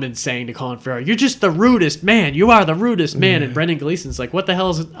the woman saying to Colin Farrell, "You're just the rudest man. You are the rudest man." And Brendan Gleeson's like, "What the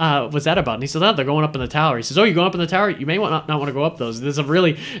hell was that about?" And he says, "Oh, they're going up in the tower." He says, "Oh, you're going up in the tower? You may not want to go up those. There's a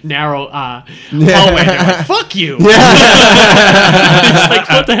really narrow hallway." They're like, "Fuck you." He's like,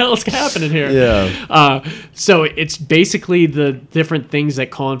 "What the hell is happening here?" Yeah. So it's basically the different things that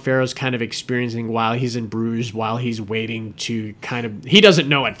Colin Farrell's kind of experiencing while he's in Bruges, while he's waiting to kind of... He doesn't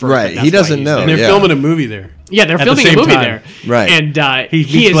know at first. Right, that that's he why doesn't he's know. there. And they're Yeah. filming a movie there. Yeah, they're At the filming a same movie time. there. Right. And He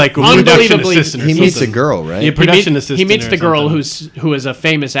he meets is like a production unbelievably... assistant or He meets a something. girl, right? Yeah, production assistant. He meets or the girl something. who is a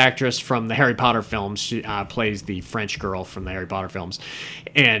famous actress from the Harry Potter films. She plays the French girl from the Harry Potter films.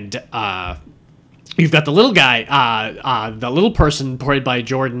 And... you've got the little guy, the little person played by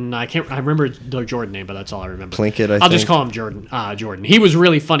Jordan. I remember the Jordan name, but that's all I remember. Plinkett, I'll think. just call him Jordan. Jordan. He was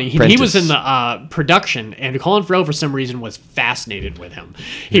really funny. He was in the production, and Colin Farrell for some reason was fascinated with him.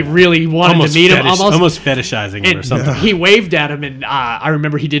 He really wanted to meet him. Almost fetishizing him or And something. he waved at him, and I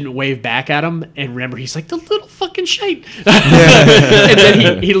remember he didn't wave back at him. And remember, he's like, "The little fucking shite." And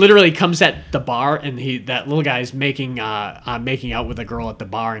then he literally comes at the bar, and that little guy is making out with a girl at the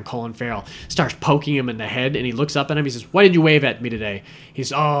bar, and Colin Farrell starts poking him in the head, and he looks up at him. He says, "Why did you wave at me today?"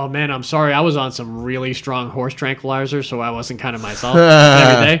 He's, "Oh man, I'm sorry. I was on some really strong horse tranquilizer, so I wasn't kind of myself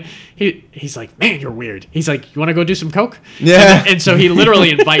every day." He's like, "Man, you're weird." He's like, "You want to go do some coke?" Yeah. And so he literally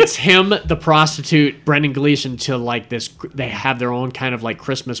invites him, the prostitute, Brendan Gleeson, to like this. They have their own kind of like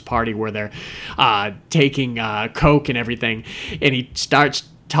Christmas party where they're taking coke and everything, and he starts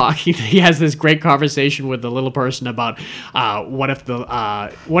talking. He has this great conversation with the little person about what if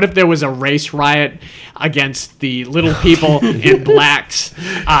there was a race riot against the little people and blacks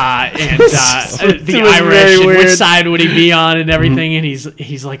and the Irish, and which side would he be on and everything. And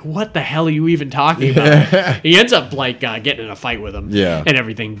he's like, "What the hell are you even talking about?" He ends up like getting in a fight with him and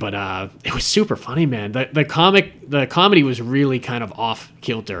everything. But it was super funny, man. The comedy was really kind of off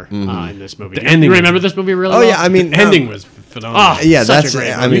kilter in this movie. The ending You remember this movie really Oh well? yeah, I mean, The ending was phenomenal. yeah, such a that's.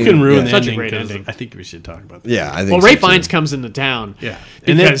 great I You mean, can ruin the Such a ending great 'cause ending. I think we should talk about that. Yeah, I think. Well, Ray so, too. Fiennes comes into town. Yeah.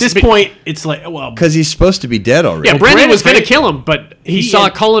 And at this point, it's like, well, Because he's supposed to be dead already. Yeah, Brendan was going to Brandon- kill him, but he saw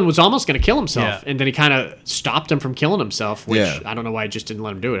Cullen was almost going to kill himself, Yeah. and then he kind of stopped him from killing himself, which Yeah. I don't know why he just didn't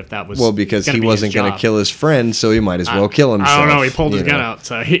let him do it if that was Well, because gonna he be wasn't his going to job. kill his friend, so he might as well kill himself. I don't know. He pulled his you gun know. out,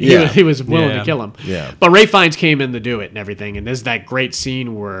 so Yeah. he was willing Yeah. to kill him. Yeah. But Ray Fiennes came in to do it and everything, and there's that great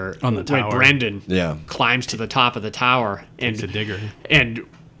scene where On the tower. Brendan Yeah. climbs to the top of the tower and Takes a digger. and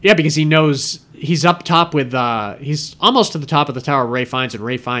yeah, because he knows he's up top with he's almost to the top of the tower. Ray Fiennes, and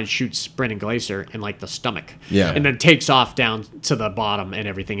Ray Fiennes shoots Brendan Gleeson in like the stomach, Yeah. and then takes off down to the bottom and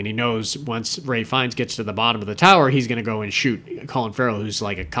everything. And he knows once Ray Fiennes gets to the bottom of the tower, he's gonna go and shoot Colin Farrell, who's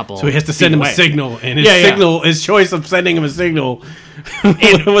like a couple. So he has to send feet him away. a signal, and his Yeah, yeah. his choice of sending him a signal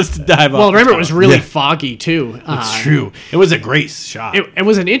was to dive off. Well, the remember it tower. was really foggy too. It's true. It was a great shot. It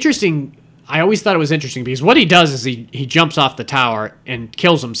was an interesting. I always thought it was interesting because what he does is he jumps off the tower and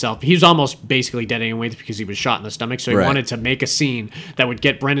kills himself. He was almost basically dead anyway because he was shot in the stomach. So he Right. wanted to make a scene that would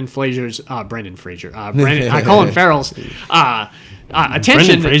get Colin Farrell's attention.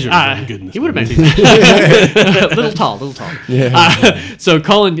 Brendan Fraser was really good in this he would have movie. been little tall. So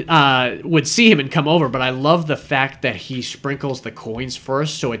Colin would see him and come over, but I love the fact that he sprinkles the coins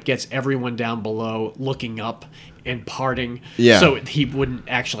first, so it gets everyone down below looking up and parting, Yeah. so he wouldn't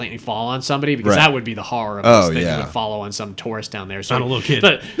actually fall on somebody, because Right. that would be the horror of Oh, this thing. yeah. He would follow on some tourist down there. So On a little kid.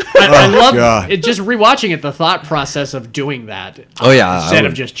 But I love God. it. Just rewatching it, the thought process of doing that. Oh, yeah, I instead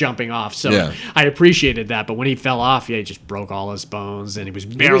of would- just jumping off. So Yeah. I appreciated that. But when he fell off, he just broke all his bones, and he was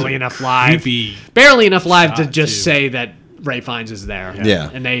barely enough live. creepy Barely enough live to shot, just too. say that Ray Fiennes is there. Yeah.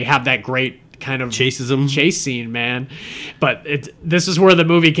 And they have that great kind of Chases him. chase scene, man. But this is where the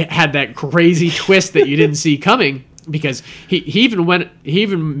movie had that crazy twist that you didn't see coming, because he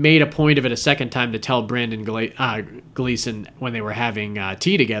even made a point of it a second time to tell Brandon Gleeson when they were having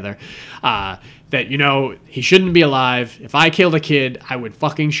tea together that, you know, he shouldn't be alive. If I killed a kid, I would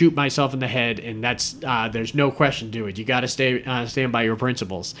fucking shoot myself in the head, and that's there's no question to it. You got to stand by your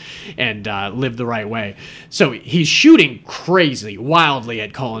principles and live the right way. So he's shooting crazy, wildly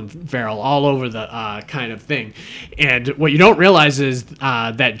at Colin Farrell all over the kind of thing. And what you don't realize is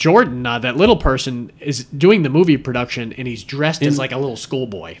that Jordan, that little person, is doing the movie production, and he's dressed as like a little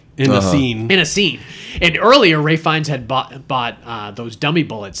schoolboy. In the scene. In a scene. And earlier, Ray Fiennes had bought those dummy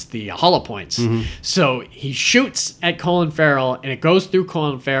bullets, the hollow points. So he shoots at Colin Farrell, and it goes through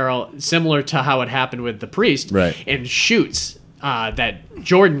Colin Farrell, similar to how it happened with the priest, Right. and shoots that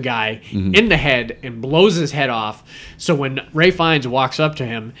Jordan guy in the head and blows his head off. So when Ray Fiennes walks up to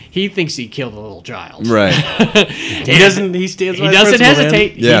him, he thinks he killed a little child. Right. He doesn't. He stands. He by his doesn't principle, man.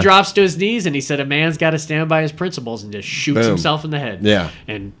 hesitate. Yeah. He drops to his knees, and he said, "A man's got to stand by his principles," and just shoots Boom. himself in the head. Yeah.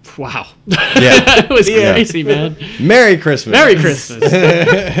 And wow, Yeah. it was crazy, man. Merry Christmas. Merry Christmas.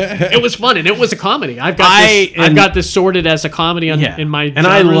 It was fun, and it was a comedy. I've got this sorted as a comedy in my and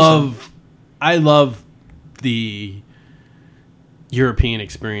I love the European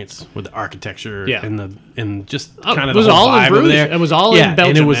experience with the architecture Yeah. and just Oh, kind it of was the whole all in vibe over Bruges. there. It was all in and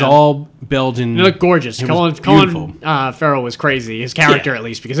Belgium, it was man. all Belgian. It looked gorgeous. It Colin was beautiful. Farrell was crazy. His character, at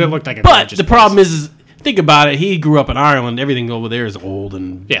least, because it looked like a But gorgeous the place. problem is, think about it. He grew up in Ireland. Everything over there is old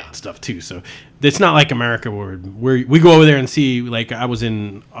and stuff too. So it's not like America where we go over there and see. Like I was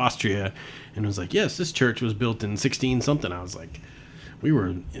in Austria, and it was like, yes, this church was built in 16 something. I was like, we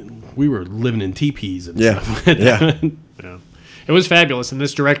were living in teepees and Yeah. stuff. Yeah. Yeah. It was fabulous, and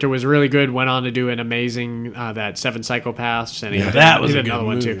this director was really good. Went on to do an amazing that Seven Psychopaths, and he did, that was he a did good another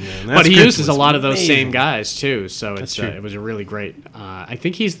one movie, too. man. That But he script uses a was lot of those same amazing. guys too, so That's true. it was a really great. I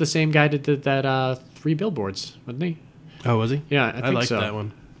think he's the same guy that did that Three Billboards, wasn't he? Oh, was he? Yeah, I think liked so. that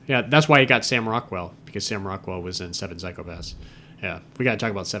one. Yeah, that's why he got Sam Rockwell, because Sam Rockwell was in Seven Psychopaths. Yeah, we got to talk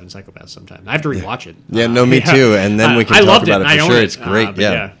about Seven Psychopaths sometime. I have to rewatch it. Yeah, no, me too. And then we can I talk loved about it. it for I own sure. it. It's great. But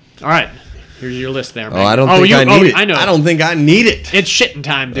Yeah. All right, here's your list there. Oh, I don't think I need it. I know. I don't think I need it. It's shitting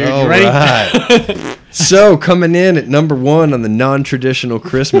time, dude. All You ready? right. So coming in at number one on the non-traditional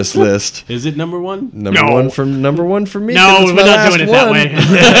Christmas list. Is it number one? Number No. one for me. No, 'cause we're it's my not last doing it one. that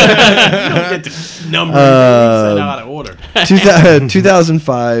way. Get the number. Set out of order.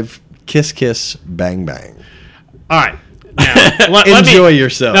 2005 Kiss Kiss Bang Bang. All right. Now, Enjoy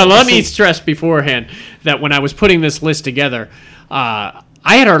yourself. Now, let me stress beforehand that when I was putting this list together,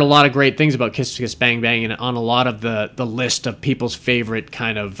 I had heard a lot of great things about Kiss Kiss Bang Bang, and on a lot of the list of people's favorite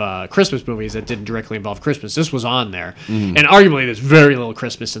kind of Christmas movies that didn't directly involve Christmas. This was on there. And arguably, there's very little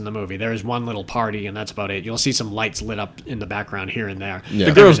Christmas in the movie. There is one little party, and that's about it. You'll see some lights lit up in the background here and there. Yeah.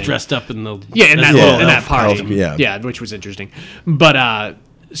 The girls Everything. dressed up in the in as that little in that elf party, costume. Yeah. which was interesting. But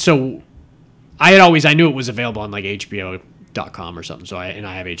so I knew it was available on like HBO.com or something. So I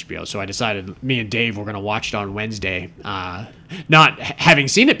have HBO. So I decided me and Dave were going to watch it on Wednesday, not having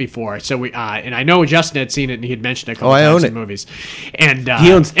seen it before. So we and I know Justin had seen it, and he had mentioned it a couple I times own in it. movies. And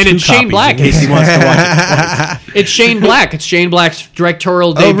He owns and two it's Shane copies Black. in case he wants to watch it twice. It's Shane Black. It's Shane Black's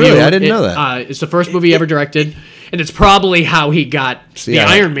directorial Oh, debut. really? I didn't know that. It's the first movie he ever directed, and it's probably how he got the Yeah.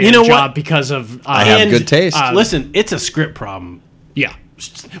 Iron Man You know what? job because of. I have And, good taste. Listen, it's a script problem. Yeah.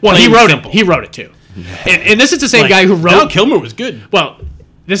 Well, Plain he wrote simple. it. He wrote it too. And this is the same Like, guy who Val wrote. Kilmer was good. Well,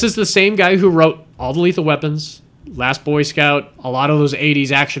 this is the same guy who wrote all the Lethal Weapons, Last Boy Scout, a lot of those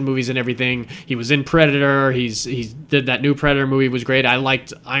 '80s action movies and everything. He was in Predator. He did that new Predator movie, was great. I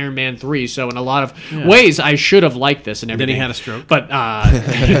liked Iron Man 3. So in a lot of ways, I should have liked this and Then everything. he had a stroke. But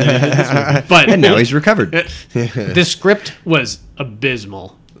but and now he's recovered. the script was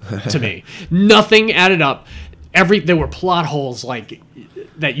abysmal to me. Nothing added up. There were plot holes like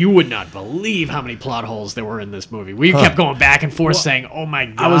that. You would not believe how many plot holes there were in this movie. We kept going back and forth saying, "Oh my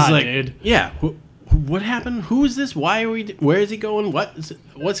god, I was like, dude." yeah. What happened? Who is this? Why are we? Where is he going?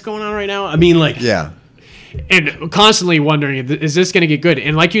 What's going on right now? I mean, like, Yeah. And constantly wondering, is this going to get good?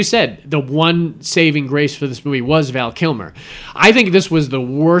 And like you said, the one saving grace for this movie was Val Kilmer. I think this was the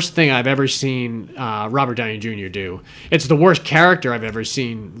worst thing I've ever seen Robert Downey Jr. do. It's the worst character I've ever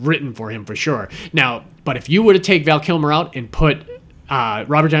seen written for him, for sure. Now, but if you were to take Val Kilmer out and put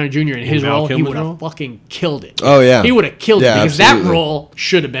Robert Downey Jr. in his Val role, he Kilmer's would role? have fucking killed it. Oh, yeah. He would have killed Yeah, it because absolutely. that role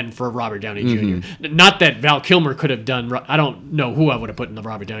should have been for Robert Downey Jr. Not that Val Kilmer could have done. I don't know who I would have put in the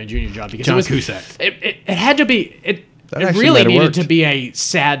Robert Downey Jr. job because John it was Cusack. It had to be. It actually really might have needed worked. to be a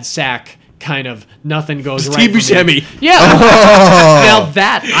sad sack kind of nothing goes right. Steve Buscemi. Yeah. Now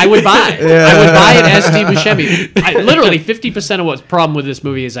that I would buy. I would buy it as Steve Buscemi. Literally 50% of what's problem with this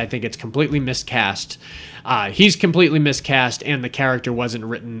movie is I think it's completely miscast. He's completely miscast, and the character wasn't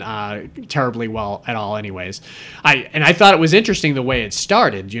written terribly well at all anyways. I thought it was interesting the way it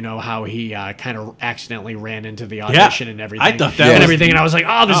started, you know, how he kind of accidentally ran into the audition and everything. I thought that and was- everything, and I was like,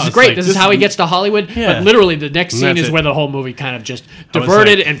 oh, this is it's great. like, This is how he gets to Hollywood. Yeah. But literally the next scene that's is it. where the whole movie kind of just I was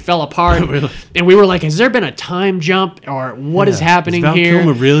diverted like- and fell apart. And we were like, has there been a time jump, or what is happening Is Val here?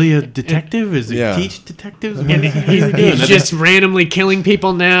 Kilmer really a detective? Is he Yeah. teach detectives? And he's just randomly killing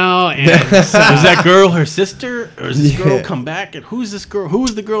people now. And Is that girl her sister, or is this girl come back? And who's this girl? Who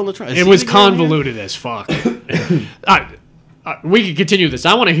was the girl in the trial? it was convoluted as fuck. We can continue this.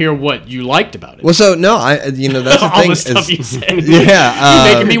 I want to hear what you liked about it. Well, so no, that's the All thing. the stuff is- you said. Yeah,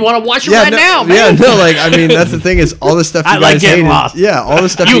 You're making me want to watch it right no, now, man. Yeah, no, like I mean, that's the thing is all the stuff you I like guys getting hated. lost. Yeah, all the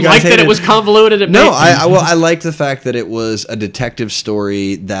stuff You you guys liked hated. that it was convoluted? No, I liked the fact that it was a detective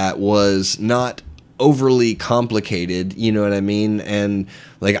story that was not overly complicated. You know what I mean? And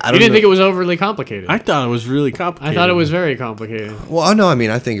like I You don't. didn't know. think it was overly complicated. I thought it was really complicated. I thought it was very complicated. Well, no, I mean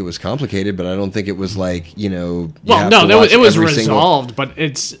I think it was complicated, but I don't think it was like you Well, have no, to there was, watch it was every single- resolved, but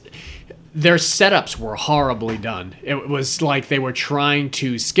their setups were horribly done. It was like they were trying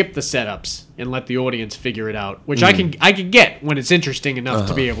to skip the setups and let the audience figure it out, which I can get when it's interesting enough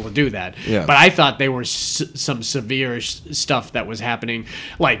to be able to do that. Yeah. But I thought there were some severe stuff that was happening.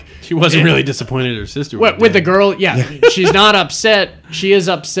 Like She wasn't really disappointed her sister. was with the dead. girl, she's not upset. She is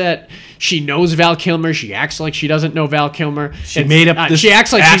upset. She knows Val Kilmer. She acts like she doesn't know Val Kilmer. She made up this she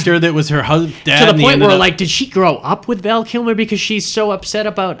acts like she's actor that was her husband, dad. to the and he point ended where, up- like, did she grow up with Val Kilmer because she's so upset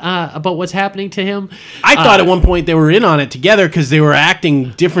about what's happening to him? I thought at one point they were in on it together because they were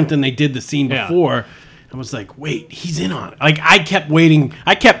acting different than they did the scene Yeah. before. I was like, wait, he's in on it. Like, I kept waiting.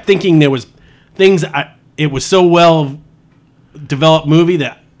 I kept thinking there was things. It was so well developed movie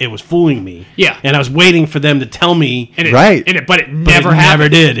that it was fooling me. Yeah. and I was waiting for them to tell me. And it, Right. but it never it happened. never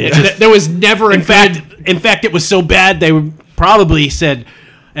did. It just- There was never a in fact, it was so bad they probably said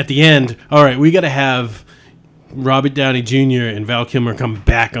at the end, "All right, we got to have Robert Downey Jr. and Val Kilmer come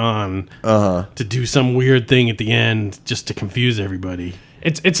back on to do some weird thing at the end just to confuse everybody."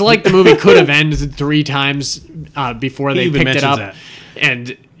 It's like the movie could have ended 3 times before they even picked it mentions up. that.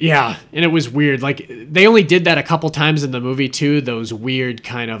 And yeah, and it was weird. Like they only did that a couple times in the movie too. Those weird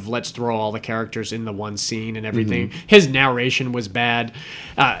kind of let's throw all the characters in the one scene and everything. Mm-hmm. His narration was bad.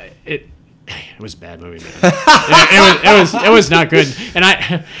 It was a bad movie, man. it was not good. And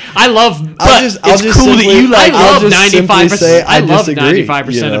I love. I'll It's just cool that simply- you like- I love I'll just simply 95%. say I love disagree,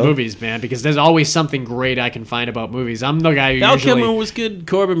 95% you of know? movies, man, because there's always something great I can find about movies. I'm the guy who Val usually. Kilmer was good.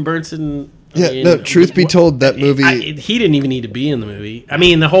 Corbin Burnson. I Yeah, mean, no, truth be told, that movie- he didn't even need to be in the movie. I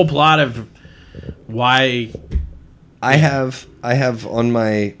mean, the whole plot of why. I have on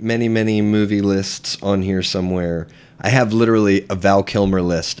my many movie lists on here somewhere. I have literally a Val Kilmer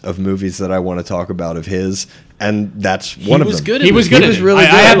list of movies that I want to talk about of his, and that's one of was them. good. He was good. He at was it. really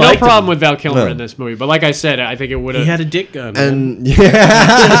I good. have I no liked problem him. with Val Kilmer No. in this movie, but like I said, I think it would He have. had a dick gun. man. And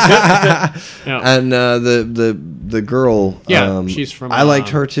yeah, Yeah. and the girl, Yeah, she's from, I liked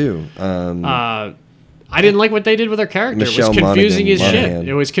her too. I didn't like what they did with her character. Michelle it was confusing Monaghan. as shit. Monaghan.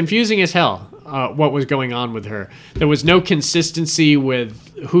 It was confusing as hell. What was going on with her? There was no consistency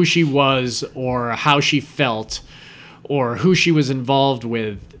with who she was or how she felt or who she was involved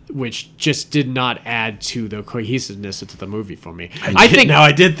with, which just did not add to the cohesiveness to the movie for me. I think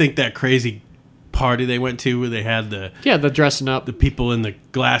I did think that crazy party they went to where they had the dressing up. people in the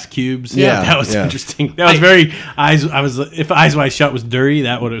glass cubes. Yeah, that was yeah. interesting. That was very eyes. I was if Eyes Wide Shut was dirty,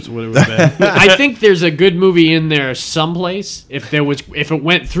 that would have what it would have been. I think there's a good movie in there someplace. If it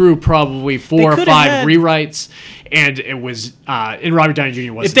went through probably 4 or coulda 5 had- rewrites, and it was and Robert Downey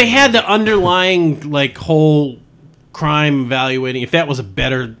Jr. wasn't. If they in had it. the underlying like whole crime evaluating, if that was a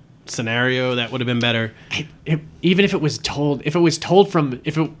better scenario, that would have been better. Even if it was told, if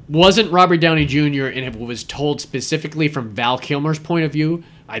it wasn't Robert Downey Jr. and it was told specifically from Val Kilmer's point of view,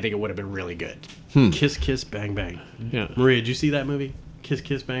 I think it would have been really good. Kiss Kiss Bang Bang. Yeah. Maria, did you see that movie? Kiss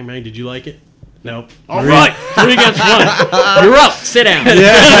Kiss Bang Bang. Did you like it? No. All right, 3 against 1. You're up. Sit down. All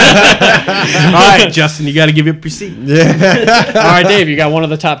right, Justin, you got to give up your seat. All right, Dave, you got one of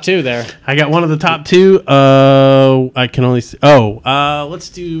the top 2 there. I got one of the top 2. I can only see. Let's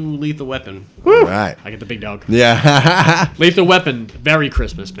do Lethal Weapon. right, I get the big dog. yeah, Lethal Weapon, very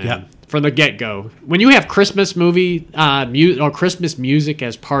Christmas, man. Yeah. from the get-go. When you have Christmas movie or Christmas music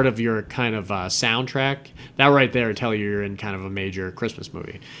as part of your kind of soundtrack, that right there will tell you you're in kind of a major Christmas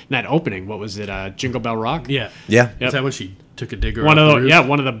movie. And that opening, what was it? Jingle Bell Rock? Yeah. Yeah. Is that when she took a digger One off of the the roof? yeah,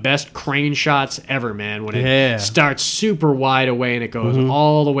 one of the best crane shots ever, man. When it starts super wide away and it goes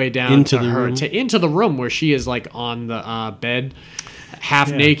all the way down Into to the her room. into the room where she is like on the bed, half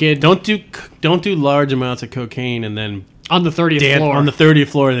naked, Don't do large amounts of cocaine and then on the 30th dance floor. on the 30th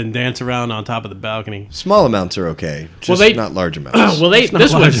floor and then dance around on top of the balcony. Small amounts are okay. Just they- not large amounts. well,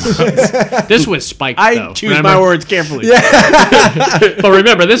 this was spiked. I though. choose Remember? my words carefully. But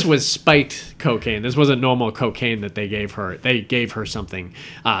remember, this was spiked cocaine. This wasn't normal cocaine that they gave her. They gave her something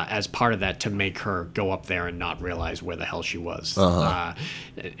as part of that to make her go up there and not realize where the hell she was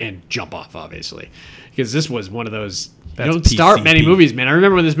and jump off, obviously. Because this was one of those. You That's don't start many PCP. movies, man. I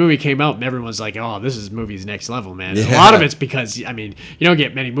remember when this movie came out and everyone was like, oh, this is movies next level, man. And a Yeah. lot of it's because, I mean, you don't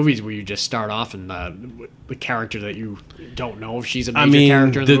get many movies where you just start off and the character that you don't know if she's a major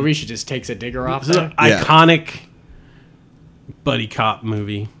character in the movie, she just takes a digger off This is there. an Yeah. iconic buddy cop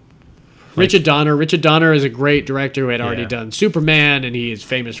movie. Richard Donner. Richard Donner is a great director who had already Yeah. done Superman, and he is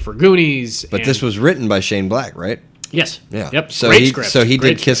famous for Goonies. But this was written by Shane Black, right? yes, Yeah. yep. So great he script. so he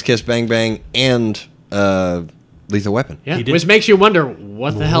Great did Kiss Kiss Bang Bang and Lethal Weapon. Yeah, He did. which makes you wonder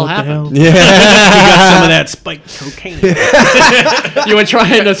what the hell happened. He got some of that spiked cocaine. You were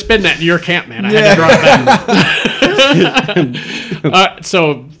trying to spin that in your camp, man. I had to draw it back.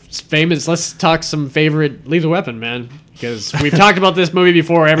 So famous. Let's talk some favorite Lethal Weapon, man. Because we've talked about this movie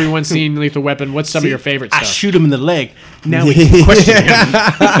before. Everyone's seen Lethal Weapon. What's some of your favorite I stuff? shoot him in the leg. Now we can question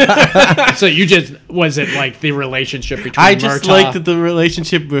him. So you just was it like the relationship between? I just Murtaugh? liked the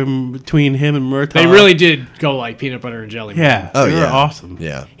relationship between him and Murtaugh. They really did go like peanut butter and jelly. man. Yeah. Oh they were yeah. awesome.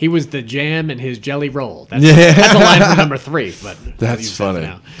 Yeah. He was the jam and his jelly roll. That's a line from number 3. But I'll That's use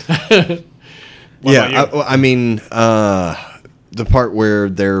that for funny. now. What Yeah. about you? I mean, the part where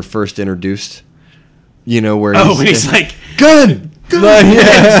they're first introduced, you know, where Oh, when he's like, gun. Like,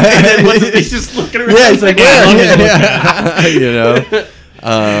 yeah. and then he's just looking around. Yeah, he's like, I love his look, yeah. You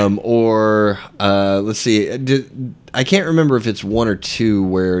know. Or let's see. I can't remember if it's 1 or 2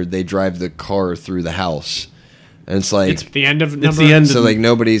 where they drive the car through the house, and it's like It's the end of number. It's the end. so like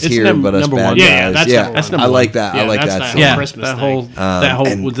nobody's It's here but us number bad one. guys. Yeah, that's number one. That's I number like one. that. Yeah, I like that's that. that scene. Yeah, Christmas that thing. whole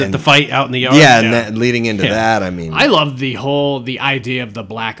and- was it and- the fight out in the yard? Yeah, and Yeah. that, leading into Yeah. that, I mean, I love the idea of the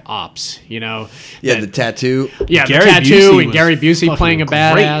black ops. You know. yeah, that- the tattoo. Yeah, Gary the tattoo Busey and was Gary Busey fucking playing a great.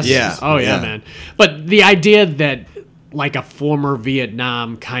 badass. Yeah, Oh yeah, yeah. man. But the idea that like a former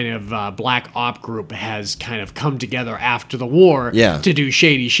Vietnam kind of black op group has kind of come together after the war Yeah. to do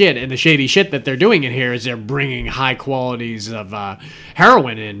shady shit, and the shady shit that they're doing in here is they're bringing high qualities of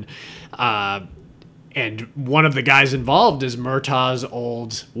heroin in. And one of the guys involved is Murtaugh's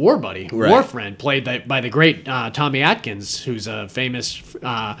old war buddy, Right. war friend, played by the great Tommy Atkins, who's famous for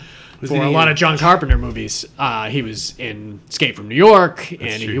he a lot in- of John Carpenter movies. He was in Escape from New York,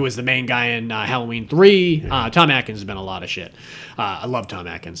 and he true. was the main guy in Halloween 3. Tom Atkins has been a lot of shit. I love Tom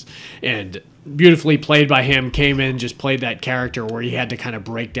Atkins. And beautifully played by him, came in, just played that character where he had to kind of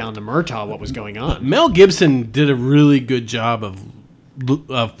break down to Murtaugh what was going on. Mel Gibson did a really good job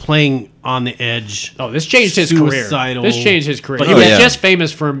of playing on the edge. Oh, this changed his Suicidal. career. This changed his career. But he Oh, was yeah. just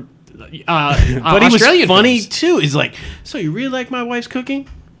famous for But he Australian was funny films. too. He's like, so you really like my wife's cooking?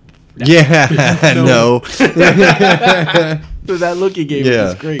 Yeah, no. So that look he gave Yeah.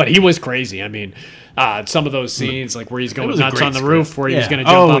 was great. But he was crazy. I mean, some of those scenes, like where he's going was a nuts great on the script. roof, where he was Yeah. going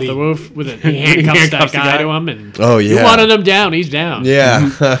to jump Oh, off he- the roof with he handcuffs handcuffs that the guy guy. to him, and Oh, yeah. you wanted him down, he's down. Yeah.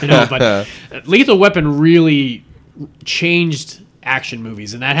 You know, but Lethal Weapon really changed action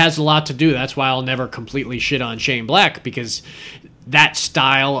movies, and that has a lot to do. That's why I'll never completely shit on Shane Black, because that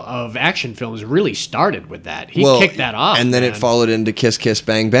style of action films really started with that. He kicked that off, and then man. it followed into Kiss Kiss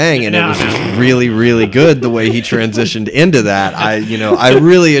Bang Bang, and No, it was no. just really, really good the way he transitioned into that. I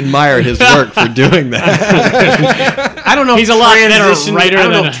really admire his work for doing that. I don't know. He's if a lot better transition- writer I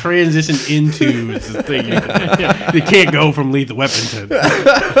don't know than if transition into is the thing. They can't go from Lethal Weapon to.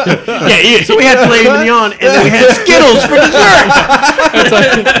 Yeah, So we had filet mignon, and then we had Skittles for dessert.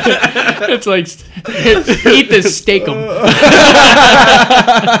 it's like eat this steakum.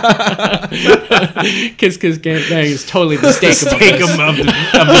 Kiss Kiss Gang Bang is totally the steakum Steak of the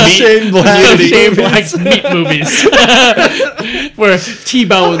meat. Shane Black. Shane Black's meat movies, where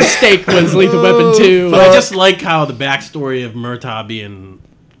T-bone steak was Lethal Weapon 2. But I just like how the backstory of Murtaugh being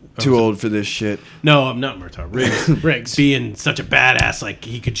Too old for this shit. no, I'm not Murtaugh. Riggs Riggs. being such a badass, like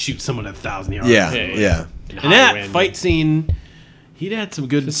he could shoot someone at 1,000 yards. Yeah, Yeah, yeah. And that High wind. fight scene, He'd had some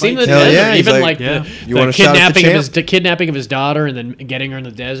good Seen the fights. Hell desert, yeah, he's even like, like yeah. You the wanna shout at the kidnapping of his daughter, and then getting her in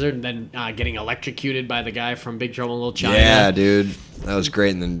the desert, and then getting electrocuted by the guy from Big Trouble in Little China. Yeah, dude, that was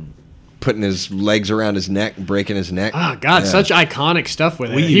great. And then putting his legs around his neck, breaking his neck. Oh God, Yeah. such iconic stuff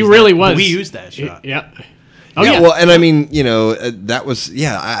with it. He used really that- was. We used that shot. Yeah. Oh yeah, yeah. well, and I mean, you know, that was,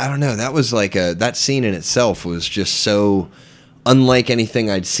 I don't know, that was like that scene in itself was just so unlike anything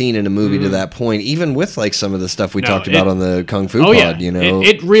I'd seen in a movie to that point, even with like some of the stuff we talked about on the Kung Fu Pod, you know.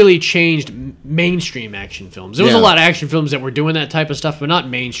 It really changed mainstream action films. There was a Yeah. lot of action films that were doing that type of stuff, but not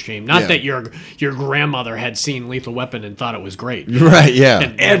mainstream. Not Yeah. that your grandmother had seen Lethal Weapon and thought it was great. Right, yeah.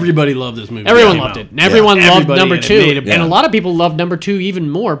 And Everybody loved this movie. everyone Yeah. loved it. And everyone loved Everybody, number and it two. made it- And a lot of people loved number two even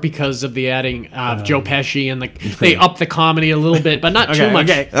more because of the adding of Joe Pesci, and they upped the comedy a little bit, but not too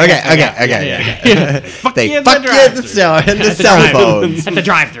much. Okay. Fuck They you, fuck you at the cell phones. At the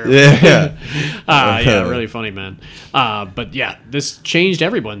drive-thru. Yeah. Yeah, really funny, man. But yeah, this changed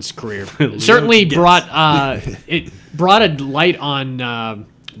everyone's career. It certainly brought a light on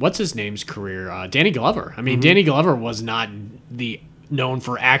what's his name's career, Danny Glover. I mean, Danny Glover was not known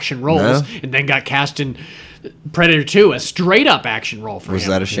for action roles, No? and then got cast in Predator 2, a straight up action role for him. Was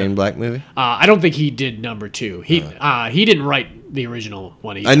that a Shane Black movie? I don't think he did number two. He didn't write the original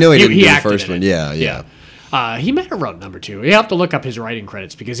one either. I know he didn't do the acted first in one. it. Yeah. He might have wrote number two. You have to look up his writing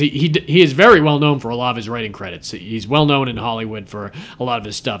credits because he is very well known for a lot of his writing credits. He's well known in Hollywood for a lot of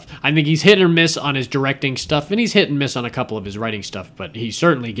his stuff. I think he's hit or miss on his directing stuff, and he's hit and miss on a couple of his writing stuff, but he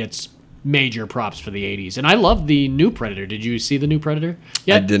certainly gets major props for the 80s. And I love the new Predator. Did you see the new Predator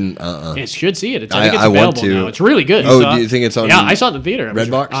yet? I didn't. You should see it. I think it's I want available to. now. It's really good. Oh, do you think it's on? Yeah, I saw it in the theater. It was-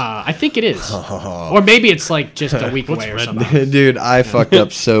 Redbox? I think it is. Or maybe it's like just a week away or something. Dude, I fucked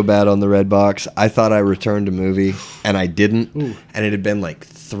up so bad on the Redbox. I thought I returned a movie, and I didn't. And it had been like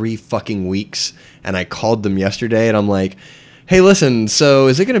 3 fucking weeks. And I called them yesterday, and I'm like, hey, listen, so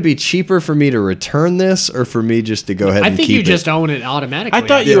is it going to be cheaper for me to return this or for me just to go ahead I and think keep you it? just own it automatically. I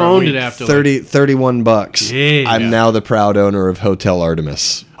thought you after a owned week. it after 31 bucks. Yeah. I'm now the proud owner of Hotel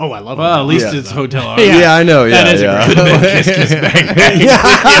Artemis. Oh, I love it. Well, at least Yeah. it's Hotel Yeah. Artemis. Yeah, I know. That Yeah, is a yeah. good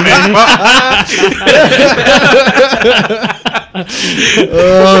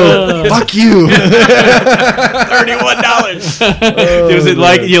Fuck you. $31. Was it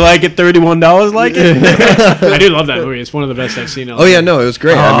like you like it? $31 like it? I do love that movie. It's one of the best I've seen. Oh yeah, no, it was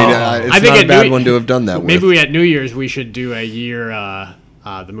great. I mean, it's I think not at a bad New- one to have done that Maybe with. at New Year's we should do a year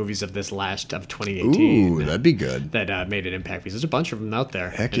the movies of this last of 2018. Ooh, that'd be good. That made an impact because there's a bunch of them out there.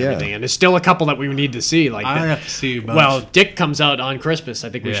 Heck and yeah. everything. And there's still a couple that we need to see. Like I have to see a bunch. Well, Dick comes out on Christmas. I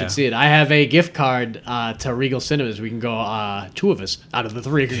think we Yeah. should see it. I have a gift card to Regal Cinemas. We can go. 2 of us out of the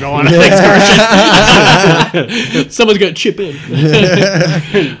 3 can go on an excursion. Someone's gonna chip in.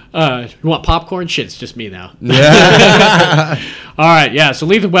 You want popcorn? Shit, it's just me now. All right, yeah. So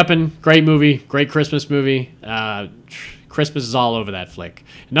Lethal Weapon, great movie, great Christmas movie. Christmas is all over that flick.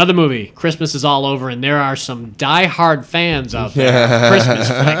 Another movie, Christmas is all over, and there are some die-hard fans out there of Christmas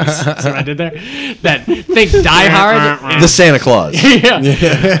flicks. See what I did there? That think Die Hard. The Santa Claus.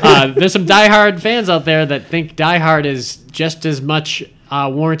 There's some die-hard fans out there that think Die Hard is just as much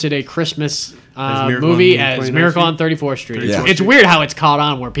warranted a Christmas Miracle movie on as 29th Miracle on Street? 34th Street. Yeah. It's weird how it's caught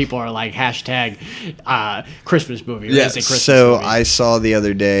on where people are like hashtag Christmas movie. Or Yeah, is it Christmas so movie? I saw the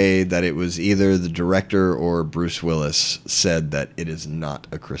other day that it was either the director or Bruce Willis said that it is not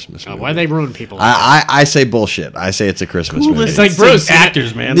a Christmas movie. Why they ruin people? I say bullshit. I say it's a Christmas movie. It's like Bruce,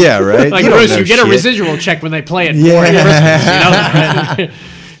 actors, man. Yeah, right? Like You don't Bruce, know you get a shit. residual check when they play it for Yeah. Christmas. You know that, right?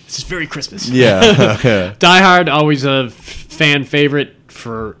 This is very Christmas. Yeah. Die Hard, always a fan favorite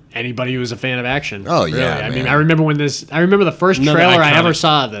for anybody who's a fan of action. Oh, yeah, Really. I mean, man. I remember the first Another trailer I ever iconic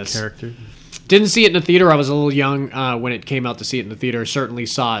saw of this. Character. Didn't see it in the theater. I was a little young when it came out to see it in the theater. Certainly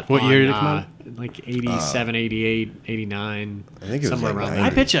saw it. What on, year did it come out? Like 87, 88, 89. I think it was somewhere like around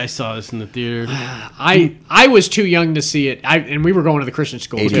 90. I bet you I saw this in the theater. I was too young to see it. And we were going to the Christian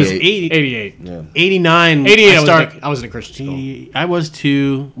school. 88. 88. Yeah. 89. 88, I I was in a Christian school. I was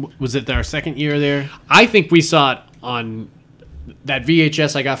too. Was it our second year there? I think we saw it on that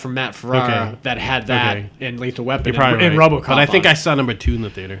VHS I got from Matt Ferrara Okay. that had that Okay. in Lethal Weapon You're probably and right. RoboCop. But I think on I it. saw number 2 in the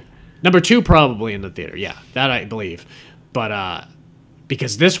theater. Number 2 probably in the theater. Yeah, that I believe. But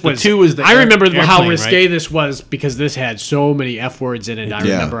because this was 2 was the I remember how airplane, risque right? this was because this had so many F words in it. I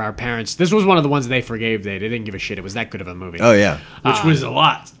Yeah. remember our parents. This was one of the ones they forgave. They didn't give a shit. It was that good of a movie. Oh, yeah. Which was a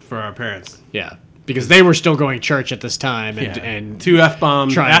lot for our parents. Yeah. because they were still going to church at this time, and 2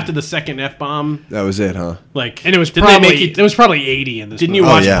 F-bombs. Trying- After the second F-bomb, That was it, huh? like... and it was didn't they probably make you- there was probably 80 in this. Didn't movie. you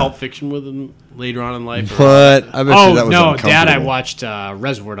watch yeah. Pulp Fiction with him later on in life? But I bet you Oh that was no, Dad! I uncomfortable. watched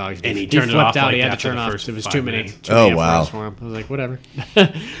Reservoir Dogs, And he turned it flipped off, out. like, He had to after turn the off. first There was 5 too many. minutes. Too many Oh, wow. F-words for him. I was like, whatever.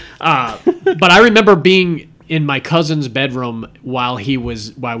 But I remember being in my cousin's bedroom while we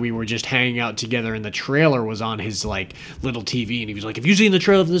were just hanging out together, and the trailer was on his like little TV, and he was like, "Have you seen the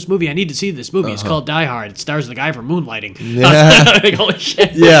trailer for this movie? I need to see this movie. It's called Die Hard. It stars the guy from Moonlighting." Yeah. Like, holy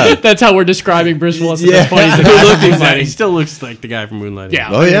shit! Yeah. That's how we're describing Bruce Willis at Yeah. this point. He's the He guy looks from exact- he Moonlighting. still looks like the guy from Moonlighting. Yeah.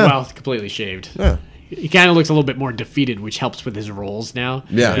 Oh, yeah. Well, completely shaved. Yeah. He kind of looks a little bit more defeated, which helps with his roles now.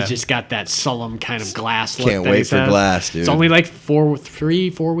 Yeah. He's just got that solemn kind of glass look. Can't that wait he's for had. Glass, dude. It's only like 4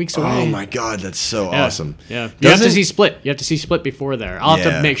 weeks away. Oh my god, that's so Yeah. awesome. Yeah. You have to Doesn't- see Split. You have to see Split before there. I'll have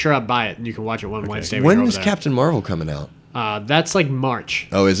Yeah. to make sure I buy it, and you can watch it one Wednesday. When we is go over Captain Marvel coming out? there. That's like March.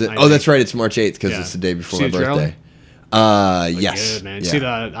 Oh, is it? I Oh, that's think. right. It's March 8th because Yeah. it's the day before See my the trailer? birthday. Yes. Good, man. Yeah. See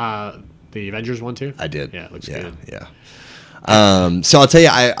the Avengers one too? I did. Yeah, it looks yeah, good. Yeah. So I'll tell you,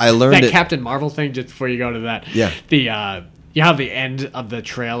 I learned That it. Captain Marvel thing, just before you go to that. Yeah. You have the end of the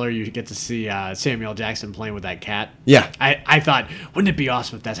trailer. You get to see Samuel Jackson playing with that cat. Yeah. I thought, wouldn't it be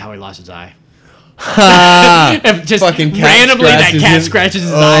awesome if that's how he lost his eye? Ah, If just fucking cat randomly that scratches cat him. scratches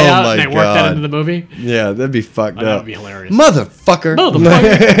his Oh eye out my and they work that God. into the movie. yeah, that'd be fucked That up. would be hilarious. Motherfucker.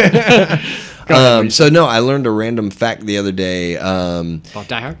 Motherfucker. So no, I learned a random fact the other day. About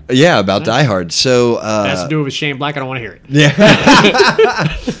Die Hard? Yeah, about Die Hard. So That has to do with Shane Black. I don't want to hear it.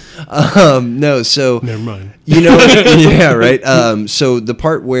 no, so Never mind. you know, yeah, right. So the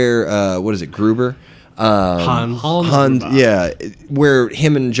part where what is it, Gruber? Hans. Hans, yeah, where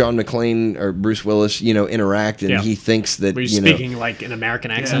him and John McClane or Bruce Willis, interact, and Yeah. he thinks that Were you speaking like an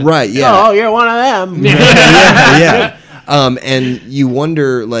American accent? right, yeah, Oh, you're one of them. yeah. And you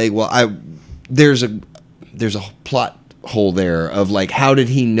wonder, like, well, there's a plot hole there of like, how did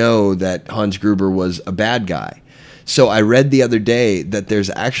he know that Hans Gruber was a bad guy? So I read the other day that there's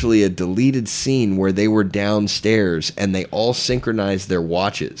actually a deleted scene where they were downstairs and they all synchronized their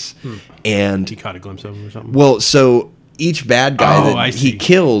watches, and He caught a glimpse of him or something. well, so each bad guy Oh, I that he see.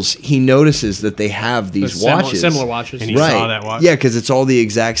 kills, he notices that they have these watches, Similar watches. And he saw that watch? Yeah, because it's all the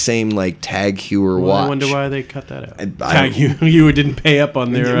exact same like Tag Heuer Well, watch. I wonder why they cut that out. I don't- You didn't pay up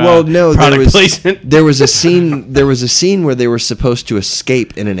on their Well, no, product there was placement. there was a scene. There was a scene where they were supposed to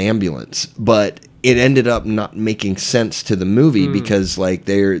escape in an ambulance, but it ended up not making sense to the movie because, like,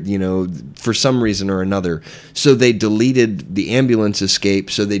 they're for some reason or another, so they deleted the ambulance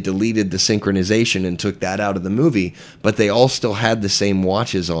escape. So they deleted the synchronization and took that out of the movie. But they all still had the same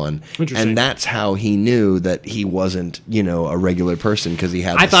watches on, Interesting. and that's how he knew that he wasn't a regular person because he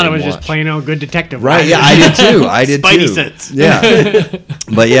had. I the thought it same was just watch. plain old good detective. Right? Yeah, I did too. I did Spidey too. sense. Yeah,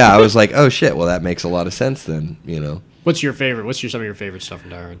 but yeah, I was like, oh shit. Well, that makes a lot of sense then. What's your favorite? What's some of your favorite stuff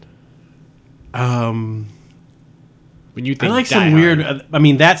from Die Hard? When you I think like Die some Hard. weird. I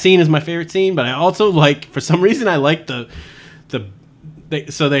mean, that scene is my favorite scene, but I also like, for some reason, I like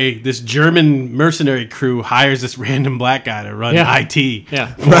this German mercenary crew hires this random black guy to run Yeah. IT.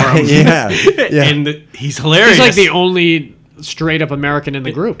 Yeah. for Right, him. yeah. And he's hilarious. He's like the only straight up American in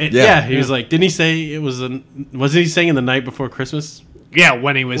the group. Yeah. He was like, didn't he say it was wasn't he saying The Night Before Christmas? Yeah,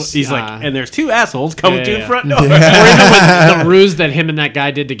 when he was. He's like, and there's two assholes coming yeah, through yeah. the front door. or even when the ruse that him and that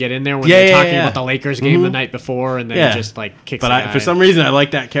guy did to get in there when they're Yeah, talking yeah. about the Lakers game the night before, and then Yeah. he just like kicks. But the guy. for some reason, I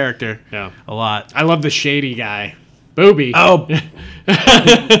like that character Yeah. a lot. I love the shady guy, Booby. Oh,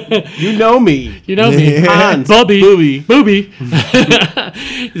 you know me. You know me, Hans. Booby. Booby. Booby.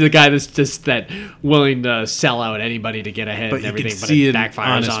 He's a guy that's just that willing to sell out anybody to get ahead But and you everything, could but see it it backfires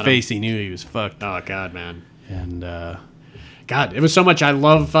on his him. face. He knew he was fucked. Oh God, man. And God, it was so much. I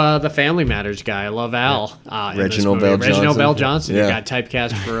love the Family Matters guy. I love Al. In this Reginald movie. Bell Reginald Johnson. Bell Johnson. Yeah. He got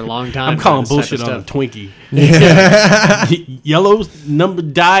typecast for a long time. I'm calling for this type bullshit of on a stuff. Twinkie. Yellow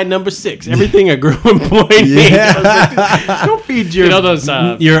number 6. Everything a growing boy needs. Don't feed your those,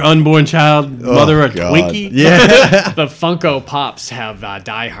 your unborn child mother a God. Twinkie. Yeah. The Funko Pops have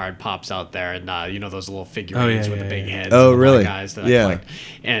Die Hard Pops out there, and those little figurines with the big heads. Oh, and the really? black guys that Yeah. I collect.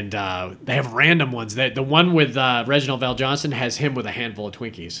 And they have random ones. The one with Reginald Val Johnson has him with a handful of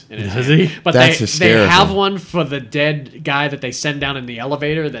Twinkies in his Does hand. he? But That's they hysterical. have one for the dead guy that they send down in the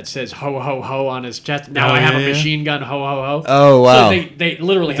elevator that says "ho ho ho" on his chest. Now Oh, I have yeah, a yeah. machine gun. Ho ho ho. Oh, wow. So they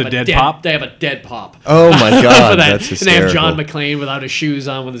literally have a a dead dead pop? They have a dead pop. Oh my for God, that. that's And they have hysterical. John McClane without his shoes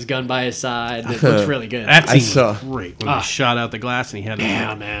on with his gun by his side. It looks really good. That I scene saw- was great when he shot out the glass and he had.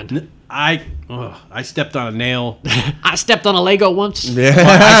 Yeah, man. I stepped on a nail. I stepped on a Lego once.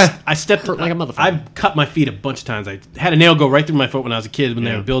 Yeah. I stepped Like a motherfucker. I've cut my feet a bunch of times. I had a nail go right through my foot when I was a kid when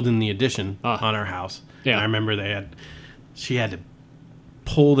they Yeah. were building the addition on our house. Yeah. And I remember she had to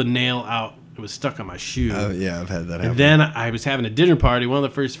pull the nail out. It was stuck on my shoe. Oh, yeah, I've had that happen. And then I was having a dinner party. One of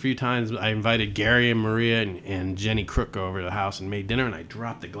the first few times I invited Gary and Maria and Jenny Crook over to the house and made dinner, and I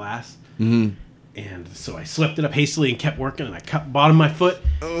dropped the glass. Mm-hmm. And so I swept it up hastily and kept working, and I cut bottom of my foot.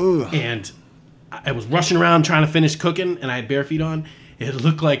 Ooh. And I was rushing around trying to finish cooking, and I had bare feet on. It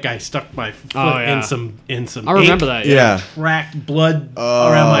looked like I stuck my foot in some I remember that. Yeah. cracked blood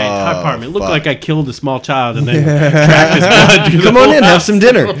around my entire apartment. It looked fuck. like I killed a small child and then cracked his blood. through the Come on whole in, have house. some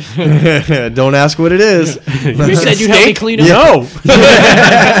dinner. Don't ask what it is. You said you'd help me clean up. No.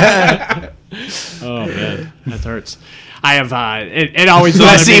 Oh man, that hurts. I have it always So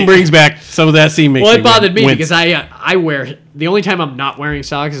that bothered scene me. brings back. So that scene makes Well, me it bothered me wince. because I wear the only time I'm not wearing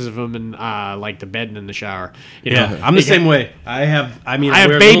socks is if I'm in like the bed and in the shower. You know? I'm the same way. I have I wear have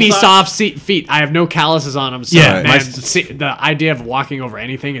little baby socks. soft feet. I have no calluses on them. So Yeah, man, my- the idea of walking over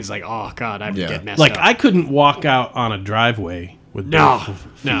anything is like, oh god, I would Yeah. get messed Like up. I couldn't walk out on a driveway with No, bare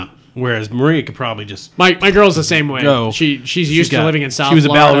feet. no. Whereas Maria could probably just. My girl's the same way. Go. She's used to got- living in South she was a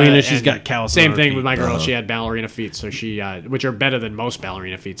Florida, ballerina, she's and got calluses Same on her thing feet. with my girl. She had ballerina feet, so she which are better than most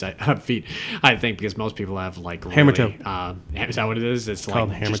ballerina feet. I think because most people have like Hammer really, toe. is that what it is? It's Called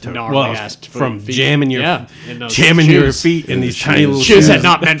like hammer just toe. gnarly Well, ass from feet. jamming your in those jamming your shoes. feet in these tiny little shoes shoes. that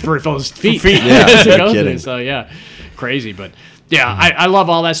not meant for those feet. Yeah, to no go through. kidding. So yeah, crazy, but. Yeah, I love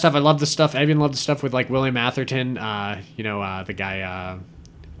all that stuff. I love the stuff. I even love the stuff with like William Atherton. The guy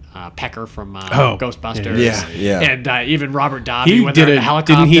Pecker from Ghostbusters. Yeah. And even Robert Davi He when did they're in a. the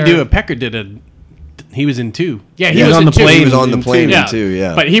helicopter. Didn't he do a? Pecker did a. He was in 2. Yeah, he Yeah, was on in the two. plane. He was on the in plane two. Yeah. too,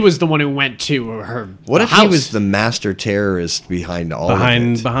 yeah. But he was the one who went to her. What if house. he was the master terrorist behind all of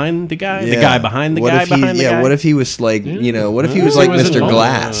it? Behind the guy, the Yeah. guy behind the What guy if he, behind the guy. what if he was like, what if he was like He was Mr. involved.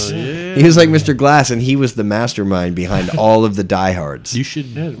 Glass? Yeah. He was like Mr. Glass, and he was the mastermind behind all of the diehards. You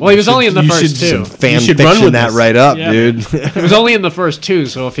should. Well, he was only in the first two. Fan You should run fiction with that this. right up, Yeah. dude. He was only in the first two,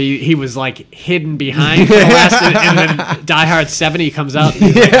 so if he was like hidden behind for the last, and then Die Hard 7, he comes out and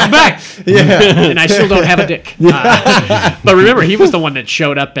he's like, I'm back, and I still don't have a dick. But remember, he was the one that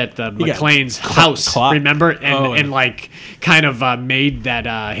showed up at the got McLean's house. clock. Remember, and Oh, and like kind of made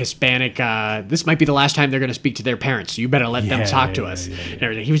that Hispanic. This might be the last time they're going to speak to their parents. So you better let them Yeah, talk to yeah, us. yeah, yeah. And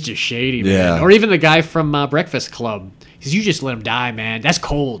everything. He was just shady, man. Yeah. Or even the guy from Breakfast Club. He says, you just let him die, man. That's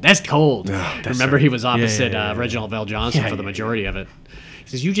cold. That's cold. Remember, he was opposite yeah. Reginald Vell Johnson Yeah, for the yeah, majority of it. He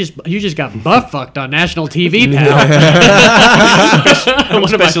says, you just got butt fucked on national TV, pal. One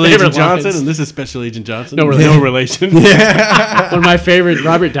of my Special favorite Agent Johnson, lines. and this is Special Agent Johnson. No No relation. One of my favorite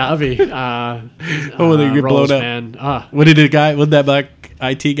Robert Davi. when they get roles, blown up. man. What did that black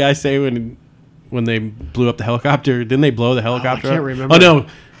IT guy say when they blew up the helicopter? Didn't they blow the helicopter can't up? remember. Oh no,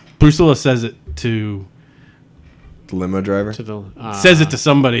 Bruce Willis says it to Limo driver. To the, says it to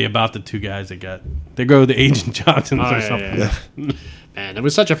somebody about the two guys that go to Agent Johnsons Oh, or yeah, something. yeah. Man, it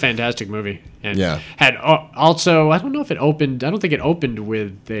was such a fantastic movie. And Yeah. had also, I don't know if it opened. I don't think it opened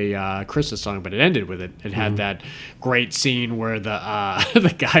with a Christmas song, but it ended with it. It had that great scene where the the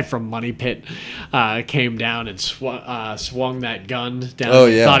guy from Money Pit came down and swung that gun down. Oh,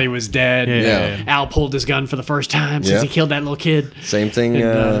 and yeah. thought he was dead. Yeah. Al pulled his gun for the first time since Yeah. he killed that little kid. Same thing.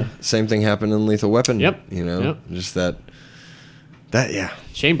 And, Same thing happened in Lethal Weapon. Yep. Just that. Yeah.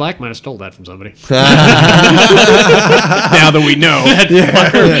 Shane Black might have stole that from somebody. Now that we know, All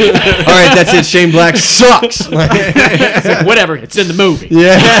right, that's it. Shane Black sucks. Whatever, it's in the movie.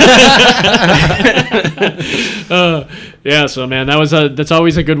 Yeah, so man, that's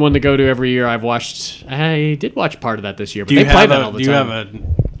always a good one to go to every year. I did watch part of that this year, but they play that all the do you time. have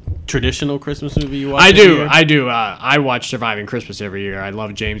a traditional Christmas movie you watch? I every do. year? I do. I watch Surviving Christmas every year. I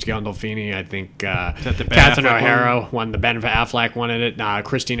love James Gandolfini. I think that the Ben Catherine Affleck O'Hara won the Ben Affleck one in it.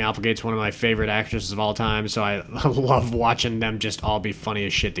 Christine Applegate's one of my favorite actresses of all time. So I love watching them just all be funny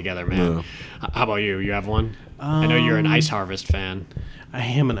as shit together, man. How about you? You have one? I know you're an Ice Harvest fan. I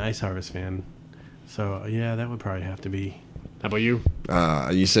am an Ice Harvest fan, so yeah, that would probably have to be. How about you?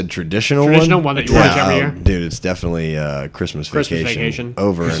 You said traditional One that you watch every year? Dude, it's definitely Christmas Christmas Vacation. Vacation.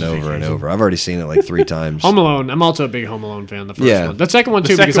 Over and over and over. I've already seen it like 3 times. Home Alone. I'm also a big Home Alone fan. The first Yeah. one. The second one The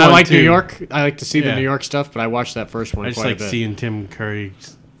too, second because I one, like New too. York. I like to see the Yeah. New York stuff, but I watched that first one I just quite like a bit. seeing Tim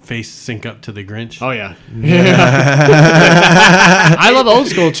Curry's face sync up to the Grinch. Oh yeah, I love old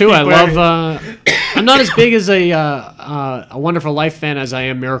school too. I love. I'm not as big as a Wonderful Life fan as I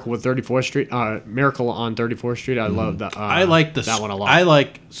am Miracle with 34th Street. Miracle on 34th Street. I love that. I like that one a lot. I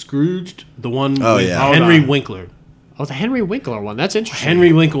like Scrooged, the one Oh, with yeah. Henry Hold on. Winkler. Oh, the Henry Winkler one. That's interesting.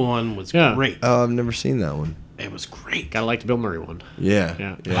 Henry Winkler one was Yeah. great. Oh, I've never seen that one. It was great. Gotta like the Bill Murray one. Yeah.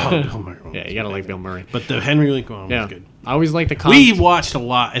 Yeah. Oh, Bill Murray one Yeah, was you gotta like amazing. Bill Murray. But the Henry Winkler one Yeah. was good. I always like the We watched a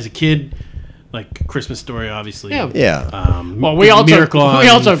lot as a kid, like Christmas Story, obviously. Yeah. Yeah. Well, we also- Miracle on we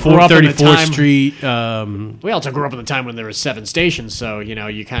also grew up in the 34th time- Street. We also grew up in the time when there was 7 stations, so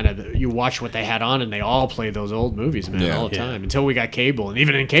you watch what they had on, and they all played those old movies, man, Yeah. all the Yeah. time until we got cable, and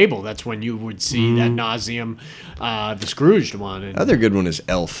even in cable, that's when you would see that nauseum, the Scrooged one. And Other good one is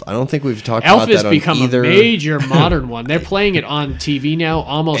Elf. I don't think we've talked Elf about has that on become either. a major modern one. They're playing it on TV now,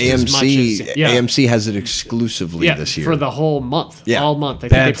 almost as much AMC. as AMC has it exclusively this year. for the whole month, Yeah. all month. I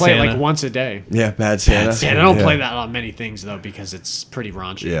think Bad they play it like Santa. once a day. Yeah, Bad Santa. Yeah, they don't play that on many things though because it's pretty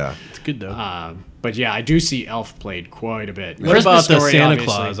raunchy. Yeah. It's good though. But yeah, I do see Elf played quite a bit. what Christmas about the Story, Santa obviously.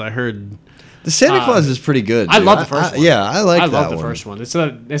 Claus? I heard. The Santa Claus is pretty good. I dude. love the first one. Yeah, I like that love the one. first one.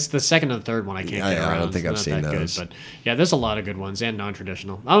 It's the second and third one I can't Yeah, get yeah, I around. don't think It's I've not seen that those. Good, but yeah, there's a lot of good ones and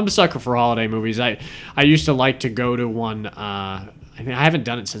non-traditional. I'm a sucker for holiday movies. I used to like to go to one. I haven't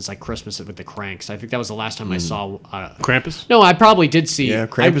done it since like Christmas with the Cranks. I think that was the last time I saw. Krampus? No, I probably did see. Yeah,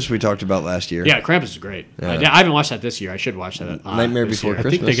 Krampus we talked about last year. Yeah, Krampus is great. I haven't watched that this year. I should watch that. Nightmare this Before year. I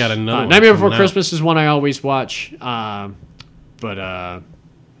Christmas. think they got another one Nightmare Before coming out. Christmas is one I always watch.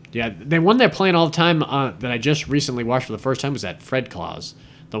 Yeah, the one they're playing all the time that I just recently watched for the first time was that Fred Claus.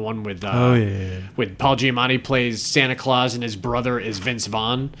 The one with with Paul Giamatti plays Santa Claus and his brother is Vince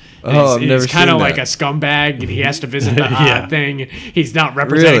Vaughn. And Oh, I've never he's kind seen of like that. a scumbag and he has to visit the Yeah. thing. He's not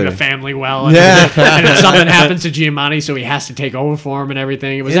representing Really? the family well. And, Yeah. and then something happens to Giamatti, so he has to take over for him and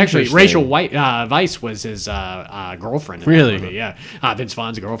everything. It was actually Interesting. Rachel Weisz was his girlfriend. In Really? That movie. Yeah, Vince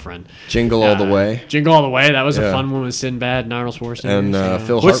Vaughn's girlfriend. Jingle All the Way. Jingle All the Way. That was a Yeah. fun one with Sinbad and Arnold Schwarzenegger. And so-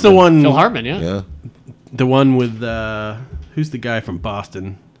 Phil What's the Hartman. one? Phil Hartman, yeah. Yeah. The one with who's the guy from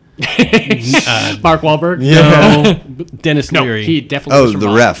Boston? Mark Wahlberg. No, Dennis No, Leary. he definitely Oh, was from the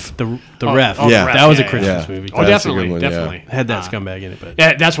Boston. ref. the Oh, ref. oh, the Yeah, Ref, that was a yeah, Christmas yeah. movie. Oh, That's a definitely, good one, yeah. definitely. Had that scumbag in it, but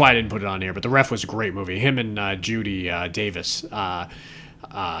Yeah, that's why I didn't put it on here. But The Ref was a great movie. Him and Judy Davis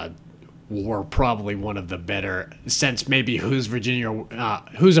were probably one of the better. Since maybe Who's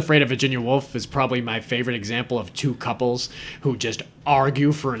Afraid of Virginia Woolf is probably my favorite example of two couples who just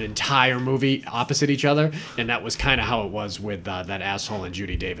argue for an entire movie opposite each other, and that was kind of how it was with that asshole and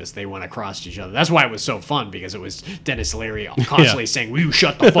Judy Davis. They went across each other. That's why it was so fun because it was Dennis Leary constantly saying, "Will you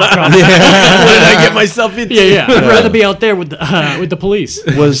shut the fuck up?" what did I get myself into? Yeah. I'd rather be out there with the police.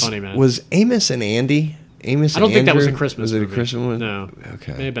 Was funny, man. was Amos and Andy? Amos. I don't and think that was a Andrew? Christmas Was it movie. a Christmas one? No.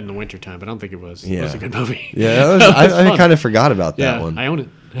 Okay. May have been in the wintertime, but I don't think it was. It Yeah. was a good movie. Yeah, that was, That was I fun. kind of forgot about that Yeah, one. I own it.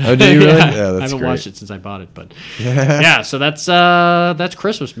 Oh, do you really? Yeah, I that's haven't great. watched it since I bought it, but yeah. So that's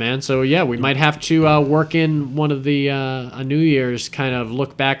Christmas, man. So yeah, we might have to work in one of the a New Year's kind of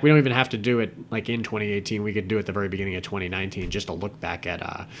look back. We don't even have to do it like in 2018. We could do it at the very beginning of 2019, just to look back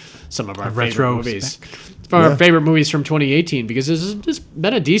at some of our favorite retro movies. From our favorite movies from 2018, because there's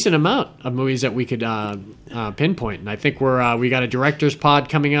been a decent amount of movies that we could pinpoint, and I think we got a director's pod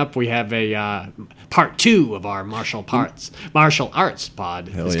coming up. We have a part 2 of our martial arts pod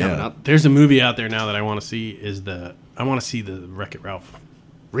is yeah. coming up. There's a movie out there now that I want to see. I want to see the Wreck-It Ralph.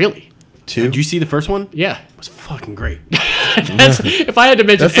 Really? Two. Did you see the first one? Yeah. It was fucking great. If I had to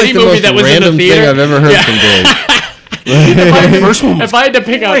mention That's like any the movie most that was in random the theater, thing I've ever heard from Dave. The first one was if I had to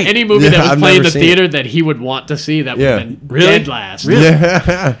pick out great. any movie Yeah, that was I've playing in never the seen theater that he would want to see, that would Yeah. have been Really? dead last. Really?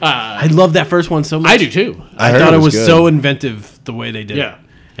 Yeah. I love that first one so much. I do too. I I heard thought it it was was good. so inventive the way they did Yeah. it.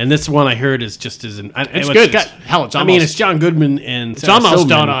 And this one I heard is just as an. It's good. Hell, it's I mean, almost- it's John Goodman and It's almost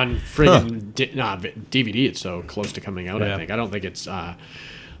done Silverman. on friggin' DVD. It's so close to coming out. Yeah. I think. I don't think it's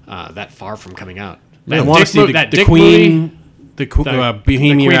that far from coming out. I That want to Dick see mo- the, that the Dick Queen. movie- The the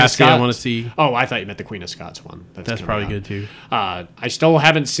Bohemian Queen of Rhapsody. I Scots. want to see. Oh, I thought you meant the Queen of Scots one. That's coming probably out. good too. I still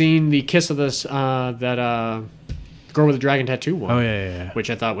haven't seen the Kiss of this that Girl with the Dragon Tattoo one. Oh yeah. Which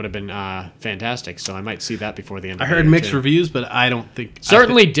I thought would have been fantastic. So I might see that before the end. I of the heard year, mixed too. reviews, but I don't think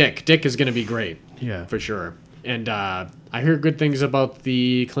Certainly, Dick. Dick is going to be great. Yeah. for sure. And I hear good things about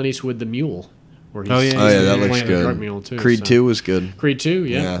the Clint Eastwood The Mule. Where he's, Oh, yeah. Oh yeah, that playing looks the drug good. mule too. Creed so. 2 was good. Creed 2,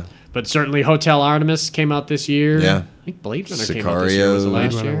 yeah. Yeah. But certainly Hotel Artemis came out this year. Yeah. I think Blade Runner came out this year. Was it Sicario.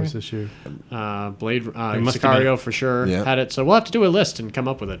 last Blade Runner year? was this year. Sicario must have been. for sure Yeah. had it. So we'll have to do a list and come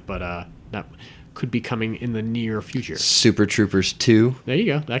up with it. But that could be coming in the near future. Super Troopers 2. There you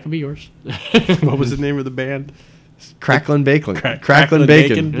go. That could be yours. What was the name of the band? Cracklin' Bacon. Cracklin' Cracklin'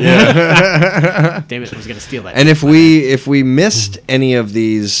 Bacon. Bacon? Damn it, I was going to steal that. And if we missed any of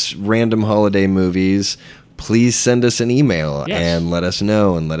these random holiday movies, please send us an email Yes. and let us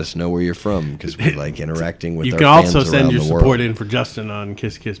know where you're from, because we like interacting with You our can fans also send around your the support world. in for Justin on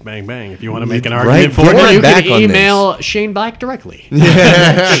Kiss Kiss Bang Bang if you want to make an Right, argument for get it. on You back can on email Shane Black directly.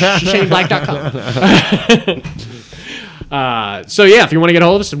 ShaneBlack.com. So yeah, if you want to get a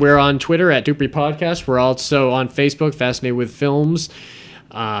hold of us, we're on Twitter at Dupree Podcast. We're also on Facebook, Fascinated with Films.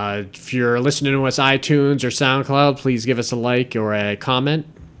 If you're listening to us iTunes or SoundCloud, please give us a like or a comment.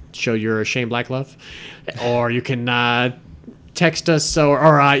 Show your Shane Black love. Or you can text us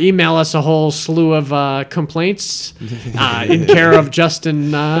or email us a whole slew of complaints in care of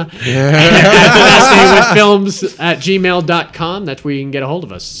Justin at fascinatedwithfilms@gmail.com. That's where you can get a hold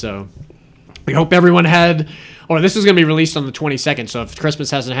of us. So we hope everyone had... Or this is going to be released on the 22nd, so if Christmas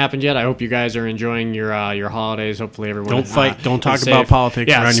hasn't happened yet, I hope you guys are enjoying your holidays. Hopefully everyone... Don't fight. Don't talk is about safe.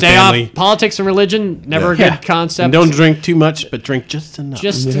 politics around your stay family. off politics and religion. Never a good concept. And don't drink too much, but drink just enough.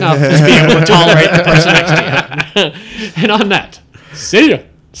 Just enough to be able to tolerate the person next to you. And on that, see ya.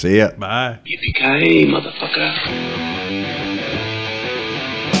 See ya. Bye. Yippee-ki-yay, motherfucker.